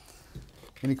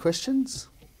 Any questions?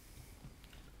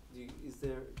 Is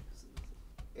there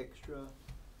extra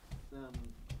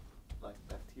like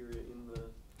bacteria in the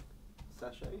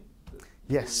sachet that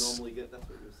Yes. you normally get? That's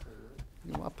what you're saying, right?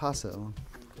 You might pass that on.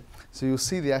 Okay. So you'll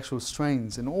see the actual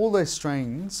strains, and all those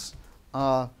strains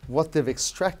are what they've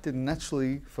extracted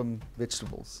naturally from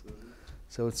vegetables. Mm-hmm.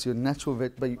 So it's your natural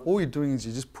but all you're doing is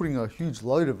you're just putting a huge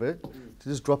load of it to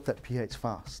just drop that pH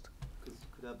fast. Because you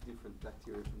could have different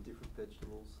bacteria from different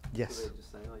vegetables. Yes. So they're just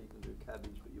saying, oh, you can do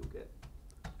cabbage, but you'll get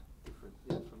different,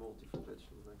 from all different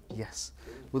vegetables. Okay. Yes.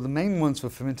 Yeah. Well, the main ones for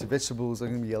fermented vegetables are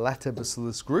going to be a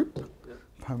lactobacillus group, Yep.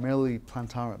 primarily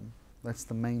plantarum. That's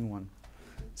the main one.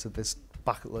 Okay. So there's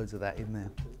bucket loads of that in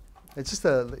there. Okay. It's just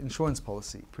an insurance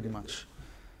policy, pretty much.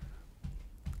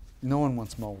 No one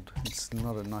wants mold. It's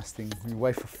not a nice thing. You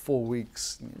wait for 4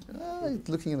 weeks, and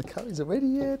looking in the cup, is it ready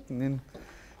yet? And then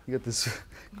you got this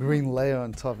green layer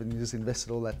on top, and you just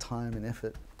invested all that time and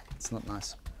effort. It's not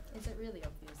nice. Is it really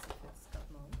obvious if it's got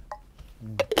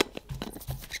mold?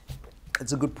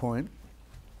 That's a good point.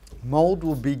 Mold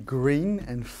will be green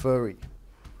and furry.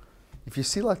 If you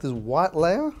see like this white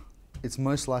layer, it's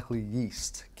most likely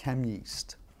yeast, cam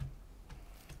yeast.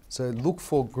 So look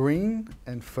for green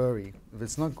and furry. If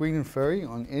it's not green and furry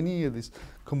on any of this,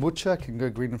 kombucha can go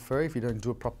green and furry if you don't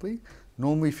do it properly.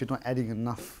 Normally if you're not adding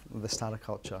enough of the starter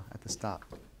culture at the start,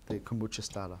 the kombucha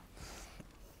starter.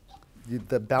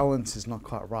 The balance is not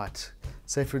quite right.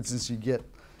 Say for instance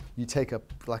you take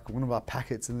like one of our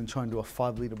packets and then try and do a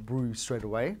 5 litre brew straight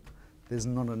away. There's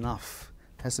not enough.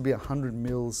 It has to be 100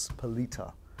 mils per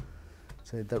litre.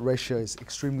 So that ratio is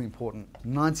extremely important.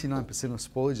 99% of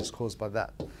spoilage is caused by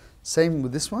that. Same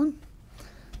with this one.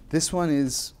 This one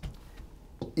is,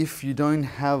 if you don't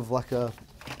have like a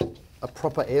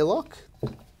proper airlock,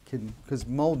 because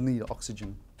mold need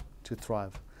oxygen to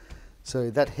thrive. So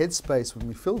that headspace, when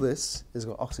we fill this, has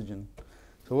got oxygen.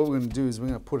 So what we're going to do is we're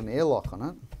going to put an airlock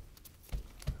on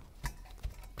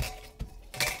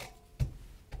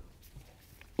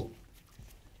it.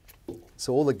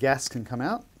 So all the gas can come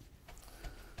out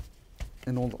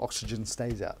and all the oxygen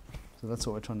stays out. So that's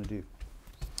what we're trying to do.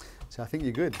 So I think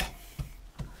you're good.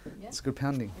 Yeah. It's good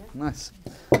pounding. Yeah. Nice.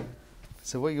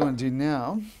 So what you want to do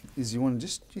now is you want to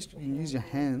just you can use your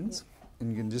hands and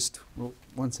you can just, well,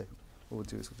 1 second. What we'll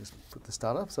do is we'll just put the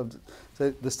starter. So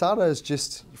the starter is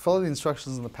just, you follow the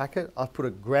instructions in the packet. I've put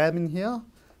a gram in here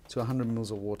to 100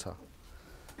 mils of water.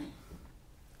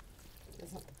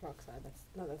 That's not the peroxide,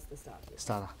 that's the starter.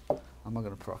 Starter. I'm not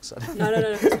going to peroxide. No.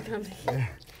 Yeah.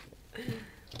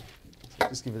 So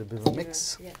just give it a bit of a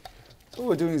mix. Yeah. So what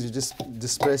we're doing is you're just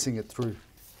dispersing it through.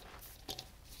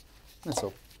 That's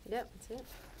all. Yep, that's it.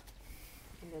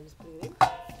 And then just put it in.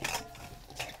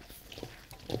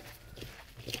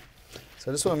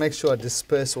 So I just want to make sure I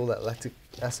disperse all that lactic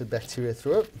acid bacteria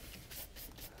through it.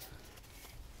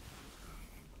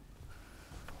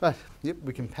 Right, yep,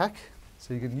 we can pack.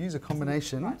 So you can use a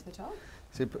combination. Right to the top.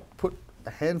 So you put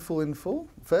a handful in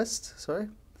first,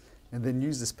 and then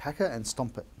use this packer and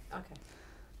stomp it. Okay.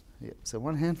 Yep, so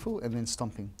one handful and then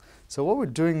stomping. So what we're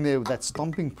doing there with that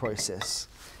stomping process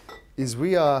is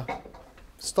we are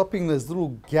stopping those little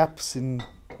gaps in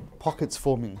pockets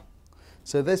forming.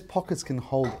 So those pockets can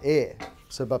hold air.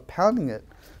 So by pounding it,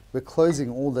 we're closing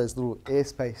all those little air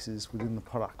spaces within the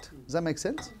product. Does that make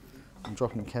sense? I'm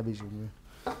dropping cabbage in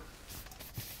there.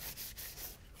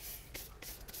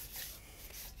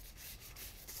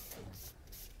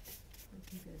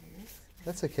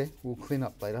 That's okay. We'll clean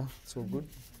up later. It's all good.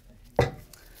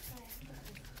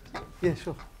 Yeah,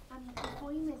 sure.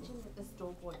 Before you mentioned that the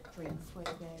store-bought drinks were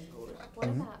very good, what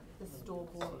about the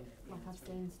store-bought, like I've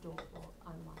seen store-bought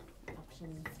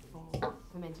options for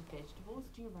fermented vegetables,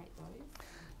 do you rate those?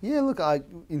 Yeah, look,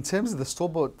 in terms of the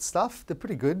store-bought stuff, they're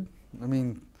pretty good. I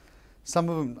mean, some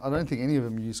of them, I don't think any of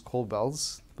them use cold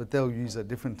bells, but they'll use a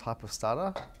different type of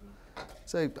starter.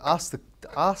 So ask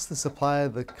the supplier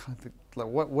like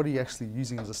what are you actually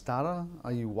using as a starter?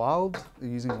 Are you wild? Are you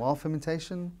using wild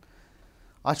fermentation?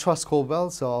 I trust cold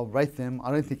bells, so I'll rate them.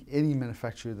 I don't think any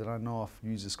manufacturer that I know of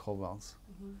uses cold bells.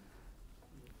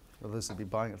 Others would be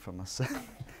buying it from us, so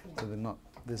they're not.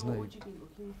 There's What no. would you be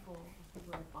looking for if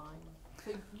you were buying?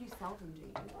 So you sell them, do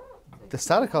you? So The if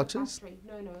starter you have a cultures? factory-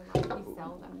 No, like you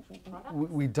sell them products?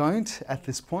 We don't at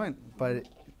this point, but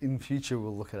in future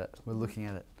we'll look at it. We're looking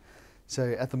at it.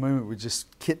 So at the moment we're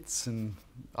just kits and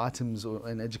items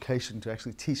and education to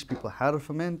actually teach people how to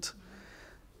ferment.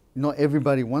 Not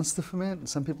everybody wants to ferment.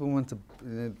 Some people want to,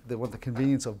 they want the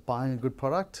convenience of buying a good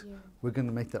product. Yeah. We're going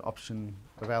to make that option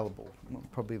available,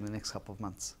 probably in the next couple of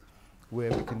months,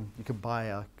 where you can buy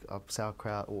a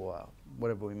sauerkraut or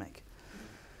whatever we make,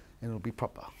 and it'll be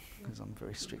proper because I'm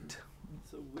very strict.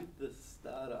 So with the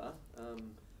starter,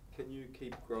 can you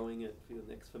keep growing it for your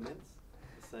next ferments?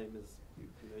 The same as you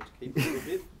know, to keep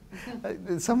it a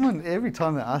bit? Someone, every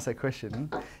time they ask that question,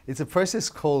 it's a process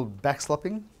called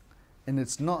backslopping, and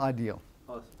it's not ideal.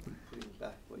 Oh, so putting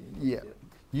back what you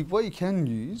Yeah. What you can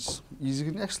use is you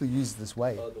can actually use this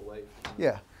whey. Oh, the whey.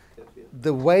 Yeah. Kefir.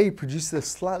 The whey produces a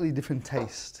slightly different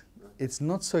taste. Right. It's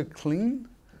not so clean.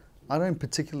 I don't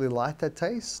particularly like that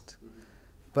taste,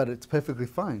 but it's perfectly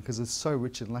fine because it's so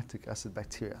rich in lactic acid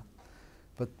bacteria.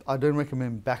 But I don't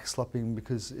recommend backslopping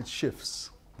because it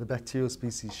shifts. The bacterial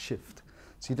species shift.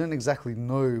 So you don't exactly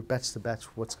know batch to batch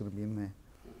what's going to be in there.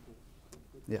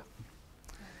 Yeah.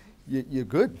 You're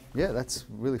good. Yeah, that's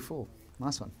really full.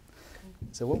 Nice one.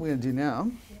 So what we're going to do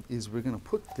now is we're going to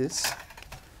put this,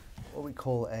 what we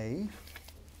call a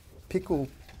pickle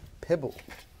pebble.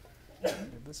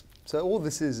 So all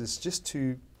this is just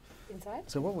to... Inside?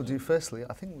 So what we'll do firstly,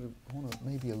 I think we want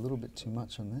maybe a little bit too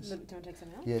much on this. Do you want to take some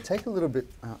out? Yeah, take a little bit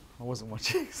out. I wasn't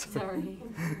watching. Sorry.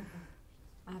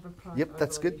 I have a prime. Yep,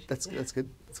 that's good. That's good.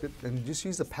 That's good. And just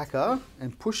use the packer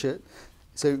and push it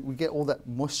so we get all that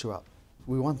moisture up.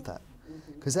 We want that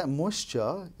because that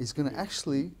moisture is going to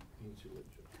actually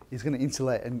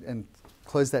insulate and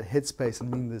close that headspace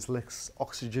and mean there's less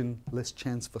oxygen, less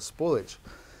chance for spoilage.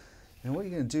 And what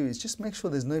you're going to do is just make sure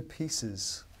there's no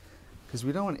pieces, because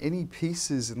we don't want any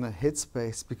pieces in the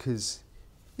headspace, because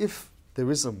if there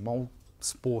is a mold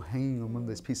spore hanging on one of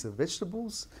those pieces of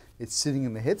vegetables, it's sitting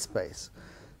in the headspace.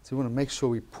 So we want to make sure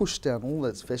we push down all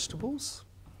those vegetables.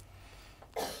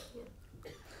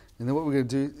 And then what we're going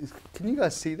to do is, can you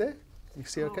guys see there? You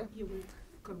see okay? Yeah, we're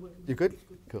good work. You're good?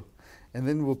 Cool. And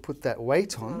then we'll put that weight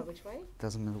Doesn't on. matter which way?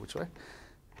 Doesn't matter which way.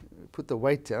 Put the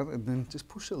weight down and then just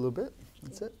push it a little bit.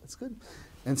 That's it. That's good.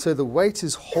 And so the weight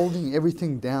is holding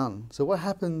everything down. So what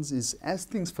happens is as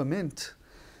things ferment,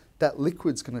 that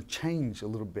liquid's going to change a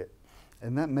little bit,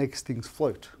 and that makes things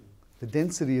float. The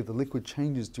density of the liquid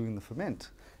changes during the ferment,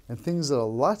 and things that are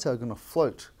lighter are going to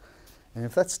float. And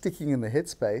if that's sticking in the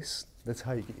headspace, that's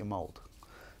how you get your mold.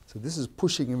 So this is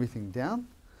pushing everything down.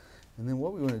 And then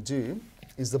what we want to do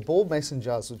is the ball mason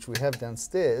jars, which we have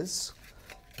downstairs,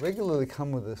 regularly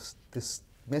come with this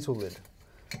metal lid.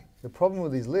 The problem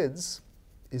with these lids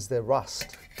is they're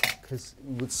rust, because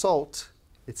with salt,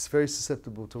 it's very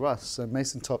susceptible to rust. So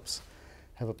mason tops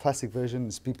have a plastic version,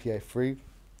 it's BPA free,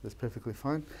 that's perfectly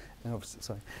fine. And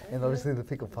obviously the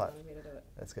pickle pipe.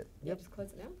 That's good. Yep. Just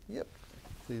close it now. Yep.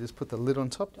 So you just put the lid on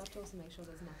top. Do I have to also make sure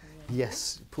there's nothing there?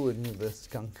 Yes, pull any of the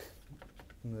skunk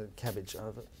and the cabbage out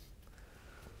of it.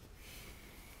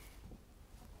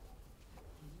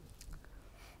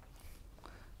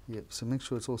 Yep, so make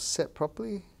sure it's all set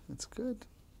properly. That's good.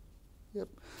 Yep.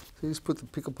 So you just put the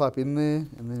pickle pipe in there,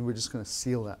 and then we're just going to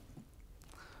seal that.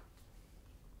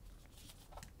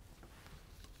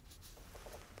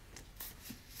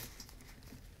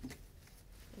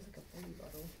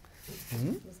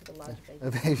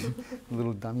 A baby, a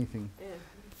little dummy thing.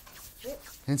 Yeah.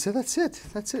 And so that's it.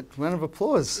 That's it. Round of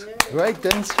applause. Great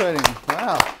demonstrating.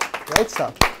 Wow. Great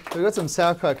stuff. We've got some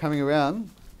sauerkraut coming around.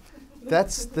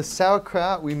 That's the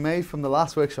sauerkraut we made from the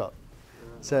last workshop.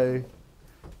 So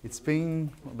it's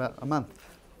been about a month.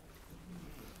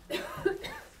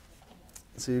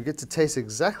 So you get to taste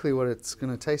exactly what it's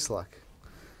going to taste like.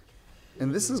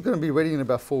 And this is going to be ready in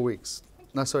about 4 weeks.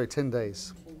 No, sorry, 10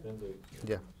 days. 10 days.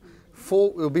 Yeah.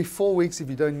 It'll be 4 weeks if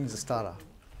you don't use a starter.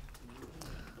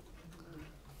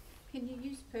 Can you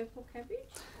use purple cabbage?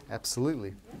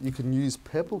 Absolutely. You can use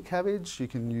purple cabbage, you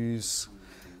can use...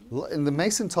 In the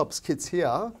Mason Tops kits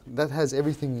here, that has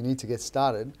everything you need to get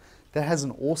started. That has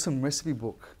an awesome recipe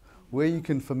book where you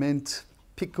can ferment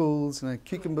pickles,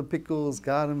 cucumber pickles,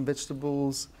 garden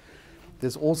vegetables.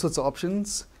 There's all sorts of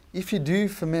options. If you do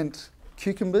ferment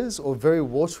cucumbers or very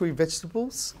watery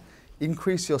vegetables,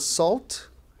 increase your salt,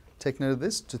 take note of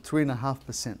this, to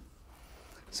 3.5%.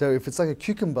 So if it's like a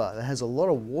cucumber that has a lot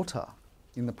of water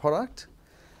in the product,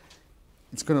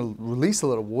 it's going to release a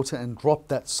lot of water and drop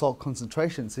that salt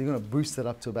concentration. So you're going to boost that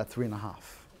up to about 3.5. How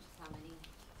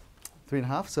many?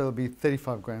 3.5, so it'll be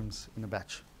 35 grams in a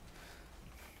batch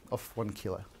of 1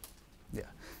 kilo. Yeah.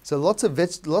 So lots of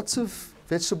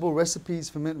vegetable recipes,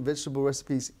 fermented vegetable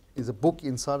recipes is a book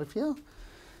inside of here.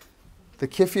 The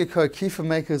Kefir Co. kefir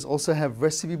makers also have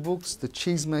recipe books. The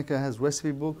cheese maker has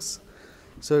recipe books.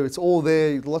 So it's all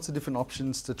there, lots of different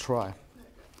options to try.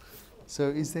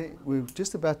 So we're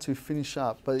just about to finish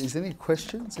up, but is there any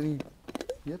questions?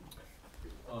 Yep.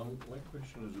 My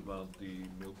question is about the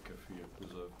milk kefir,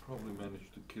 because I've probably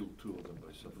managed to kill 2 of them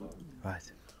by so far.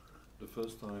 Right. The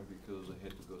first time because I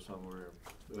had to go somewhere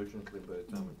urgently, by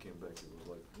the time I came back it was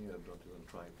like, yeah, don't even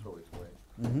try it, throw it away.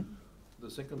 Mm-hmm. The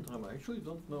second time I actually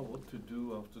don't know what to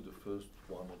do after the first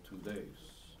 1 or 2 days.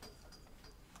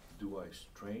 Do I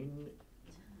strain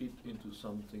it into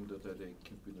something that I then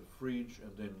keep in the fridge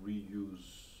and then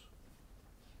reuse?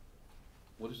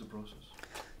 What is the process?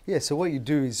 Yeah, so what you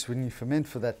do is when you ferment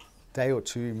for that day or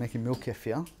 2, you make a milk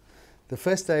kefir. The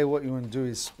first day what you want to do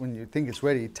is when you think it's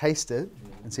ready, taste it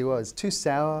and see, well, it's too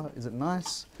sour, is it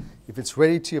nice? If it's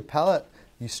ready to your palate,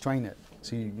 you strain it.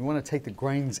 So you want to take the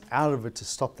grains out of it to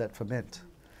stop that ferment.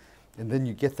 And then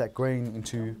you get that grain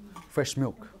into fresh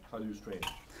milk. How do you strain it?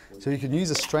 So you can use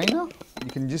a strainer,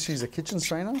 you can just use a kitchen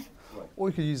strainer, or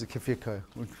you could use a Kefir Co,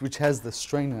 which has the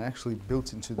strainer actually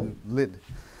built into the lid.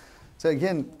 So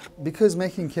again, because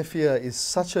making kefir is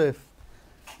such a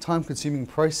time-consuming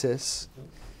process,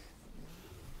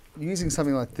 using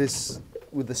something like this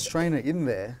with the strainer in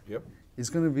there is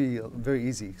going to be very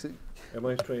easy. So am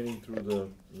I straining through the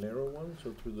narrow ones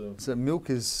or through the... So milk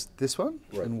is this one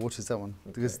and water is that one,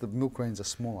 because the milk grains are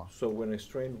smaller. So when I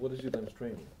strain, what is it I'm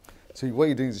straining? So what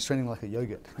you're doing is you're straining like a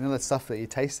yogurt. You know that stuff that you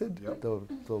tasted?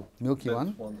 The milky one?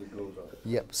 That's one that goes out.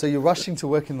 Yep. So you're rushing to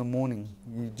work in the morning.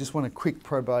 You just want a quick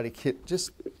probiotic hit.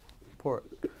 Just pour it.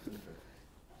 Okay.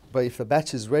 But if the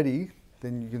batch is ready,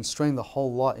 then you can strain the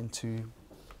whole lot into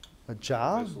a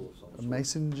jar, a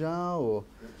mason jar, or...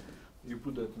 You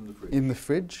put that in the fridge? In the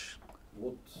fridge.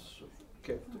 What's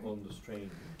kept on the strain?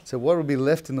 So what will be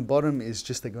left in the bottom is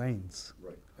just the grains.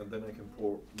 Right. And then I can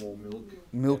pour more milk?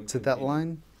 Milk to that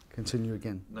line. Continue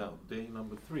again. Now, day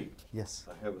number 3. Yes.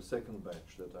 I have a second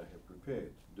batch that I have prepared.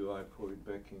 Do I pour it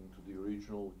back into the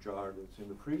original jar that's in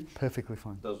the fridge? Perfectly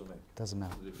fine. Doesn't matter. Doesn't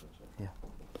matter. The difference, yeah.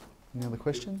 Any other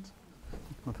questions?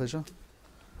 My pleasure.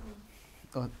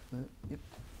 Yep.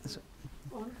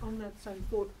 On that same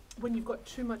thought, when you've got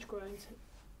too much grains,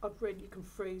 I've read you can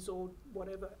freeze or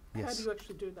whatever. Yes. How do you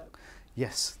actually do that?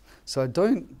 Yes. So I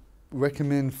don't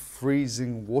recommend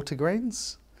freezing water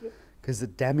grains, because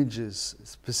it damages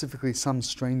specifically some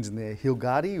strains in there.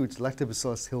 Hilgardii, which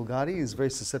Lactobacillus hilgardii, is very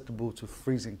susceptible to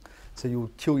freezing. So you'll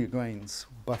kill your grains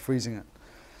by freezing it.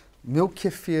 Milk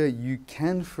kefir you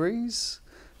can freeze,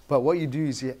 but what you do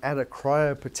is you add a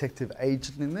cryoprotective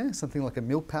agent in there, something like a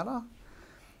milk powder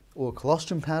or a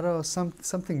colostrum powder or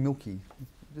something milky.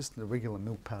 Just a regular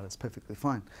milk powder is perfectly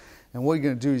fine. And what you're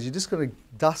going to do is you're just going to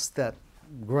dust that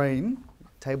grain,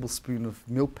 tablespoon of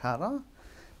milk powder,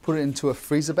 put it into a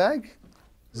freezer bag,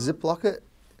 ziplock it,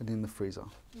 and in the freezer.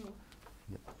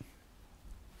 Yep.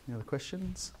 Any other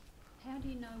questions? How do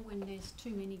you know when there's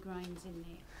too many grains in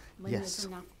there? When there's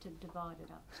enough to divide it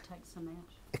up, to take some out?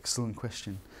 Excellent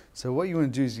question. So what you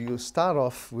want to do is you'll start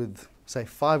off with, say,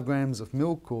 5 grams of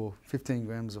milk or 15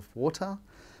 grams of water.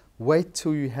 Wait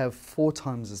till you have 4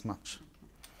 times as much.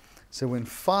 So when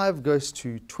 5 goes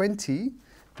to 20,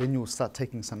 then you'll start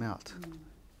taking some out.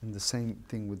 And the same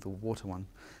thing with the water one.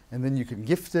 And then you can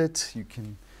gift it, you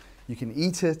can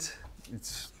eat it,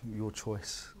 it's your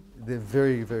choice. they're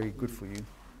very, very good for you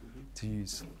to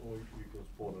use. Or you can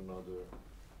spawn another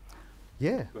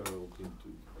Yeah. barrel into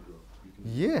your, you can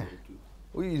Yeah. use it to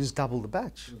Or you just double the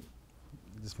batch.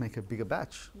 Just make a bigger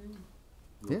batch.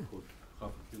 go Yeah. for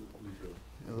half a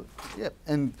liter. Yeah,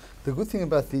 and the good thing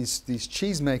about these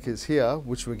cheese makers here,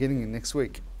 which we're getting in next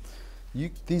week,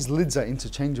 these lids are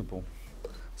interchangeable.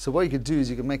 So what you could do is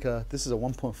you can make this is a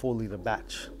 1.4 litre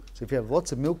batch. So if you have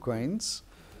lots of milk grains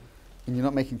and you're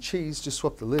not making cheese, just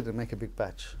swap the lid and make a big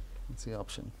batch. That's the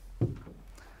option. With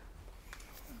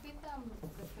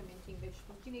the fermenting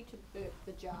vegetables, do you need to burp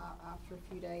the jar after a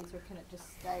few days, or can it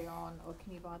just stay on, or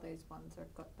can you buy those ones that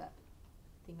have got that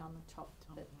thing on the top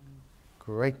to bit?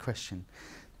 Great question.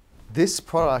 This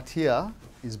product here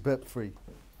is burp free.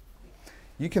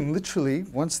 You can literally,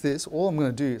 once this, all I'm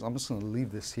going to do is I'm just going to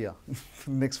leave this here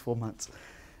for the next 4 months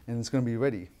and it's going to be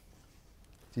ready.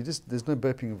 There's no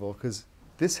burping involved because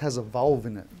this has a valve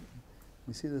in it.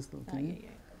 You see this little thing?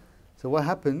 So what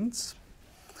happens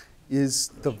is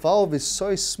the valve is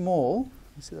so small,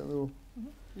 you see that little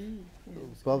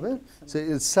valve there? So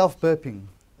it's self-burping.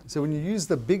 So when you use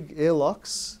the big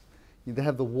airlocks, they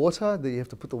have the water that you have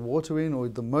to put the water in, or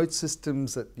the moat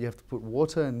systems that you have to put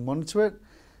water and monitor it.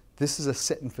 This is a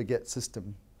set and forget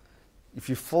system. If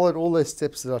you followed all those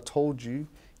steps that I told you,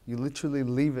 you literally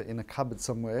leave it in a cupboard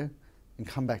somewhere and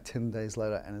come back 10 days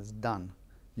later and it's done.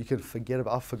 You can forget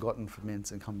about, I've forgotten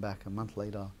ferments and come back a month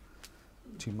later,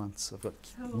 2 months. I've got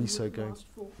How long miso will it going. last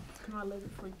for? Can I leave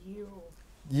it for a year or?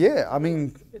 Yeah, I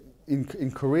mean,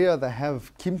 in Korea they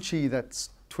have kimchi that's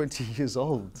 20 years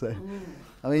old. So,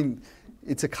 I mean,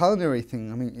 it's a culinary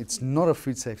thing. I mean, it's not a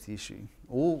food safety issue.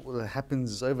 All that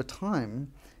happens is over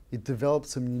time, it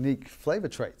develops some unique flavor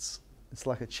traits. It's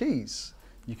like a cheese.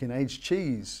 You can age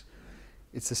cheese.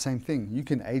 It's the same thing. You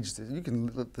can age this. You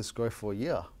can let this go for a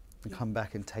year and come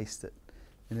back and taste it.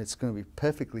 And it's going to be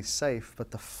perfectly safe,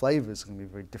 but the flavor is going to be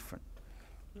very different.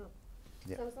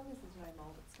 Yeah. So as long as there's no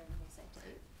mould, it's totally safe to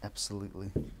eat?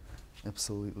 Absolutely.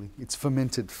 Absolutely. It's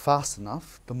fermented fast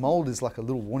enough. The mold is like a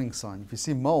little warning sign. If you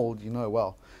see mold, you know,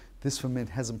 well, this ferment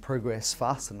hasn't progressed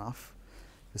fast enough.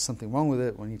 There's something wrong with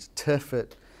it. We need to turf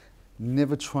it.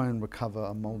 Never try and recover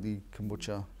a moldy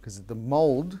kombucha because the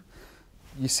mold,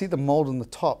 you see the mold on the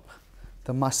top,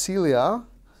 the mycelia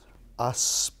are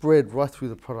spread right through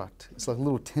the product. It's like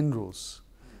little tendrils.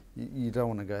 You don't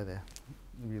want to go there.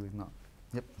 Really not.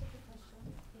 Yep.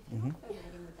 Mm-hmm.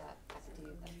 Fermenting with that active,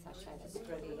 that sachet that's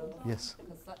ready. Yes.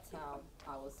 Because that's how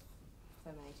I was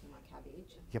fermenting my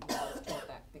cabbage. Yep. And I was taught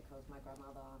that because my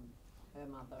grandmother and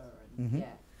her mother and Mm-hmm.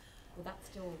 yeah. Would that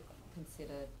still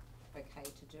considered okay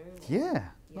to do? Or? Yeah.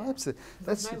 No, absolutely.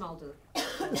 There's no mold.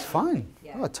 It's fine.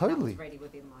 Yeah. Oh, totally. That was ready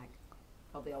within like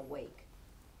probably a week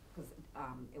because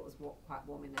it was quite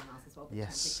warm in the house as well. The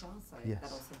Yes. temperature, so Yes.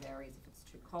 that also varies if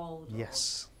it's too cold.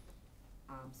 Yes.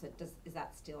 So is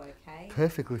that still okay?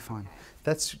 Perfectly fine. Okay.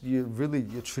 That's your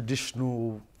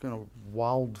traditional,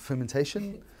 wild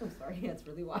fermentation. I'm sorry, it's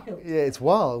really wild. Yeah, it's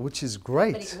wild, which is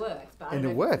great. But it works. But I And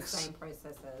don't it know if works. it's the same process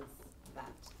as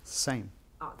that. Same.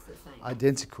 Oh, it's the same.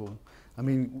 Identical. I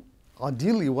mean,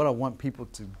 ideally what I want people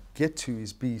to get to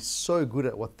is be so good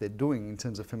at what they're doing in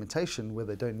terms of fermentation where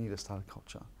they don't need a starter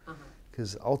culture.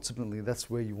 Because ultimately that's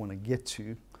where you want to get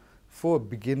to. For a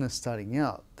beginner starting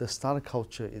out, the starter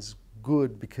culture is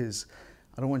good because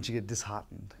I don't want you to get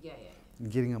disheartened. Yeah.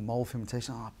 And getting a mold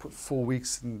fermentation, I put 4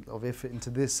 weeks of effort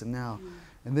into this and now,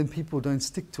 and then people don't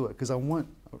stick to it because I want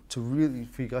to really,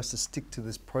 for you guys to stick to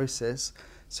this process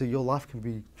so your life can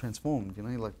be transformed,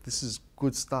 like this is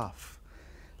good stuff.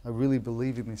 I really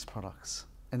believe in these products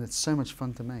and it's so much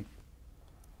fun to make.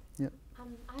 Yep.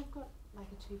 I've got like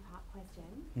a two-part question.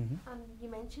 Mm-hmm. You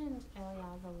mentioned earlier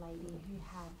the lady who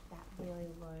had that really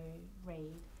low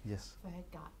read Yes. for her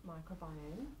gut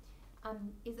microbiome.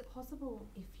 Is it possible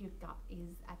if your gut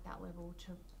is at that level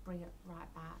to bring it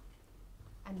right back?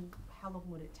 And how long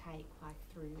would it take, like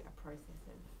through a process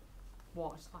of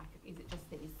what? Like, is it just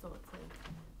these sorts of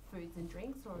foods and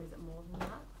drinks, or is it more than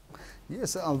that?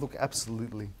 Yes, look,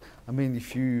 absolutely. I mean,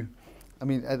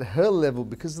 at her level,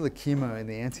 because of the chemo and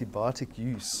the antibiotic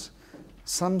use,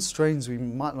 some strains we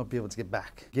might not be able to get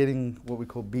back. Getting what we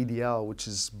call BDL, which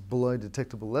is below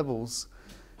detectable levels,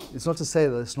 it's not to say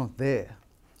that it's not there.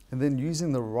 And then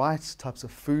using the right types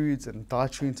of foods and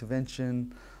dietary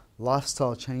intervention,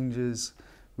 lifestyle changes,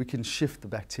 we can shift the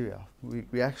bacteria.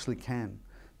 We actually can.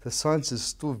 The science is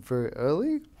still very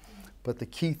early, but the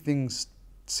key things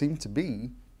seem to be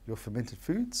your fermented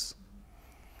foods,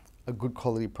 a good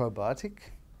quality probiotic,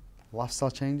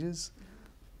 lifestyle changes,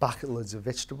 bucket loads of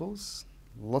vegetables,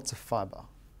 lots of fibre,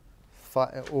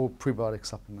 or prebiotic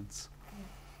supplements.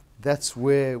 that's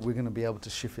where we're going to be able to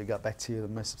shift your gut bacteria the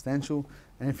most substantial.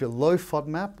 And if you're low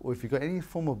FODMAP, or if you've got any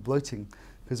form of bloating,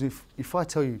 because if I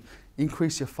tell you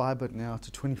increase your fibre now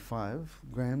to 25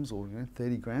 grams or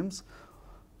 30 grams,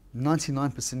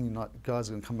 99% of you guys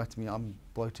are going to come back to me, I'm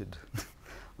bloated.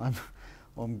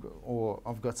 Or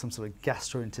I've got some sort of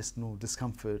gastrointestinal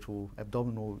discomfort or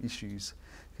abdominal issues,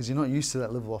 because you're not used to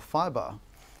that level of fibre.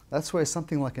 That's where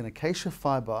something like an acacia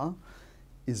fibre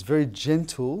is very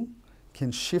gentle,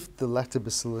 can shift the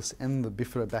lactobacillus and the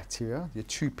bifidobacteria, your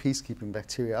two peacekeeping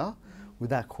bacteria,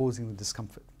 without causing the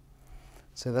discomfort.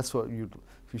 So that's what if you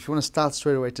want to start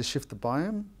straight away to shift the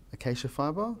biome, acacia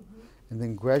fibre, and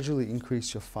then gradually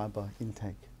increase your fibre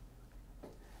intake.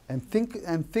 And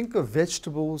think of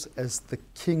vegetables as the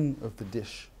king of the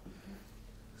dish.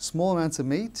 Small amounts of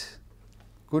meat,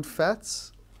 good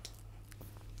fats,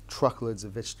 truckloads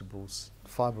of vegetables,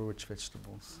 fibre-rich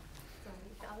vegetables. Sorry,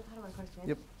 the other part of my question.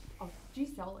 Yep. Oh, do you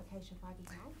sell acacia fibres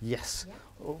now? Yes. Yeah.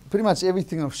 Well, pretty much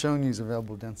everything I've shown you is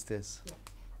available downstairs. Yeah.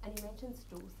 And you mentioned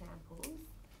stool samples.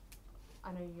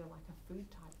 I know you're like a food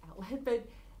type outlet, but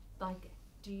like,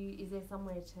 is there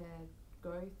somewhere to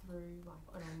go through,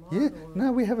 like online? Yeah,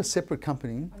 no, we have a separate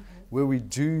company where we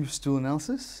do stool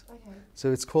analysis. Okay.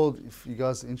 So it's called, if you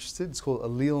guys are interested, it's called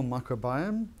Allele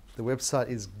Microbiome. The website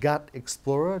is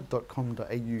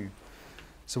gutexplorer.com.au.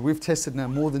 So we've tested now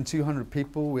more than 200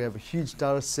 people. We have a huge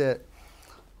data set.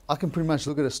 I can pretty much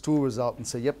look at a stool result and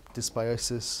say, yep,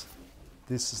 dysbiosis.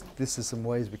 This is some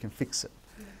ways we can fix it.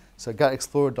 So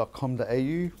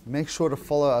gutexplorer.com.au. Make sure to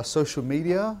follow our social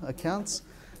media accounts,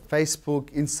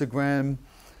 Facebook, Instagram.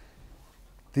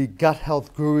 The Gut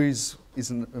Health Gurus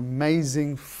is an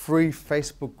amazing free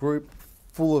Facebook group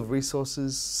full of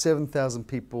resources, 7,000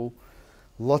 people,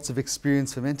 lots of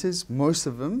experienced fermenters, most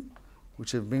of them,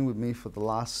 which have been with me for the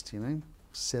last,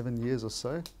 7 years or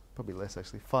so, probably less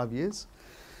actually, 5 years,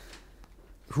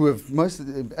 who have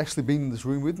actually been in this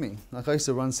room with me. Like I used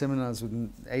to run seminars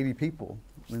with 80 people,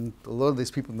 and a lot of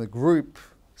these people in the group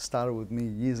started with me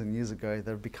years and years ago.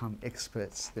 They've become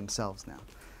experts themselves now.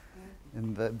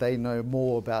 And they know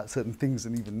more about certain things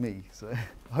than even me. So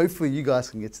hopefully you guys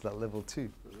can get to that level too.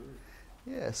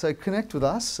 Yeah, so connect with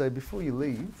us. So before you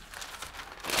leave,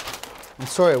 I'm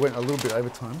sorry I went a little bit over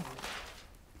time.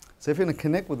 So if you're going to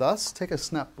connect with us, take a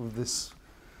snap of this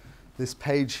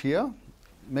page here.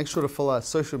 Make sure to follow our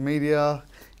social media.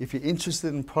 If you're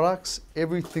interested in products,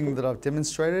 everything that I've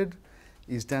demonstrated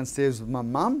is downstairs with my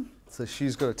mum. So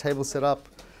she's got a table set up.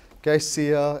 Go see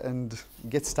her and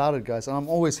get started, guys. And I'm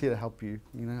always here to help you.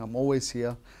 I'm always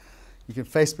here. You can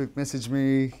Facebook message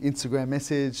me, Instagram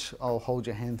message. I'll hold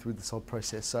your hand through this whole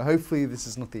process. So hopefully this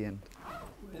is not the end.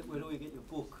 Where do we get your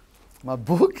book? My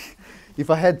book? If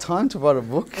I had time to write a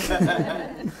book.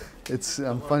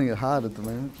 I'm finding it hard at the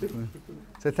moment.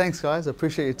 So thanks, guys. I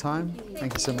appreciate your time.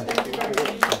 Thank you so much.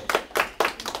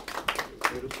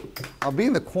 I'll be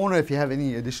in the corner if you have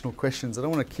any additional questions. I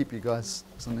don't want to keep you guys,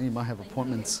 because I know you might have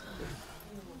appointments.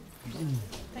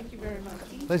 Thank you very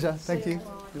much. Pleasure. Thank you. See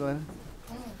you later.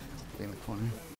 Be in the corner.